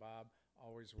fan of Bob,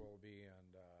 always will be,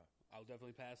 and I'll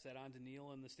definitely pass that on to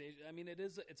Neil and the station. I mean,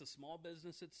 it's a small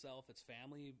business itself. It's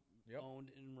family Yep.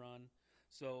 owned and run,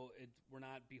 so we're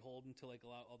not beholden to like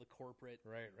all the corporate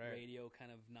right. radio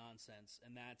kind of nonsense,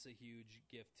 and that's a huge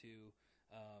gift too.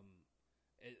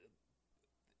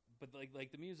 But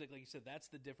like the music, like you said, that's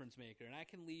the difference maker. And I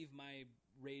can leave my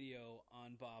radio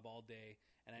on Bob all day,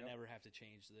 and I Yep. never have to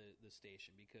change the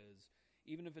station, because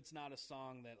even if it's not a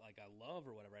song that like I love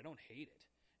or whatever, I don't hate it.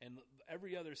 And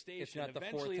every other station, not the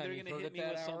fourth eventually time they're you've going to heard hit it me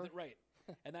that with hour. something, right?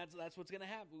 And that's what's going to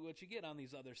happen. What you get on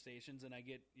these other stations, and I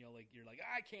get like you're like,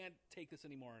 I can't take this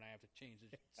anymore, and I have to change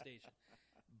the station.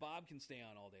 Bob can stay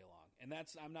on all day long, and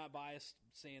I'm not biased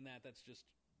saying that. That's just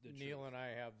the Neil truth. and I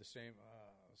have the same,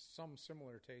 some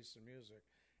similar tastes in music,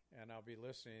 and I'll be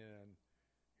listening, and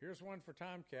here's one for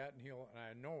Tomcat, and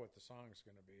I know what the song's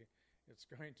going to be. It's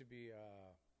going to be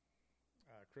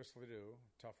Chris Ledoux,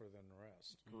 Tougher Than the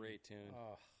Rest. Great tune.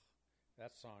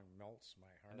 That song melts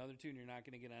my heart. Another tune you're not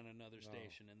going to get on another No.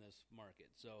 station in this market.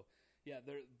 So, yeah,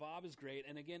 Bob is great.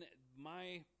 And again,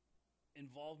 my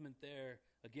involvement there,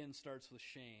 again, starts with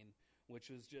Shane, which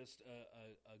was just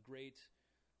a great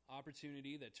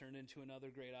opportunity that turned into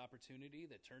another great opportunity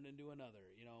that turned into another,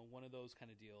 one of those kind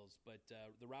of deals. But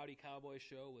the Rowdy Cowboy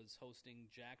Show was hosting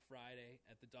Jack Friday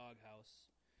at the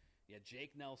Doghouse. Yeah,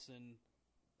 Jake Nelson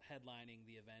headlining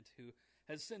the event, who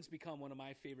has since become one of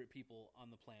my favorite people on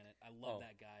the planet. I love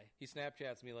that guy. He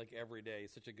Snapchats me like every day.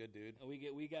 He's such a good dude.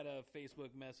 We got a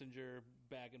Facebook Messenger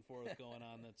back and forth going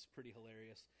on that's pretty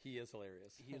hilarious. He is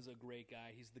hilarious. He is a great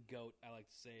guy. He's the GOAT, I like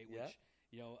to say, which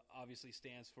obviously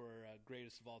stands for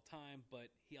greatest of all time, but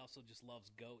he also just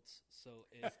loves goats. So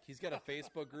he's got a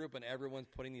Facebook group, and everyone's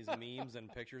putting these memes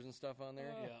and pictures and stuff on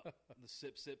there. Yeah, the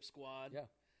Sip Sip Squad. Yeah.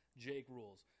 Jake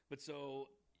rules. But so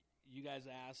you guys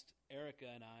asked Erica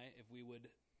and I if we would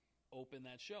open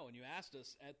that show, and you asked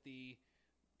us at the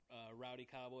Rowdy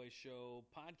Cowboy Show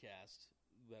podcast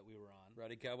that we were on.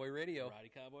 Rowdy Cowboy Radio.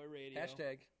 Rowdy Cowboy Radio.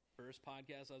 Hashtag. First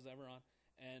podcast I was ever on.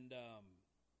 And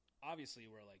obviously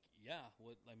we're like,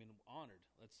 honored.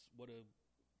 What a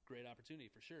great opportunity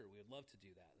for sure. We would love to do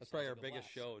that. That's probably our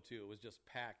biggest show, too. It was just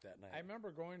packed that night. I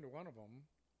remember going to one of them.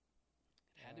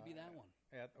 It had to be that one.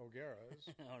 At O'Gara's.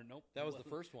 Or nope. That was the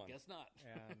first one. Guess not.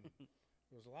 And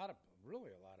there was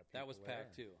really a lot of people. That was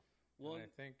packed, there. too. Well, and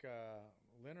I think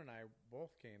Lynn and I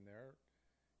both came there,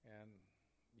 and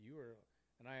you were,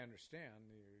 and I understand,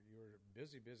 you were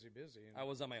busy. And I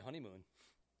was on my honeymoon.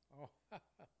 Oh,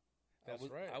 that's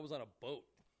right. I was on a boat.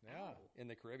 Yeah. In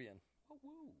the Caribbean. Oh,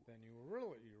 woo. Then you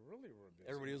really were busy.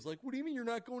 Everybody was like, "What do you mean you're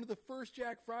not going to the first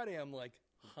Jack Friday?" I'm like,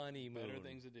 "Honeymoon." Better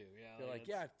things to do. Yeah. They're like,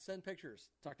 "Yeah, send pictures.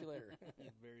 Talk to you later."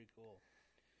 Very cool.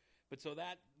 But so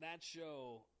that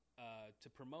show, to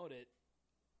promote it,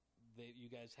 you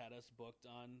guys had us booked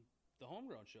on the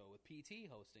Homegrown Show with PT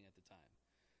hosting at the time.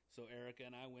 So Erica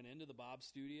and I went into the Bob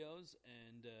Studios,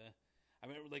 and I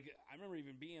remember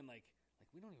even being like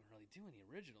we don't even really do any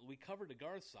original. We covered a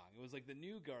Garth song. It was like the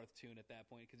new Garth tune at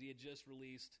that point because he had just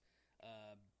released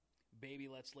 "Baby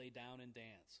Let's Lay Down and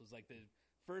Dance." It was like the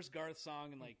first Garth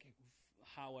song in like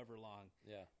however long.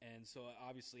 Yeah. And so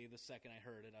obviously the second I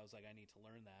heard it, I was like, I need to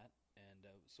learn that, and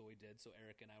so we did. So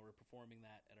Eric and I were performing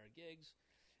that at our gigs.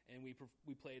 And we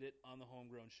played it on the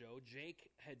Homegrown Show.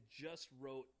 Jake had just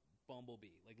wrote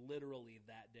Bumblebee, like literally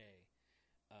that day.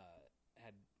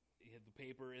 He had the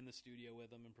paper in the studio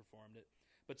with him and performed it.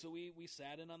 But so we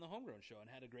sat in on the Homegrown Show and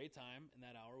had a great time in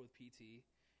that hour with PT.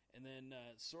 And then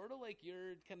sort of like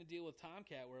your kind of deal with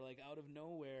Tomcat, where like out of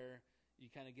nowhere you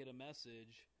kind of get a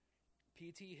message.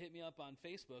 PT hit me up on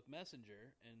Facebook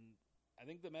Messenger, and I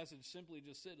think the message simply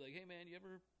just said like, "Hey man, you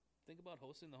ever think about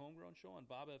hosting the Homegrown Show on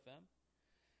Bob FM?"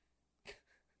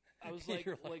 I was like,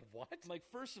 what? I'm like,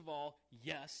 first of all,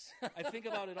 yes. I think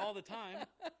about it all the time.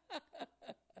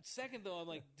 Second, though, I'm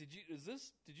like, did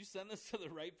you send this to the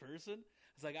right person?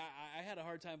 It's like I had a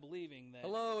hard time believing that.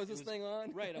 Hello, is this thing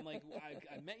on? Right. I'm like,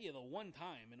 I met you the one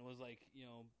time, and it was like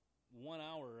 1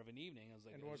 hour of an evening. I was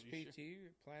like, and was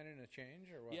PT planning a change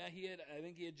or what? Yeah, I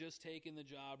think he had just taken the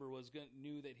job or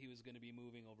knew that he was going to be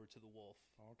moving over to the Wolf.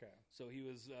 Okay. So he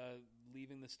was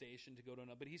leaving the station to go to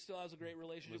another, but he still has a great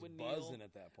relationship with Neil. Buzzing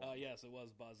at that point. Yes, it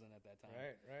was buzzing at that time.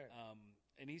 Right.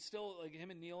 And he's still like him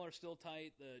and Neil are still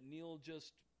tight.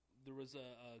 There was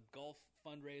a golf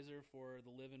fundraiser for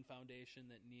the Livin' Foundation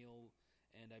that Neil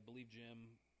and I believe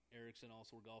Jim Erickson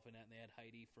also were golfing at, and they had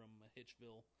Heidi from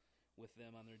Hitchville with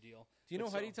them on their deal. Do you know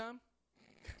Heidi, Tom?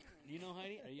 Do you know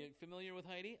Heidi? Are you familiar with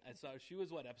Heidi? I saw she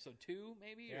was episode 2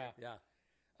 maybe? Yeah.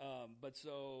 But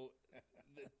so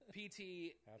the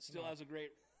PT still has a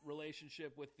great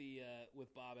relationship with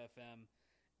with Bob FM,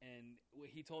 and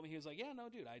he told me, he was like, "Yeah, no,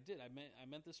 dude, I did. I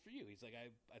meant this for you." He's like,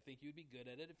 "I think you'd be good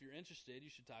at it. If you're interested, you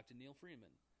should talk to Neil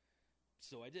Freeman."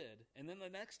 So I did, and then the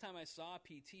next time I saw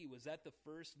PT was at the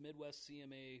first Midwest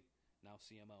CMA. Now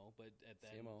CMO, but at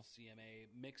that CMA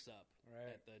mix-up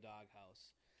at the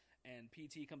Doghouse. And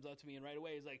PT comes up to me, and right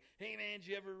away he's like, "Hey, man, did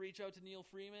you ever reach out to Neil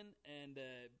Freeman?" And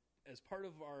as part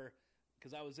of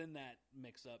because I was in that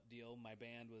mix-up deal, my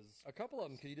band was... A couple of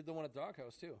them, because you did the one at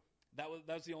Doghouse, too. That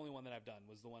was the only one that I've done,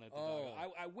 was the one at the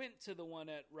Doghouse. I went to the one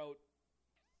at Route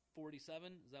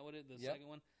 47, is that what it is, the second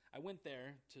one? I went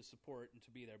there to support and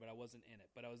to be there, but I wasn't in it.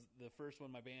 But I was the first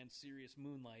one, my band, Serious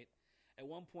Moonlight. At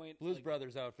one point, Blues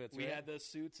Brothers outfits. We had the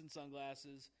suits and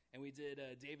sunglasses, and we did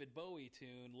a David Bowie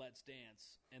tune, "Let's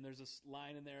Dance." And there's a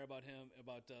line in there about him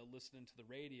listening to the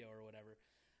radio or whatever.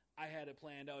 I had it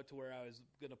planned out to where I was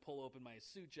going to pull open my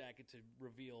suit jacket to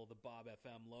reveal the Bob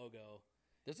FM logo.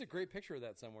 There's a great picture of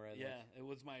that somewhere. I think. It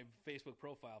was my Facebook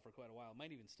profile for quite a while. It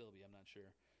might even still be. I'm not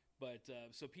sure. But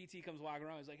so PT comes walking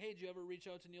around. He's like, "Hey, did you ever reach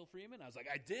out to Neil Freeman?" I was like,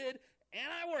 "I did,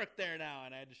 and I work there now."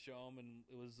 And I had to show him, and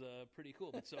it was pretty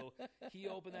cool. But so he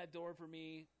opened that door for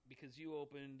me because you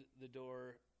opened the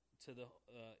door to the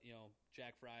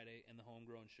Jack Friday and the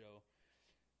Homegrown Show.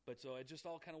 But so it just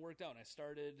all kind of worked out. And I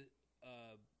started.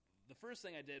 The first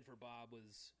thing I did for Bob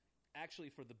was actually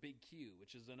for the Big Q,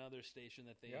 which is another station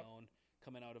that they own.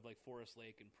 coming out of like Forest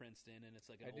Lake and Princeton, and it's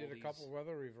like an I did a oldies. couple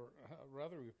weather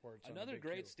reports. on the Another Big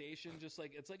great Q. station, just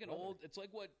like it's like an old, it's like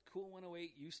what Cool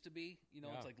 108 used to be. You know,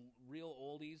 Yeah. it's like real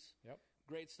oldies. Yep.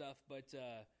 Great stuff. But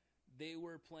they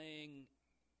were playing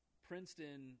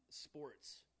Princeton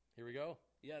sports. Here we go.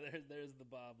 Yeah, there's the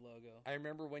Bob logo. I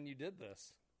remember when you did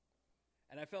this.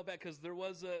 And I felt bad because there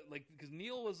was because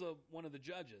Neil was one of the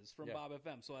judges from Bob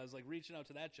FM, so I was like reaching out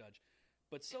to that judge.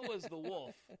 But so was the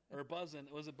Wolf or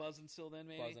Buzzin'. Was it Buzzin' still then?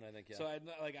 Maybe Buzzin', I think, yeah. So I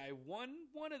won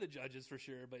one of the judges for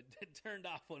sure, but turned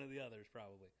off one of the others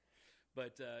probably.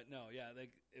 But no, yeah,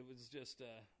 it was just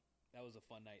that was a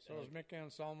fun night. So has Mick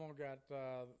Anselmo got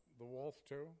the Wolf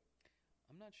too?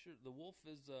 I'm not sure. The Wolf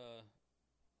is are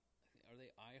they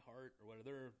iHeart or what? Are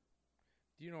they?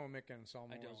 Do you know who Mick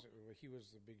Anselmo I don't. was? He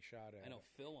was the big shot at I know it.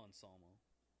 Phil Anselmo.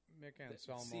 Mick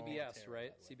Anselmo. CBS, Terra,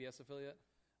 right? by the way. CBS affiliate?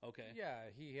 Okay. Yeah,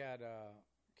 he had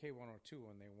K102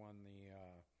 when they won the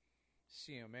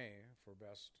CMA for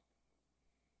best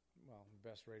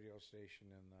radio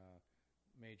station in the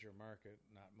major market,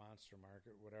 not monster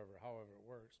market, however it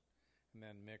works. And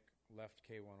then Mick left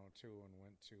K102 and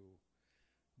went to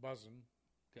Buzzin'.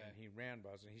 Okay. And he ran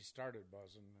Buzzin'. He started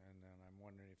Buzzin', and then I'm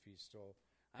wondering if he's still.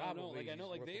 I don't know. Probably I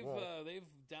know he's with the they've Wolf. they've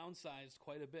downsized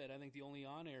quite a bit. I think the only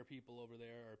on-air people over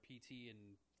there are PT and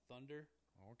Thunder.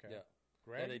 Okay. Yeah.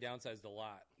 Greg? Yeah, they downsized a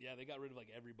lot. Yeah, they got rid of like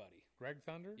everybody. Greg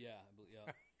Thunder? Yeah,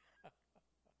 yeah.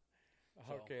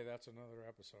 Okay, that's another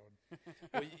episode.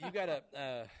 Well, you got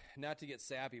to, not to get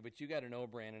sappy, but you got to know,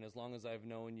 Brandon, as long as I've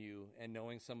known you and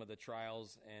knowing some of the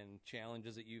trials and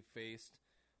challenges that you've faced,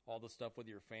 all the stuff with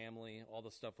your family, all the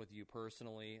stuff with you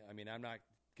personally. I mean, I'm not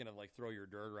going to like throw your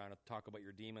dirt around and talk about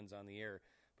your demons on the air,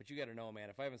 but you got to know, man,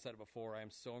 if I haven't said it before,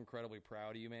 I'm so incredibly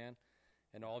proud of you, man.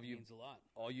 And all of you, means a lot.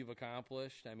 all you've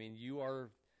accomplished. I mean, you are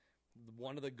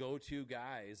one of the go-to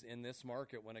guys in this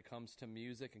market when it comes to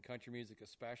music and country music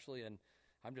especially, and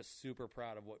I'm just super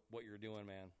proud of what you're doing,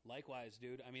 man. Likewise,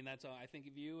 dude. I mean, that's I think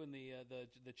of you and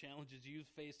the challenges you've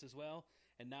faced as well,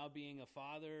 and now being a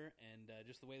father and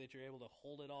just the way that you're able to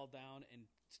hold it all down and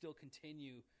still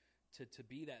continue to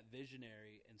be that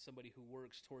visionary and somebody who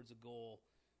works towards a goal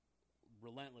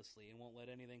relentlessly and won't let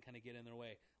anything kind of get in their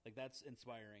way. Like, that's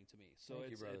inspiring to me. So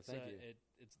Thank you, brother. Thank you.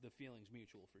 It's the feeling's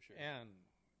mutual for sure. And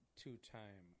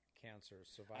two-time cancer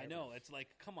survivor. I know. It's like,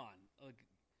 come on. Like,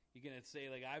 you're going to say,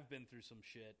 like, I've been through some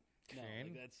shit. No,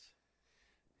 Kane? like, that's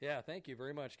Yeah, thank you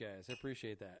very much, guys. I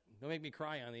appreciate that. Don't make me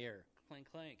cry on the air. clank,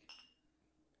 clank.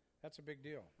 That's a big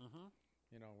deal. Mm-hmm.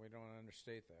 You know, we don't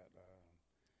understate that.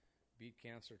 Beat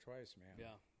cancer twice, man.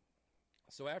 Yeah.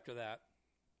 So after that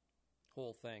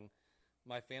whole thing,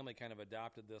 my family kind of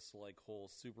adopted this like whole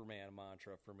Superman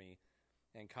mantra for me,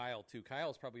 and Kyle too.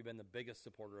 Kyle's probably been the biggest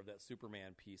supporter of that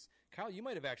Superman piece. Kyle, you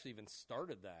might have actually even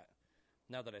started that.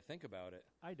 Now that I think about it,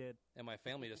 I did. and my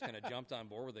family just kind of jumped on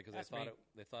board with it because That's me.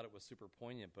 they thought it was super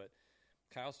poignant. But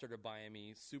Kyle started buying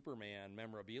me Superman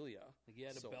memorabilia. Like, you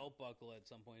had So- a belt buckle at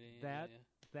some point. Didn't That you?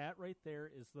 that right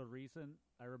there is the reason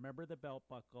I remember the belt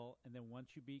buckle, and then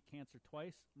once you beat cancer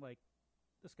twice, I'm like,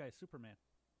 this guy's Superman.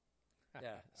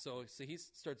 Yeah, so he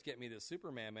starts getting me this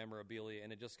Superman memorabilia,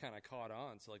 and it just kind of caught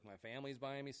on. So like my family's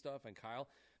buying me stuff, and Kyle,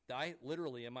 I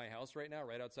literally in my house right now,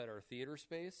 right outside our theater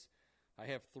space, I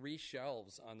have 3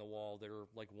 shelves on the wall that are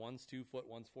like one's 2 foot,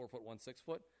 one's 4 foot, one's 6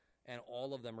 foot, and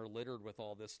all of them are littered with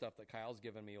all this stuff that Kyle's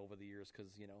given me over the years because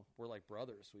we're like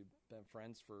brothers. We've been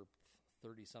friends for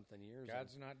 30-something years.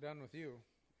 God's not done with you.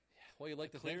 Well, you'd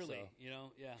like to Clearly, think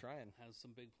so. yeah, Trying. has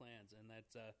some big plans, and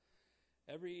that's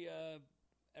every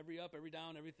up, every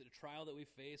down, every trial that we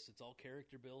face, it's all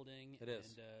character building. It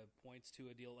is. and points to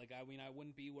a deal. Like, I mean, I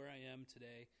wouldn't be where I am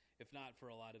today if not for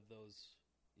a lot of those,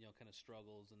 kind of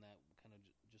struggles and that kind of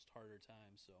just harder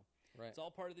times. So Right. it's all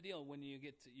part of the deal. When you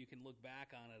get to, you can look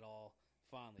back on it all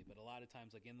fondly, but a lot of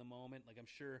times, like in the moment, like I'm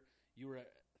sure you were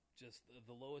just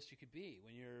the lowest you could be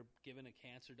when you're given a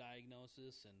cancer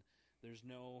diagnosis and there's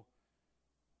no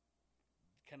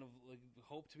kind of like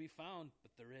hope to be found,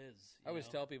 but there is. I always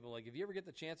tell people, like, if you ever get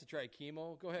the chance to try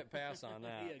chemo, go ahead and pass on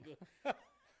that.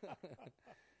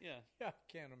 Yeah, Yeah,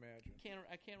 can't imagine.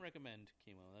 I can't recommend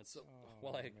chemo. That's So, Oh,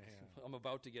 well, man. I'm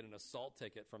about to get an assault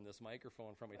ticket from this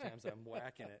microphone from how many times I'm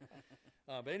whacking it.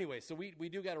 But anyway, so we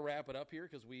do got to wrap it up here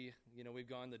because we've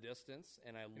gone the distance,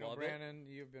 and I love it. Brandon,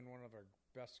 you've been one of our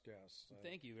best guests.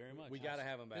 thank you very much. We got to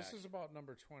have him back. This is about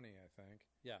number 20, I think.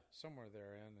 Yeah. Somewhere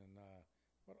therein. And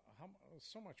it was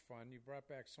so much fun. You brought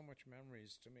back so much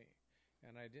memories to me.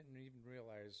 And I didn't even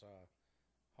realize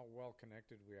how well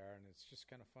connected we are. And it's just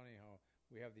kind of funny how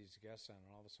we have these guests on, and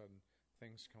all of a sudden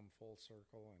things come full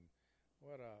circle. And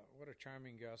What a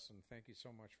charming guest, and thank you so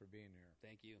much for being here.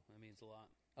 Thank you. That means a lot.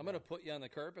 I'm going to put you on the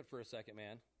carpet for a second,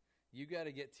 man. You got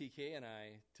to get TK and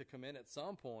I to come in at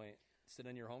some point, sit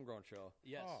in your homegrown show.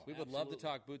 Yes, We would love to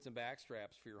absolutely. talk boots and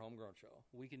backstraps for your homegrown show.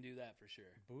 We can do that for sure.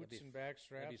 Boots be- and that'd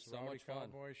be backstraps, so Rowdy much fun.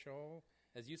 Cowboy Show.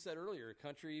 As you said earlier,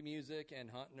 country music and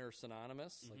hunting are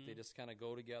synonymous. Like Mm-hmm. they just kind of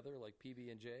go together, like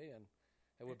PB&J, and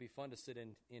it would be fun to sit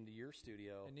into your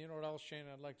studio. And you know what else, Shane,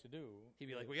 I'd like to do? He'd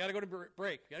be like, "We got to go to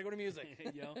break. We got to go to music."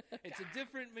 You know, it's a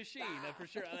different machine for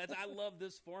sure. I love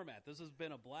this format. This has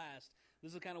been a blast.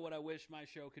 This is kind of what I wish my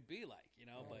show could be like, you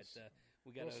know. Nice. But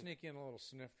we got We'll to. sneak in a little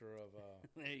snifter of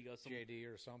There you go. Some, JD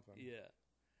or something. yeah.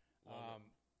 Love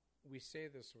We say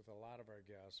this with a lot of our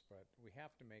guests, but we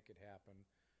have to make it happen.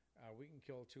 We can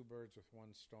kill two birds with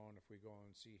one stone if we go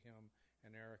and see him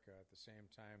and Erica at the same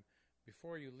time.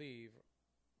 Before you leave,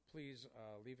 please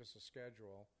leave us a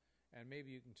schedule, and maybe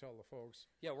you can tell the folks.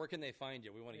 Yeah, where can they find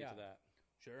you? We want to get to Yeah. that.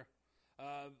 Sure.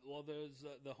 Well, there's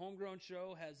the Homegrown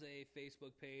Show has a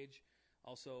Facebook page.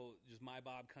 Also, just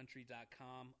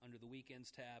mybobcountry.com under the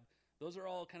Weekends tab. Those are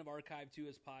all kind of archived too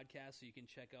as podcasts, so you can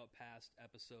check out past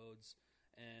episodes.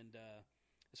 And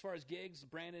as far as gigs,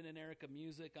 Brandon and Erica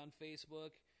Music on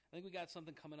Facebook. I think we got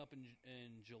something coming up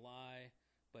in July.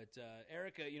 But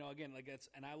Erica, you know, again, like that's,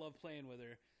 and I love playing with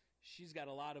her. She's got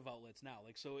a lot of outlets now.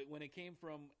 Like, so when it came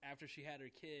from after she had her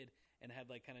kid and had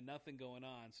like kind of nothing going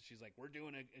on, so she's like, we're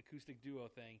doing an acoustic duo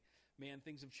thing. Man,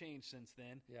 things have changed since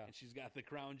then. Yeah. And she's got the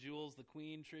Crown Jewels, the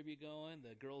Queen tribute going,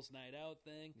 the Girls Night Out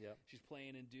thing. Yep. She's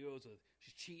playing in duos with,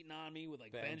 she's cheating on me with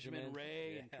like Benjamin. Benjamin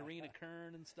Ray and Yeah. Karina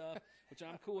Kern and stuff, which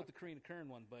I'm cool with the Karina Kern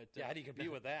one, but Yeah, how do you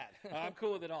compete with that? I'm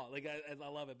cool with it all. Like I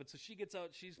love it. But so she gets out,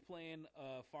 she's playing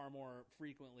far more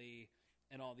frequently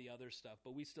and all the other stuff.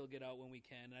 But we still get out when we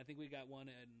can. And I think we got one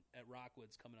at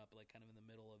Rockwoods coming up, like kind of in the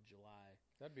middle of July.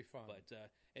 That'd be fun. But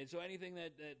and so anything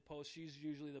that posts, she's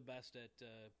usually the best at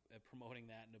promoting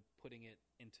that and putting it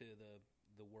into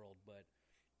the world. But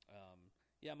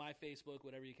yeah, my Facebook,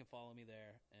 whatever, you can follow me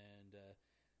there. And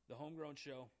the Homegrown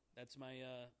Show, that's my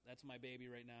baby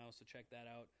right now. So check that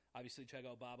out. Obviously, check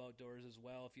out Bob Outdoors as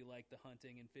well if you like the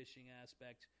hunting and fishing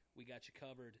aspect. We got you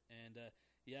covered. And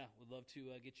yeah, would love to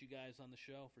get you guys on the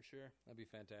show for sure. That'd be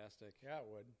fantastic. Yeah, it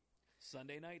would.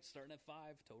 Sunday night starting at 5,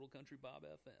 Total Country Bob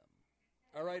FM.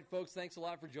 All right, folks, thanks a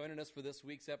lot for joining us for this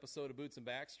week's episode of Boots and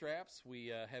Backstraps.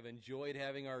 We have enjoyed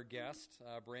having our guest,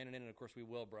 Brandon, in, and of course we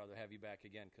will, brother, have you back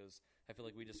again because I feel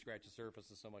like we just scratched the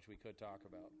surface of so much we could talk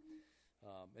about.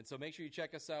 And so make sure you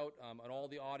check us out on all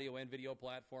the audio and video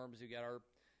platforms. You got our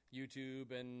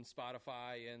YouTube and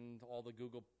Spotify and all the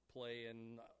Google Play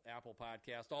and Apple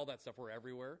Podcast, all that stuff. We're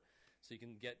everywhere. So you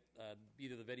can get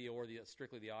either the video or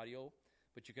strictly the audio.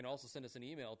 But you can also send us an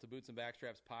email to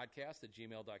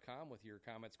bootsandbackstrapspodcast@gmail.com with your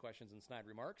comments, questions, and snide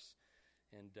remarks.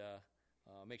 And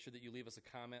make sure that you leave us a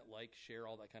comment, like, share,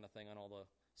 all that kind of thing on all the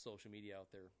social media out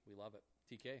there. We love it.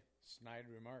 TK. Snide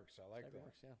remarks. I like Snide that.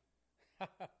 remarks,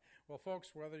 yeah. Well,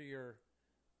 folks, whether you're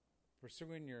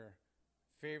pursuing your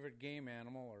favorite game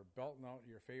animal or belting out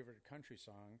your favorite country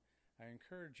song, I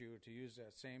encourage you to use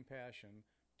that same passion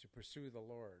to pursue the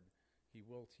Lord. He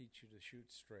will teach you to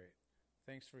shoot straight.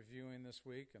 Thanks for viewing this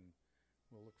week, and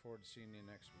we'll look forward to seeing you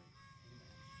next week.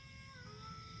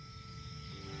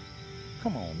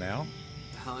 Come on now.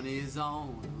 The hunt is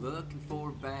on, looking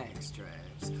for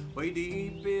backstraps, way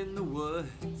deep in the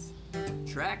woods,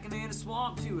 tracking in a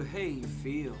swamp to a hay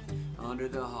field under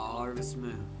the harvest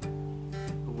moon.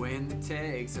 When the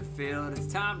tags are filled, it's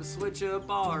time to switch up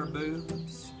our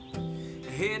boots.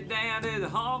 Head down to the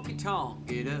honky tonk,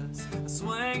 get us a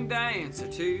swing dance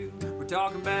or two. We're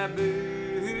talking about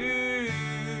boots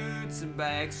and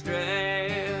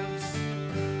backstraps.